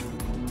职位，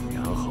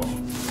然后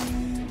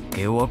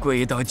给我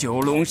跪到九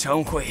龙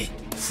商会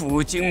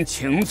负荆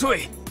请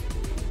罪。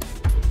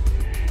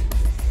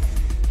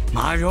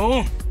马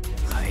蓉，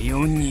还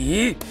有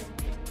你。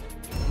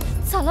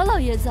咋了，老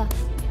爷子？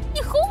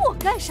你吼我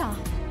干啥？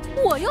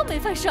我又没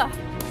犯事儿。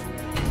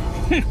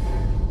哼，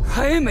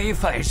还没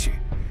犯事。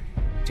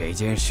这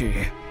件事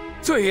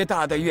最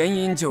大的原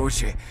因就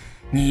是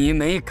你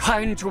没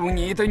看住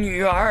你的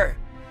女儿。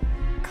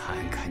看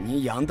看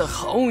你养的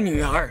好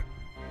女儿，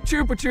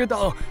知不知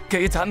道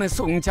给咱们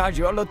宋家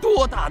惹了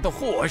多大的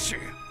祸事？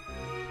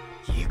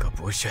一个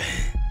不慎，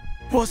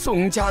我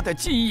宋家的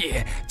基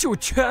业就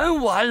全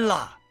完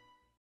了。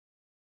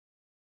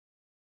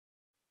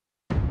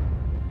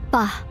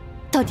爸，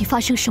到底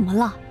发生什么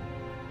了？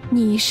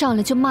你一上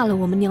来就骂了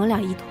我们娘俩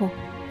一通，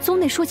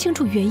总得说清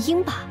楚原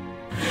因吧？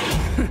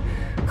哼，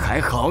还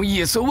好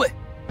意思问？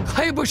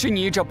还不是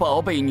你这宝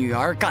贝女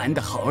儿干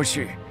的好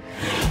事？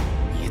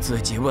你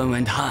自己问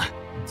问她，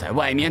在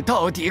外面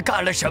到底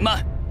干了什么？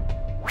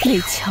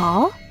美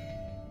乔，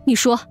你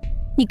说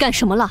你干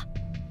什么了？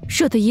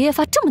惹得爷爷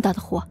发这么大的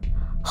火，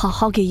好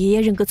好给爷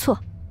爷认个错。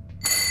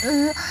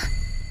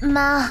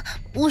妈，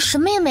我什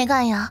么也没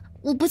干呀，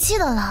我不记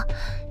得了。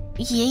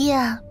爷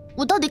爷，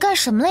我到底干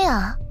什么了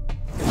呀？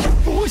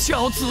不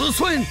孝子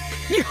孙，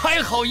你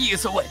还好意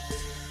思问？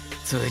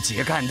自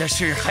己干的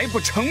事还不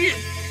承认，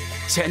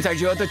现在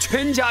惹得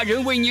全家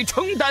人为你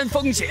承担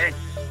风险，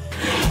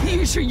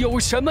你是有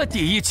什么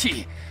底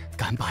气，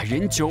敢把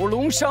人九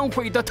龙商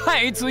会的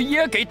太子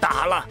爷给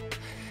打了，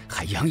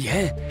还扬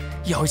言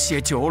要卸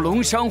九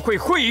龙商会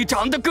会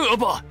长的胳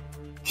膊？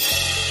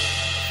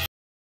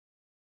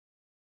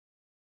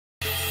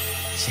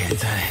现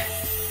在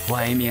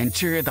外面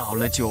知道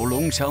了九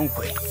龙商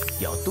会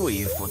要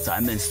对付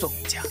咱们宋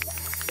家，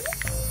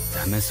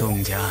咱们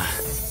宋家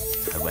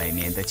在外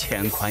面的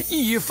欠款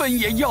一分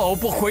也要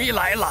不回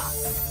来了。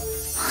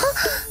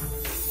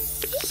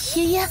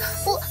爷爷，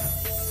我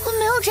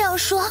没有这样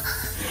说。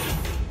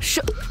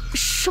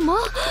什么？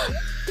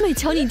美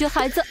乔，你这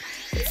孩子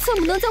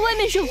怎么能在外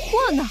面惹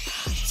祸呢？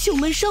九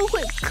门商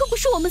会可不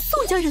是我们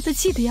宋家惹得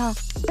起的呀！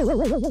完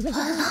了，我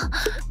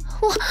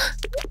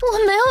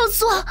没有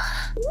做。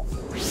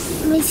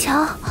美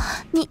乔，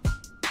你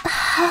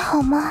还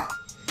好吗？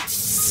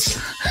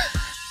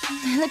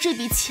没了这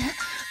笔钱，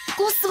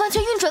公司完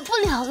全运转不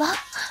了了。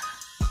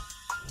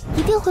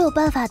一定会有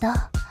办法的，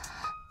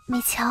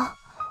美乔，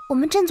我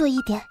们振作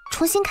一点，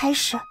重新开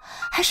始，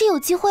还是有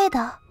机会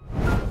的。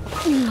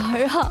女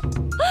儿啊，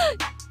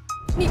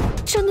你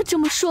真的这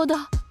么说的？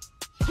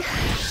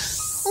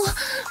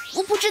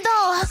我不知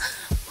道啊，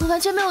我完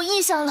全没有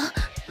印象了。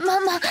妈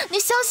妈，你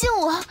相信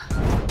我。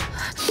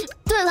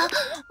对了，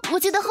我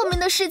记得后面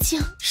的事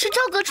情是赵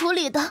哥处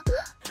理的。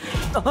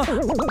怎么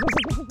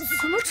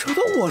扯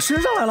到我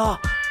身上来了？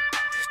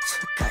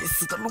这该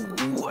死的陆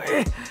无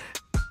为，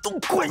都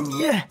怪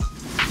你！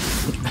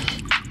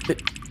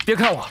别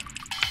看我，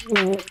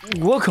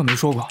我可没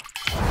说过。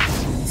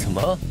怎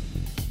么？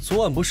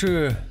昨晚不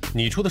是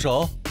你出的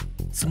手？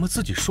怎么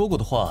自己说过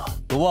的话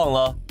都忘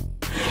了？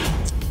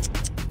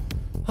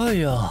哎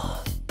呀，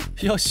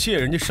要卸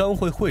人家商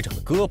会会长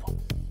的胳膊，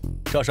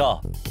赵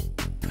少，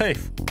佩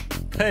服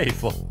佩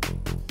服！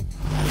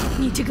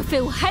你这个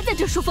废物还在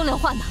这说风凉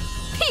话呢，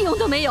屁用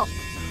都没有！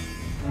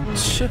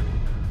切，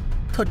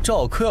他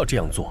赵科要这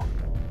样做，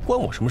关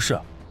我什么事？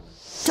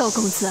赵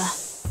公子，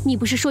你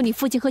不是说你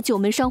父亲和九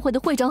门商会的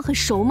会长很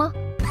熟吗？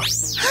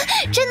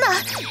真的，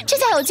这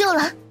下有救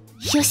了，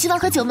有希望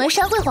和九门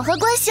商会缓和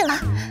关系了。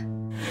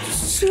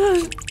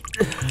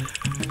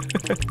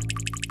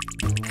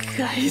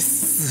该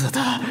死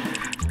的，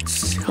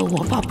这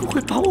我爸不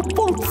会把我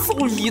暴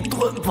揍一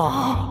顿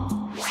吧？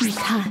你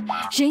看，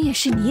人也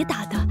是你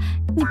打的，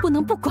你不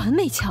能不管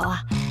美乔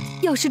啊！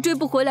要是追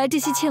不回来这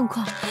些欠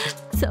款，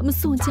咱们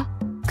宋家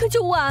可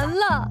就完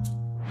了。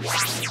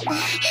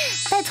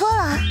拜托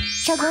了，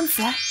赵公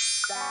子。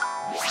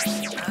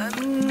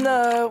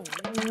那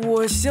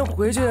我先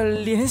回去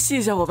联系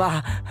一下我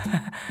爸。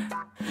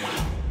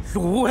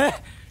陆无为，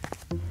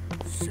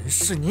人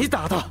是你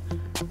打的，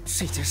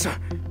这件事儿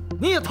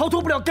你也逃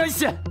脱不了干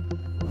系。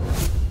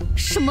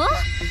什么？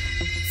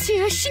竟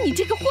然是你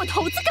这个货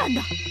头子干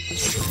的！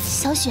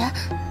小雪，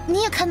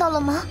你也看到了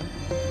吗？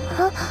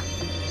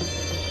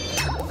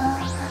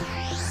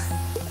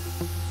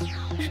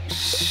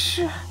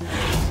是。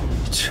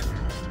切，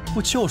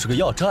不就是个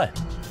要债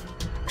吗？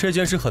这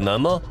件事很难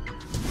吗？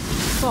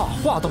大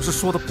话倒是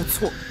说的不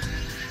错，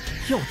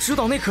要知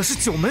道那可是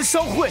九门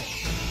商会，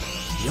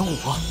连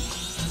我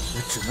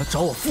也只能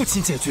找我父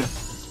亲解决。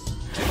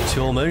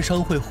九门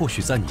商会或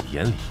许在你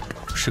眼里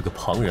是个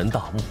庞然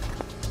大物，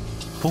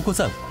不过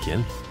在我眼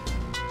里，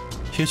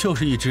也就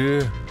是一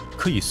只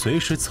可以随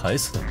时踩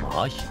死的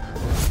蚂蚁。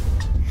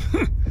哼，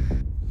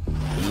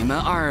你们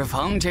二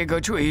房这个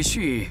赘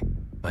婿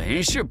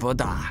本事不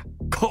大，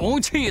口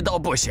气倒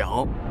不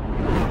小。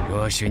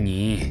若是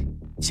你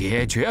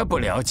解决不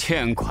了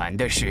欠款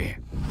的事，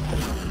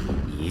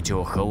你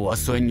就和我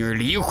孙女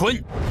离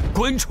婚，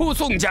滚出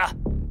宋家。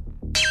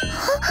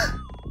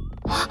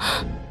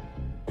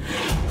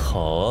好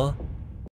啊，